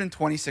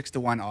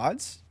 126-1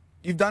 odds.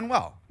 You've done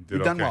well.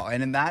 You've done well.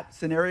 And in that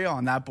scenario,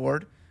 on that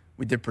board,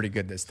 we did pretty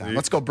good this time.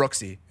 Let's go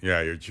Brooksy.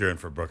 Yeah, you're cheering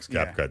for Brooks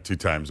Koepka 2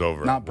 times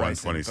over. Not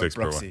Bryson, 126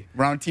 but per Brooksy. one.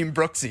 We're on Team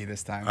Brooksy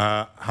this time.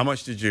 How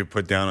much did you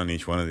put down on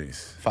each one of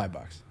these? $5.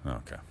 Oh,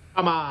 okay.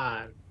 Come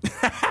on.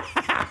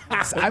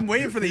 I'm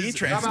waiting for the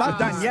e-trans. It's not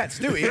done yet,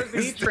 Stewie. Where's the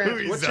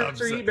e-trans? What's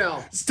your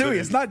email? Stewie,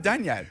 it's not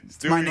done yet.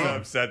 It's my Stewie's name.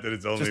 upset that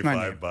it's only Just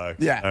my name. $5.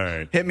 Yeah. All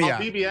right. Hit me I'll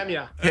up. BBM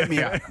you. Hit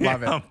me up.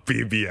 Love it. I'll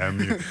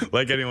BBM you.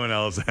 Like anyone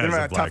else has We're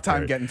a having a tough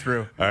time BlackBerry. getting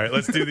through. All right,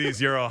 let's do these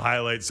Euro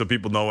highlights so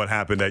people know what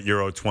happened at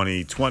Euro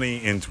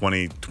 2020 in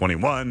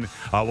 2021.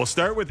 We'll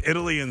start with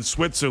Italy and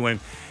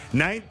Switzerland.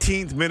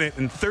 19th minute,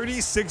 and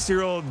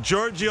 36-year-old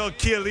Giorgio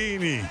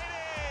Chiellini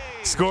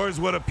scores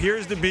what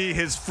appears to be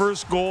his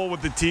first goal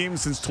with the team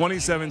since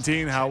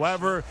 2017.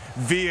 However,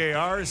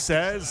 VAR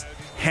says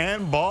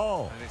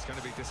handball.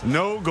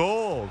 No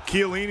goal.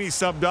 Chiellini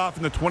subbed off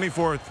in the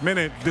 24th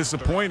minute,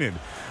 disappointed.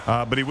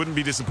 But he wouldn't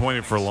be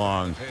disappointed for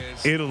long.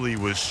 Italy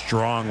was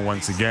strong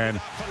once again.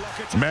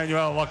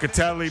 Manuel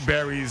Locatelli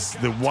buries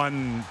the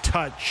one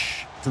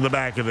touch to the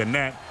back of the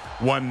net.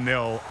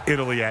 1-0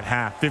 Italy at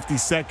half.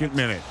 52nd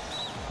minute.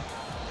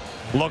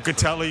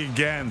 Locatelli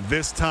again,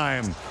 this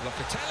time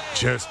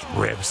just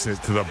rips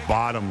it to the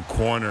bottom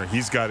corner.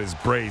 He's got his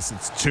brace.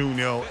 It's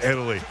 2-0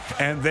 Italy.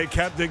 And they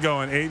kept it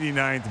going.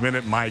 89th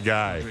minute, my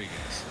guy.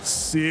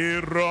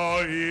 Ciro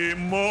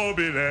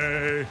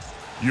Immobile.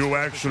 You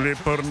actually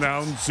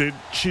pronounce it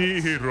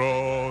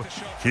Ciro.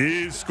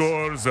 He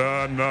scores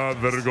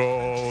another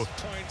goal.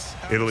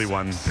 Italy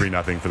won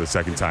 3-0 for the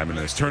second time in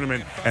this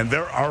tournament, and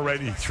they're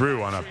already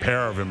through on a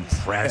pair of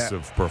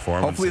impressive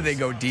performances. Hopefully they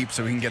go deep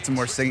so we can get some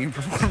more singing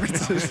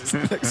performances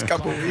in the next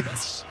couple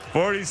weeks.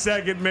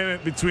 42nd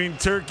minute between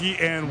Turkey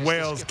and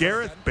Wales.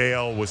 Gareth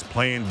Bale was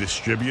playing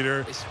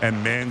distributor,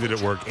 and man did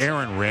it work.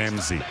 Aaron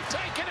Ramsey,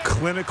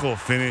 clinical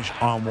finish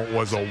on what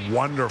was a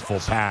wonderful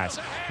pass.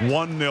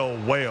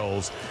 1-0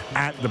 Wales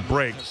at the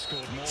break.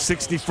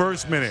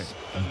 61st minute,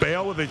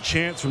 Bale with a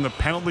chance from the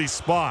penalty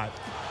spot.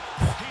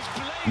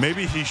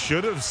 Maybe he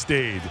should have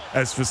stayed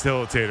as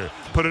facilitator.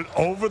 Put it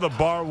over the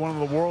bar, one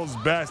of the world's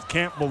best.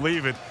 Can't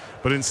believe it.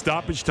 But in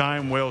stoppage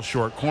time, Wales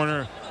short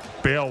corner.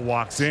 Bale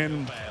walks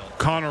in.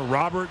 Connor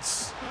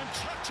Roberts.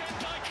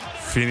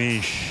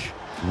 Finish.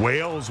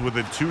 Wales with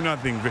a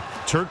 2-0.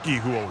 Turkey,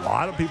 who a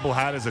lot of people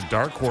had as a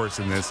dark horse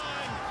in this,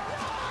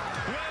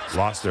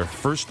 lost their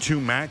first 2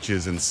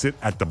 matches and sit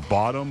at the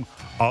bottom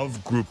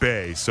of Group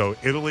A. So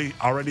Italy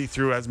already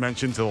through, as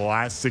mentioned, to the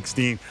last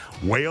 16.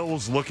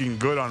 Wales looking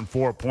good on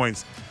 4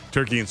 points.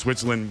 Turkey and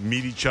Switzerland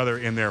meet each other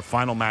in their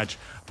final match.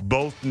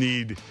 Both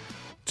need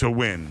to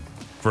win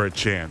for a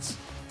chance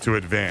to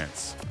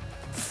advance.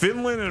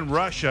 Finland and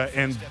Russia,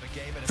 and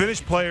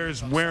Finnish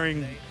players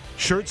wearing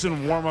shirts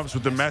and warm-ups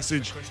with the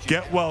message,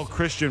 "Get well,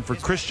 Christian," for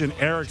Christian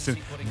Eriksen.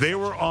 They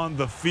were on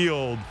the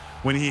field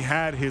when he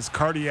had his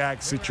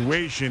cardiac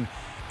situation,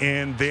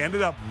 and they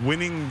ended up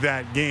winning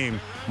that game.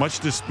 Much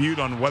dispute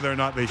on whether or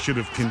not they should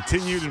have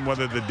continued and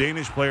whether the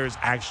Danish players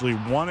actually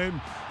wanted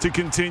to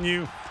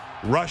continue.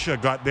 Russia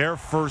got their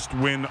first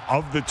win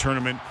of the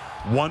tournament.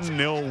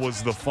 1-0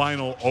 was the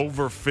final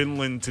over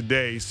Finland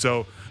today.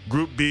 So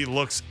Group B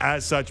looks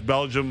as such.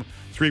 Belgium,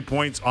 3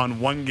 points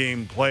on 1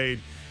 game played.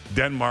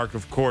 Denmark,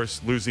 of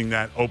course, losing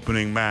that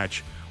opening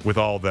match with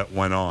all that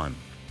went on.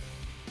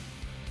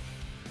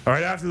 All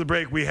right, after the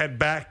break, we head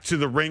back to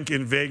the rink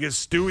in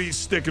Vegas. Stewie's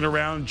sticking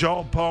around.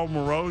 Joel Paul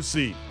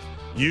Morosi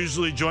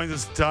usually joins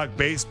us to talk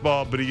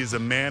baseball, but he is a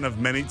man of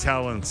many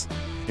talents,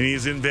 and he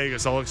is in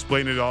Vegas. I'll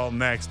explain it all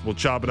next. We'll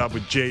chop it up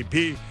with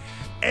JP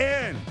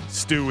and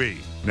Stewie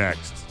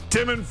next.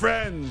 Tim and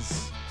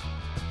Friends,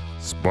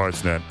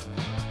 Sportsnet.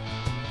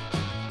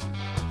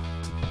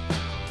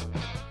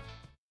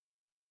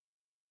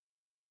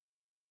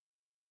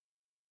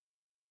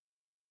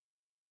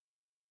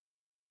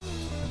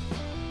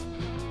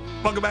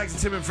 Welcome back to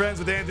Tim and Friends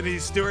with Anthony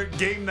Stewart.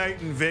 Game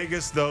night in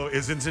Vegas, though,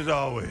 isn't it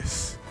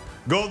always?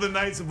 Golden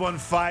Knights have won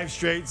 5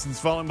 straight since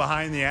falling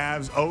behind the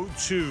Avs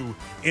 0-2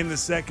 in the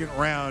second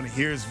round.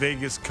 Here's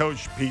Vegas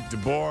coach Pete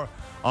DeBoer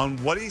on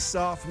what he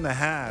saw from the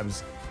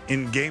Habs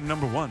in game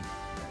number 1.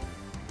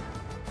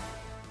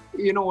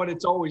 you know what?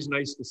 It's always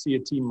nice to see a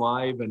team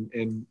live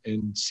and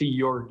see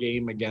your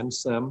game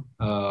against them.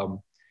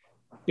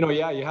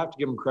 You have to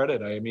give them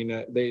credit. I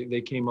mean,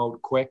 they came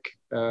out quick.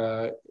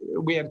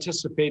 We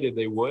anticipated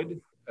they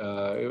would.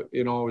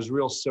 It was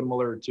real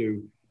similar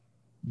to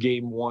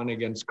Game 1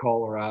 against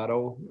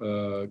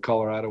Colorado.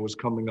 Colorado was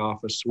coming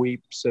off a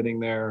sweep, sitting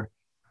there,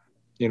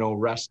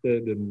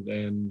 rested,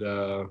 and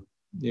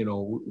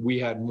we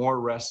had more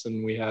rest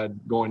than we had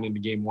going into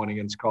Game 1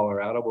 against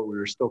Colorado, but we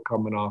were still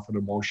coming off an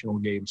emotional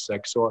Game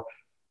 6. So,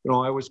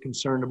 I was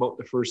concerned about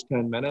the first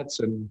 10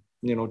 minutes, and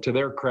to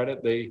their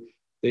credit, they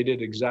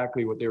did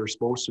exactly what they were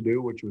supposed to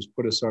do, which was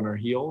put us on our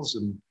heels.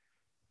 And,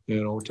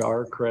 to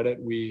our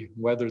credit, we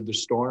weathered the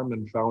storm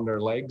and found our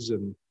legs,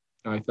 and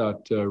I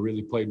thought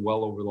really played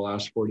well over the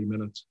last 40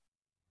 minutes.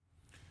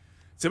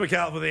 Tim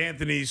McAuliffe with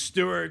Anthony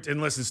Stewart. And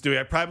listen, Stewie,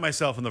 I pride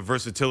myself on the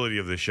versatility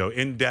of this show.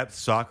 In-depth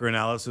soccer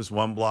analysis,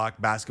 one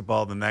block,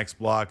 basketball, the next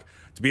block,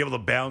 to be able to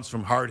bounce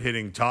from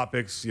hard-hitting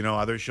topics,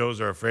 other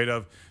shows are afraid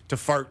of, to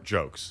fart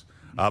jokes.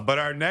 But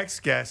our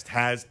next guest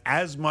has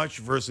as much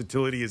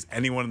versatility as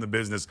anyone in the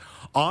business.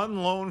 On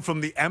loan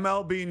from the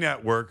MLB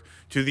Network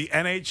to the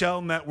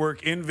NHL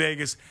Network in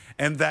Vegas,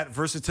 and that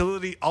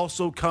versatility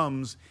also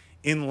comes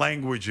in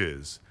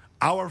languages.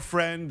 Our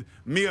friend,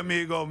 mi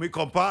amigo, mi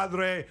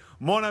compadre,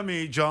 mon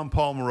ami, John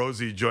Paul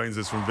Morosi joins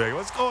us from Vegas.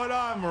 What's going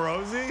on,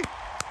 Morosi?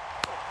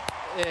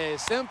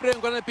 Sempre un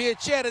grande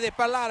piacere di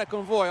parlare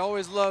con voi.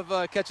 Always love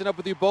catching up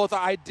with you both.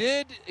 I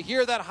did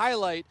hear that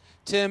highlight,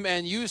 Tim,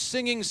 and you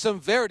singing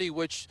some Verdi,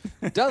 which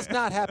does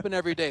not happen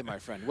every day, my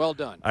friend. Well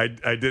done. I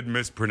did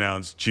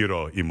mispronounce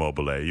Ciro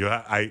Immobile.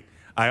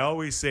 I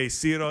always say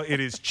Ciro, it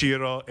is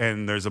Ciro,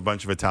 and there's a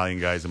bunch of Italian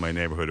guys in my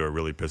neighborhood who are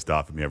really pissed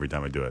off at me every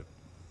time I do it.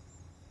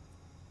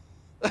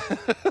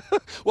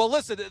 Well,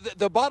 listen,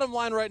 the bottom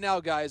line right now,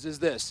 guys, is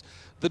this.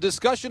 The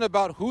discussion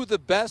about who the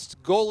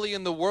best goalie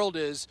in the world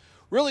is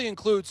really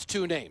includes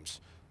two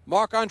names,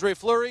 Marc-Andre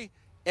Fleury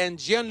and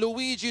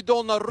Gianluigi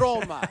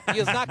Donnarumma. He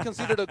has not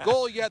conceded a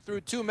goal yet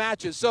through 2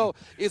 matches. So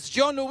it's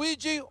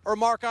Gianluigi or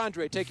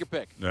Marc-Andre. Take your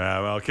pick.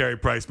 Well, Carey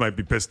Price might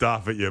be pissed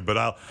off at you, but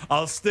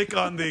I'll stick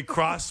on the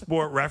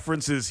cross-sport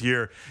references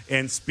here.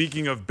 And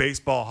speaking of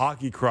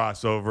baseball-hockey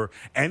crossover,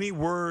 any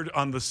word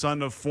on the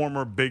son of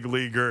former big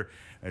leaguer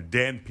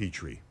Dan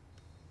Petrie?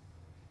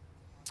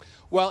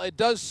 Well, it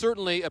does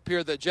certainly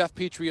appear that Jeff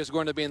Petrie is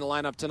going to be in the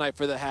lineup tonight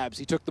for the Habs.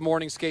 He took the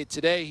morning skate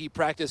today. He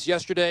practiced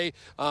yesterday,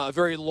 a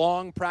very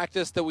long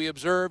practice that we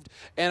observed.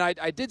 And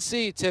I did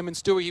see Tim and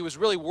Stewie, he was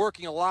really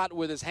working a lot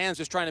with his hands,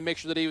 just trying to make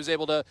sure that he was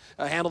able to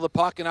handle the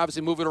puck and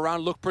obviously move it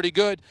around. Looked pretty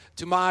good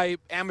to my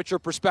amateur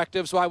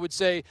perspective. So I would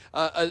say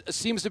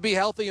seems to be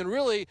healthy. And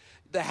really,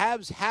 the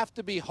Habs have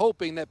to be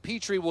hoping that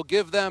Petrie will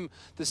give them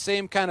the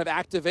same kind of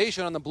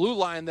activation on the blue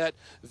line that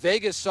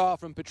Vegas saw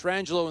from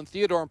Pietrangelo and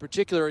Theodore in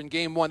particular in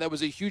Game 1. That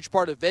was a huge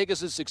part of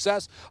Vegas'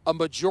 success, a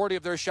majority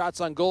of their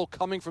shots on goal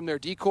coming from their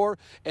D-core,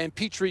 and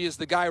Petrie is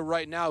the guy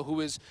right now who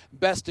is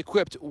best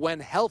equipped when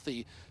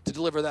healthy to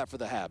deliver that for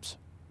the Habs.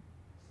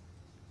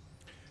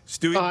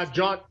 Stewie?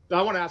 John,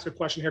 I want to ask a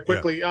question here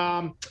quickly.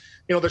 Yeah.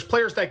 There's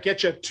players that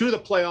get you to the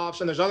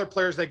playoffs, and there's other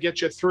players that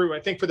get you through. I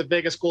think for the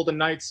Vegas Golden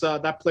Knights,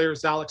 that player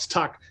is Alex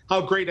Tuch.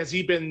 How great has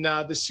he been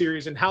this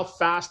series, and how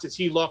fast does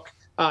he look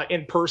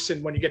in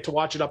person when you get to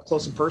watch it up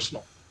close and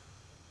personal?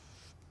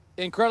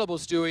 Incredible,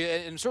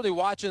 Stewie. And certainly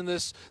watching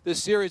this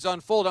series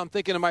unfold, I'm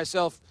thinking to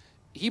myself,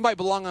 he might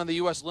belong on the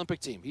U.S. Olympic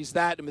team. He's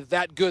that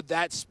good,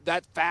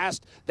 that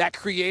fast, that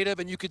creative,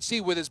 and you could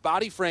see with his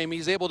body frame,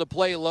 he's able to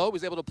play low,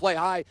 he's able to play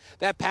high.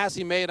 That pass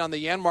he made on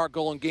the Janmark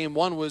goal in Game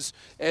 1 was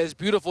as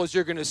beautiful as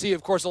you're going to see.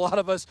 Of course, a lot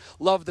of us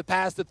love the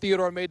pass that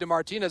Theodore made to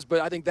Martinez, but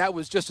I think that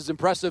was just as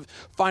impressive,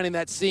 finding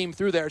that seam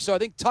through there. So I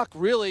think Tuch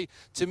really,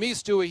 to me,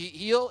 Stewie,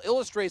 he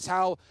illustrates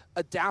how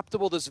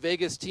adaptable this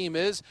Vegas team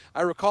is.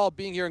 I recall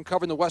being here and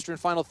covering the Western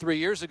Final 3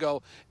 years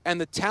ago, and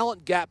the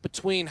talent gap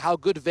between how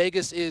good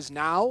Vegas is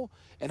now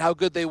and how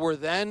good they were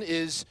then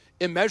is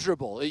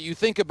immeasurable. You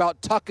think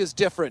about Tuch is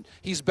different.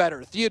 He's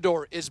better.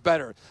 Theodore is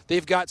better.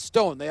 They've got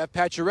Stone. They have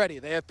Pacioretty.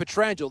 They have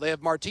Pietrangelo. They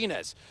have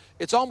Martinez.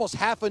 It's almost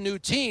half a new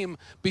team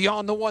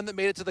beyond the one that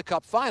made it to the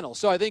Cup final.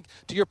 So I think,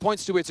 to your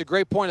point, Stewie, it's a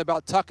great point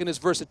about Tuch and his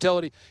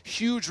versatility.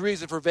 Huge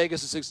reason for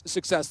Vegas'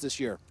 success this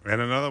year. And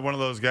another one of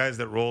those guys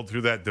that rolled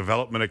through that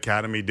development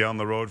academy down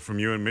the road from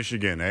you in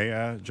Michigan,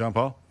 John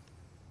Paul?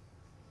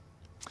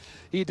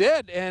 He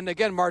did. And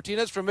again,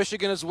 Martinez from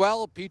Michigan as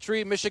well.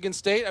 Petrie, Michigan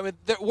State. I mean,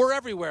 we're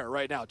everywhere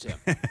right now, Tim.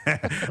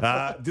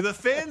 Do the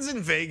fans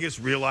in Vegas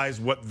realize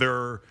what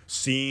they're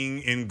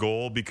seeing in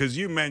goal? Because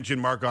you mentioned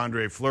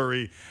Marc-Andre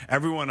Fleury.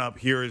 Everyone up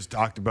here has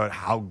talked about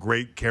how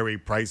great Carey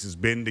Price has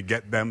been to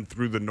get them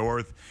through the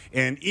North.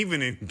 And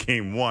even in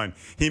Game 1,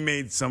 he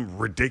made some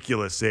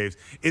ridiculous saves.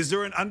 Is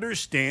there an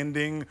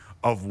understanding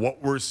of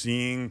what we're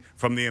seeing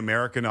from the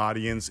American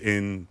audience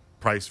in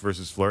Price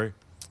versus Fleury?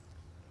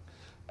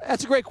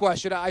 That's a great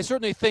question. I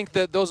certainly think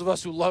that those of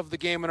us who love the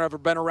game and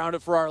have been around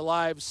it for our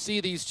lives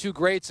see these two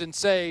greats and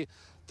say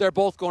they're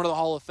both going to the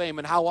Hall of Fame.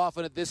 And how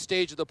often at this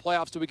stage of the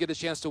playoffs do we get a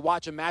chance to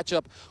watch a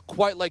matchup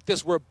quite like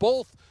this where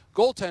both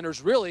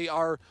goaltenders really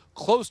are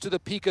close to the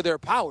peak of their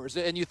powers.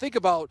 And you think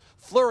about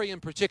Fleury in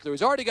particular.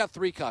 He's already got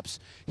 3 cups.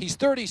 He's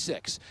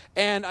 36.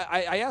 And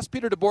I asked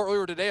Peter DeBoer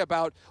earlier today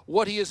about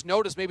what he has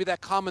noticed, maybe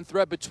that common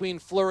thread between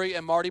Fleury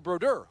and Marty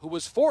Brodeur, who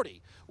was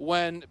 40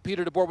 when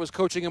Peter DeBoer was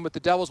coaching him with the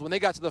Devils when they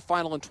got to the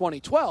final in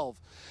 2012.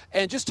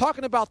 And just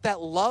talking about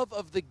that love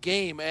of the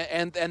game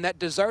and that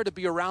desire to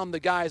be around the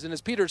guys. And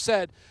as Peter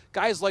said,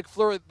 guys like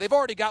Fleury, they've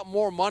already got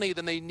more money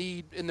than they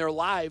need in their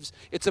lives.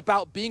 It's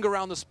about being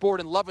around the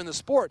sport and loving the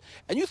sport.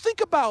 And you think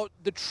about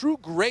the true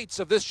greats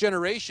of this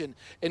generation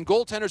and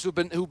goaltenders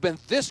who've been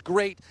this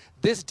great,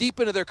 this deep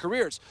into their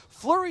careers.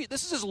 Fleury,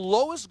 this is his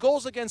lowest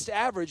goals against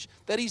average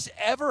that he's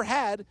ever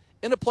had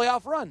in a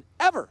playoff run,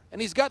 ever.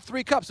 And he's got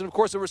 3 cups. And, of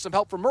course, there was some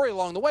help from Murray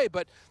along the way,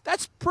 but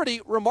that's pretty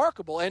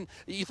remarkable. And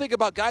you think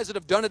about guys that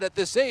have done it at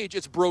this age.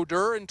 It's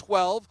Brodeur in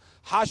 12.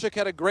 Hasek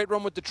had a great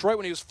run with Detroit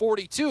when he was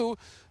 42.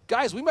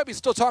 Guys, we might be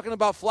still talking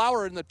about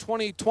Flower in the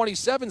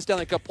 2027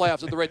 Stanley Cup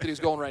playoffs at the rate that he's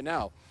going right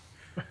now.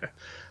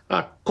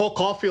 Cole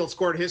Caulfield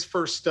scored his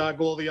first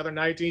goal the other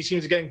night, and he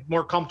seems to be getting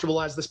more comfortable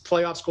as this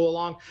playoffs go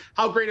along.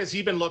 How great has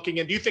he been looking,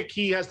 and do you think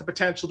he has the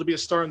potential to be a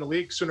star in the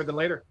league sooner than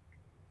later?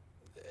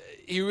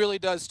 He really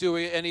does,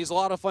 Stewie, and he's a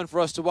lot of fun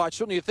for us to watch.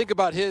 Certainly, you think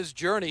about his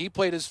journey. He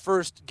played his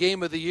first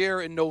game of the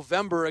year in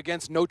November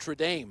against Notre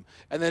Dame,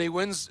 and then he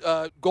wins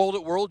gold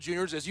at World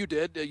Juniors, as you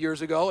did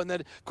years ago. And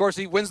then, of course,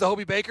 he wins the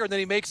Hobey Baker, and then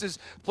he makes his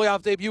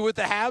playoff debut with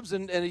the Habs,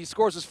 and he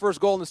scores his first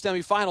goal in the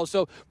semifinals.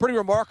 So pretty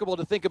remarkable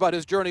to think about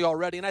his journey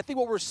already. And I think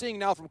what we're seeing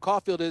now from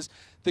Caulfield is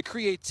the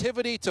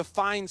creativity to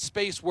find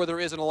space where there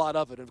isn't a lot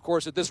of it. And, of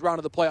course, at this round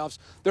of the playoffs,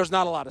 there's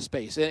not a lot of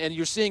space. And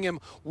you're seeing him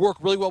work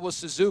really well with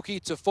Suzuki.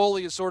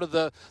 Toffoli is sort of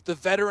the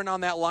veteran on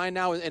that line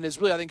now and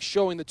is really, I think,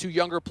 showing the 2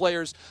 younger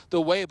players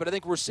the way. But I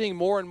think we're seeing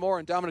more and more,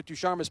 and Dominic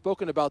Ducharme has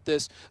spoken about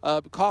this,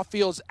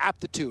 Caulfield's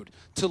aptitude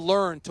to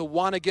learn, to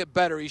want to get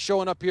better. He's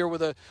showing up here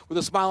with a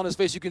smile on his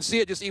face. You can see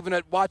it just even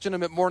at watching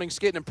him at morning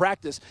skating and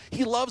practice.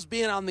 He loves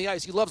being on the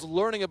ice. He loves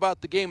learning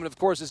about the game. And, of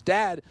course, his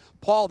dad,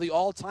 Paul, the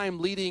all-time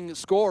leading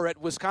scorer at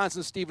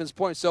Wisconsin Stevens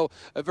Point. So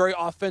a very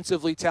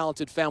offensively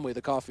talented family,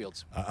 the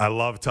Caulfields. I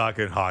love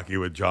talking hockey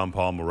with John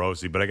Paul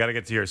Morosi, but I got to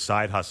get to your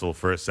side hustle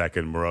for a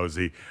second,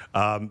 Morosi.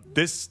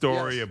 This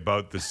story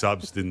about the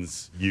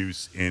substance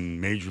use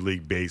in Major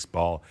League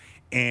Baseball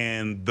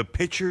and the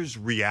pitcher's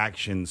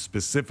reaction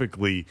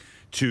specifically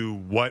to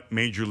what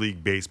Major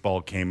League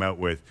Baseball came out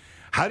with.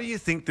 How do you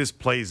think this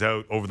plays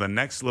out over the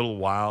next little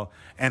while,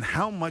 and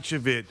how much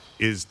of it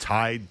is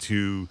tied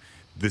to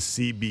the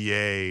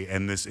CBA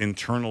and this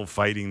internal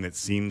fighting that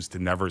seems to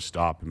never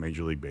stop in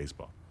Major League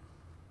Baseball?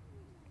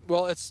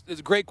 Well, it's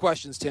great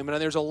questions, Tim,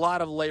 and there's a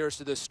lot of layers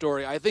to this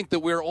story. I think that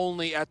we're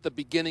only at the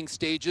beginning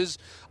stages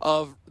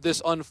of this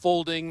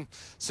unfolding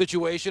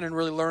situation and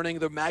really learning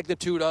the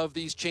magnitude of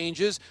these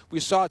changes.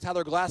 We saw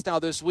Tyler Glasnow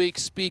this week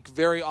speak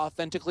very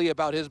authentically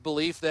about his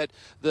belief that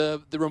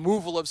the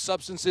removal of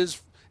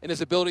substances and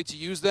his ability to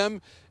use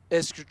them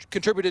has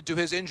contributed to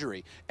his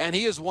injury. And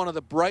he is one of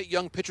the bright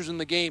young pitchers in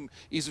the game.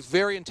 He's a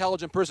very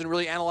intelligent person,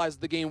 really analyzes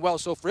the game well.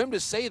 So for him to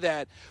say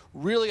that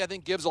really, I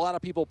think, gives a lot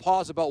of people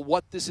pause about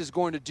what this is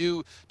going to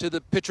do to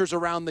the pitchers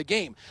around the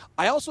game.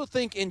 I also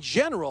think in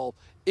general,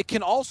 it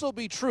can also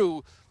be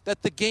true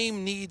that the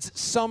game needs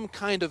some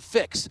kind of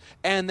fix,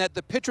 and that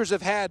the pitchers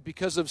have had,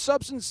 because of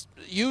substance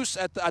use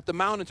at the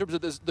mound in terms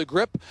of the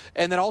grip,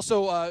 and then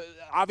also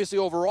obviously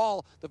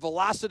overall the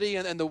velocity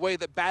and the way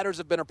that batters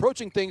have been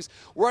approaching things,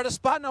 we're at a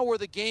spot now where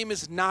the game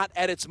is not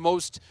at its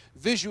most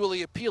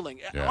visually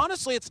appealing. Yeah.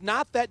 Honestly, it's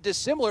not that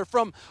dissimilar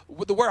from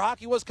where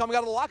hockey was coming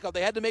out of the lockout.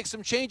 They had to make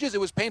some changes. It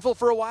was painful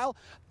for a while.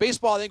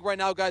 Baseball, I think right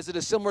now, guys, at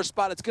a similar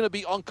spot. It's going to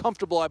be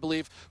uncomfortable, I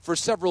believe, for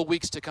several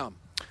weeks to come.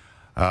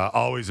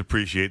 Always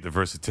appreciate the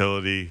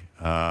versatility.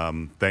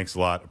 Thanks a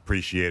lot.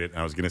 Appreciate it.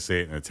 I was going to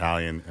say it in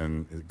Italian.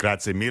 And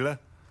grazie mille.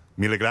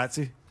 Mille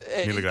grazie.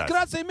 Mille grazie.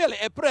 Grazie mille.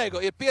 E prego.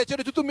 Il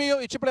piacere tutto mio.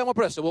 E ci parliamo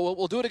presto.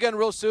 We'll do it again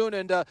real soon.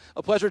 And a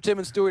pleasure, Tim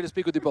and Stewie, to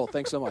speak with you both.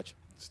 Thanks so much.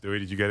 Stewie,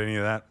 did you get any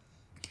of that?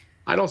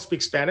 I don't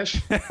speak Spanish.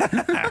 Be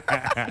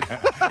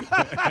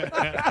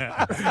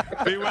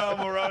well,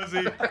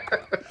 Morosi.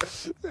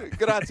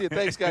 Grazie.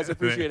 Thanks, guys. I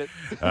appreciate it.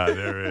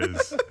 There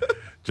is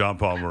John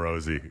Paul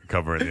Morosi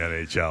covering the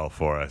NHL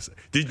for us.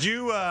 Did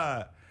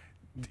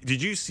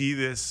you see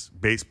this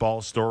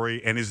baseball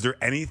story? And is there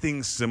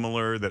anything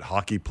similar that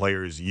hockey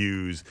players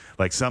use,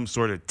 like some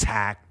sort of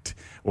tact?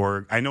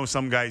 Or I know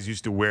some guys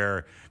used to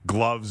wear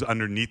gloves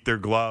underneath their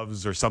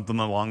gloves or something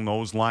along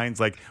those lines.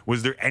 Like,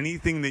 was there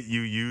anything that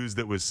you used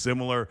that was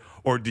similar?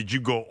 Or did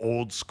you go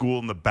old school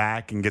in the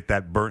back and get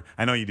that burn?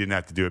 I know you didn't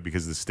have to do it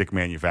because the stick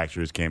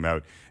manufacturers came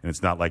out and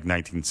it's not like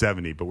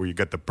 1970, but where you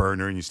got the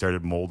burner and you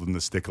started molding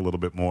the stick a little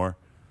bit more?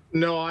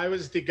 No, I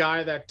was the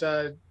guy that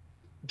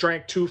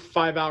drank 2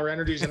 5-hour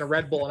energies and a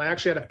Red Bull, and I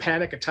actually had a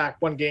panic attack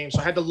one game,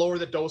 so I had to lower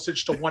the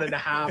dosage to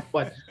 1.5.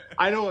 But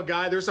I know a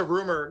guy, there's a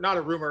rumor, not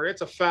a rumor,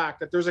 it's a fact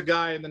that there's a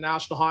guy in the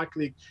National Hockey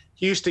League,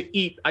 he used to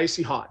eat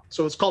Icy Hot.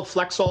 So it's called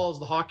Flexol is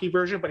the hockey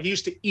version, but he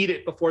used to eat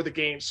it before the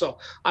game. So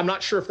I'm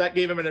not sure if that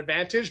gave him an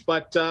advantage,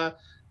 but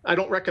I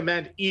don't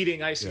recommend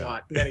eating icing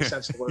hot in any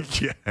sense of the word.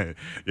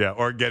 Yeah,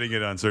 or getting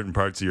it on certain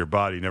parts of your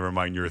body, never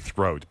mind your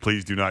throat.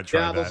 Please do not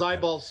try that. Yeah, those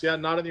eyeballs. Yeah,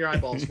 not in your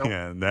eyeballs. No.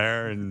 Yeah,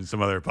 there and some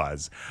other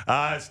pods.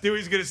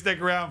 Stewie's going to stick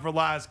around for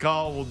last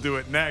call. We'll do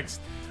it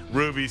next.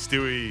 Ruby,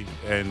 Stewie,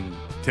 and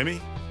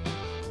Timmy?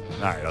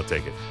 All right, I'll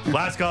take it.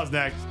 Last call's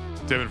next.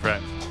 Tim and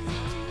Friends.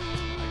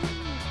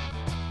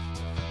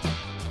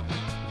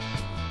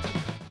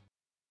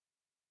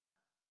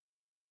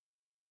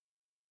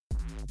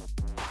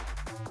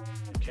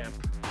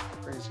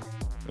 Crazy.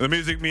 The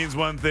music means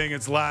one thing.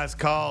 It's last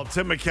call.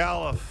 Tim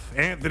McAuliffe,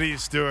 Anthony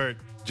Stewart,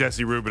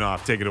 Jesse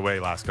Rubinoff. Take it away.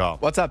 Last call.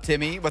 What's up,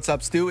 Timmy? What's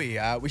up,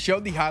 Stewie? We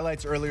showed the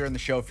highlights earlier in the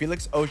show.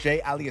 Felix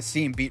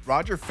Auger-Aliassime beat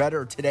Roger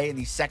Federer today in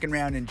the second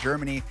round in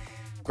Germany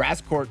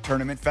grass court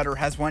tournament. Federer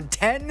has won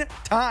 10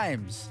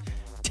 times.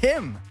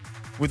 Tim,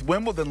 with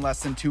Wimbledon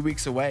less than 2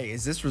 weeks away,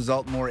 is this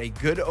result more a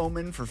good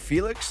omen for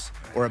Felix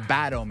or a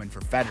bad omen for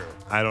Federer?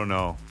 I don't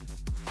know.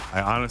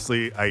 I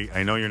honestly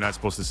know you're not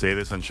supposed to say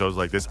this on shows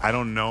like this. I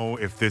don't know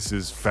if this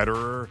is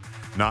Federer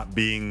not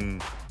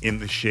being in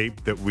the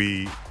shape that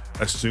we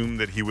assumed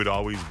that he would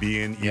always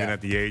be in, even at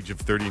the age of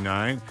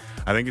 39.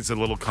 I think it's a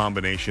little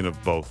combination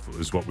of both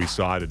is what we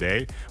saw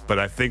today. But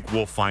I think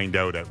we'll find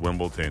out at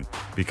Wimbledon,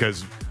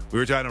 because we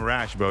were talking to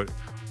Rash about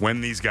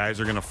when these guys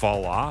are going to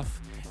fall off.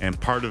 And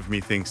part of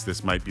me thinks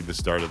this might be the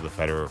start of the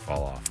Federer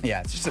fall off.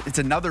 Yeah, it's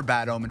another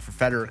bad omen for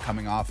Federer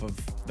coming off of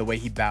the way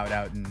he bowed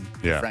out in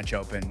the French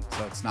Open.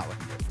 So it's not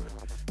looking good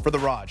for the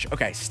Raj.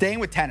 Okay,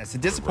 staying with tennis. A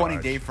disappointing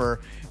day for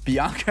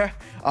Bianca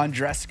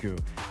Andreescu,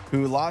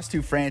 who lost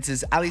to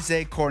France's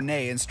Alizé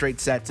Cornet in straight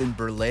sets in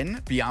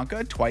Berlin.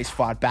 Bianca twice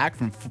fought back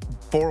from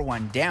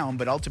 4-1 down,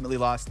 but ultimately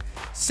lost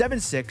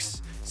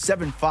 7-6,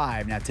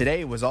 7-5. Now,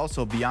 today was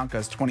also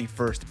Bianca's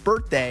 21st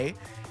birthday.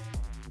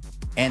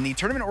 And the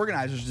tournament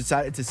organizers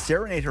decided to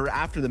serenade her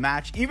after the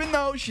match, even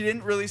though she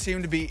didn't really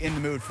seem to be in the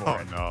mood for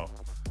it. Oh,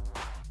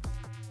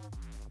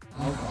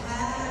 no.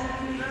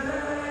 Happy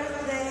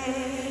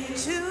birthday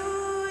to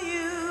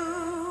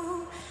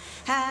you.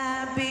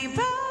 Happy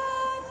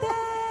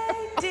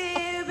birthday,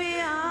 dear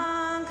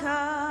Bianca.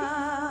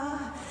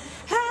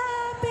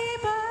 Happy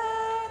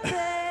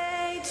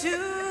birthday to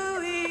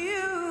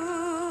you.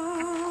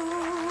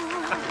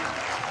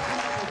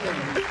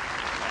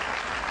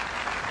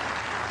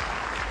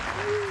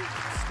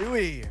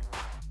 Stewie.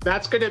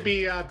 That's going to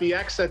be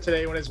Bieksa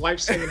today when his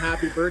wife's singing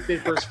happy birthday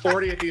for his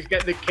 40th. He's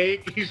getting the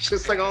cake. He's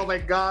just like, oh my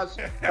gosh,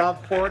 I'm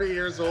 40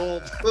 years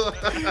old.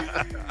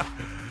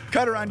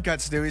 Cut or uncut,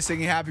 Stewie,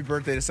 singing happy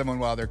birthday to someone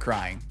while they're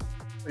crying.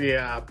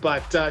 Yeah,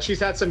 but she's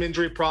had some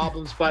injury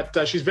problems,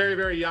 but she's very,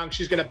 very young.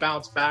 She's going to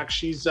bounce back.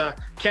 She's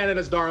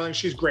Canada's darling.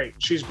 She's great.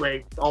 She's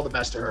great. All the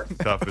best to her.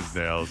 Tough as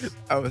nails.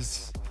 I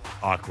was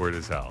awkward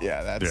as hell.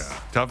 Yeah, that's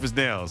tough as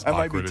nails. That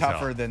might be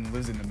tougher than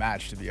losing the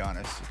match, to be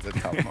honest. It's a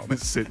tough moment.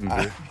 Sitting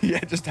there.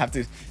 Just have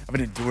to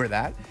endure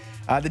that.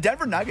 The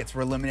Denver Nuggets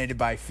were eliminated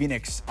by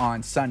Phoenix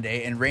on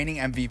Sunday, and reigning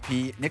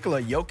MVP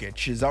Nikola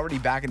Jokic is already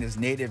back in his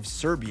native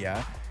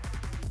Serbia,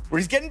 where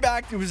he's getting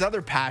back to his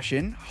other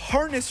passion,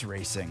 harness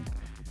racing.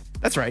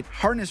 That's right,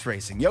 harness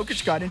racing.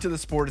 Jokic got into the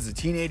sport as a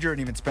teenager and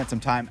even spent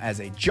some time as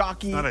a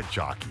jockey. Not a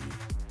jockey.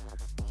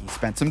 He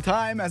spent some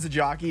time as a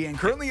jockey and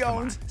currently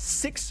owns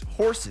 6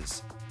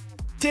 horses.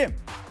 Tim,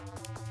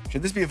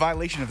 should this be a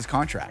violation of his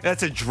contract?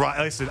 That's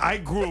listen, I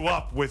grew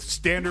up with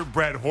standard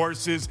bred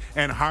horses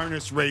and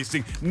harness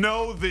racing.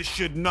 No, this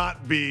should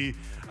not be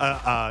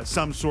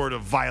some sort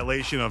of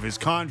violation of his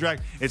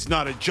contract. It's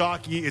not a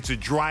jockey, it's a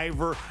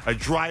driver. A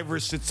driver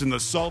sits in the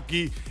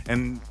sulky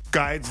and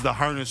guides the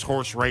harness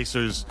horse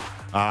racers.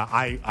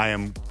 I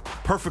am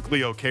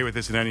perfectly okay with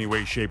this in any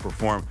way, shape, or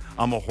form.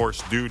 I'm a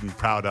horse dude and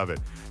proud of it.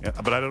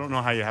 But I don't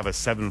know how you have a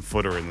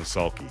 7-footer in the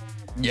sulky.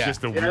 Yeah. It's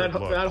just a weird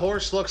look. That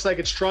horse looks like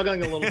it's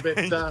struggling a little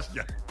bit.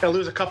 Gotta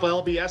lose a couple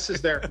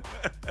LBSs there.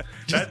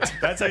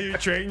 That's how you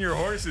train your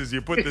horses.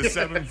 You put the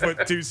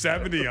 7-foot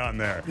 270 on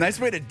there. Nice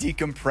way to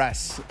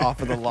decompress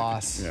off of the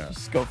loss. Yeah.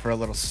 Just go for a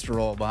little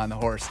stroll behind the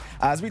horse.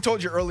 As we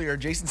told you earlier,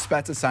 Jason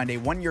Spezza signed a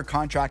 1-year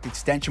contract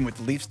extension with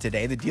the Leafs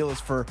today. The deal is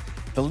for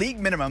the league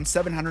minimum,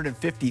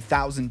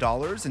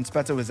 $750,000, and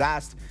Spezza was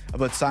asked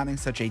about signing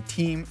such a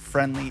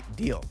team-friendly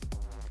deal.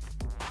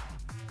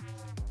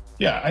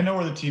 Yeah, I know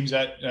where the team's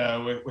at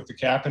with the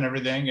cap and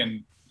everything,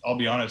 and I'll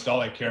be honest,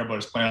 all I care about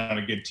is playing on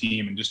a good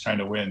team and just trying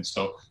to win.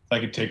 So if I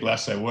could take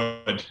less, I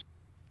would.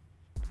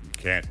 You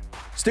can't.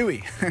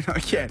 Stewie, no,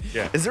 you can't.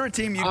 Yeah. Is there a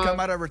team you'd come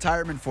out of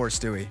retirement for,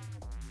 Stewie?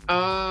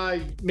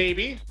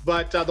 Maybe,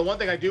 but the one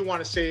thing I do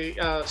want to say,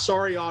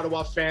 sorry,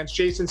 Ottawa fans,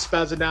 Jason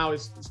Spezza now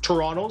is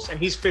Toronto's, and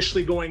he's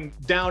officially going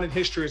down in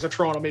history as a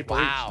Toronto Maple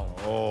Leafs. Wow.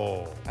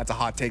 Oh. That's a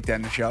hot take to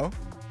end the show.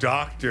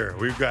 Doctor,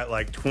 we've got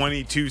like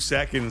 22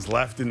 seconds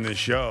left in the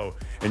show,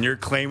 and you're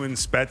claiming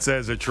Spezza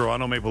as a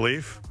Toronto Maple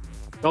Leaf?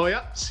 Oh,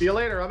 yeah. See you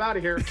later. I'm out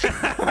of here. With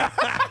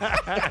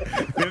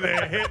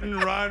a hit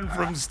and run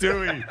from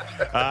Stewie.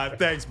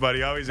 Thanks,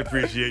 buddy. Always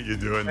appreciate you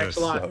doing Thanks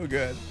this. a lot. So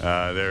good.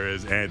 There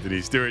is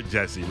Anthony Stewart,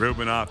 Jesse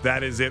Rubinoff.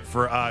 That is it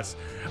for us.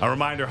 A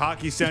reminder,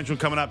 Hockey Central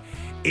coming up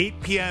 8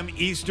 p.m.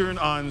 Eastern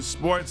on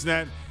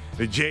Sportsnet.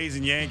 The Jays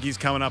and Yankees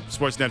coming up,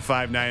 Sportsnet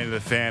 590, The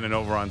Fan, and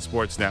over on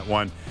Sportsnet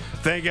 1.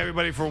 Thank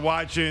everybody for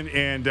watching,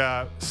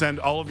 and send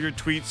all of your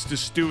tweets to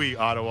Stewie,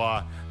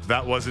 Ottawa.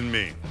 That wasn't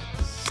me.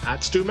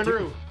 That's Stu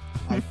Monroe.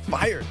 I'm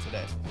fired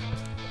today.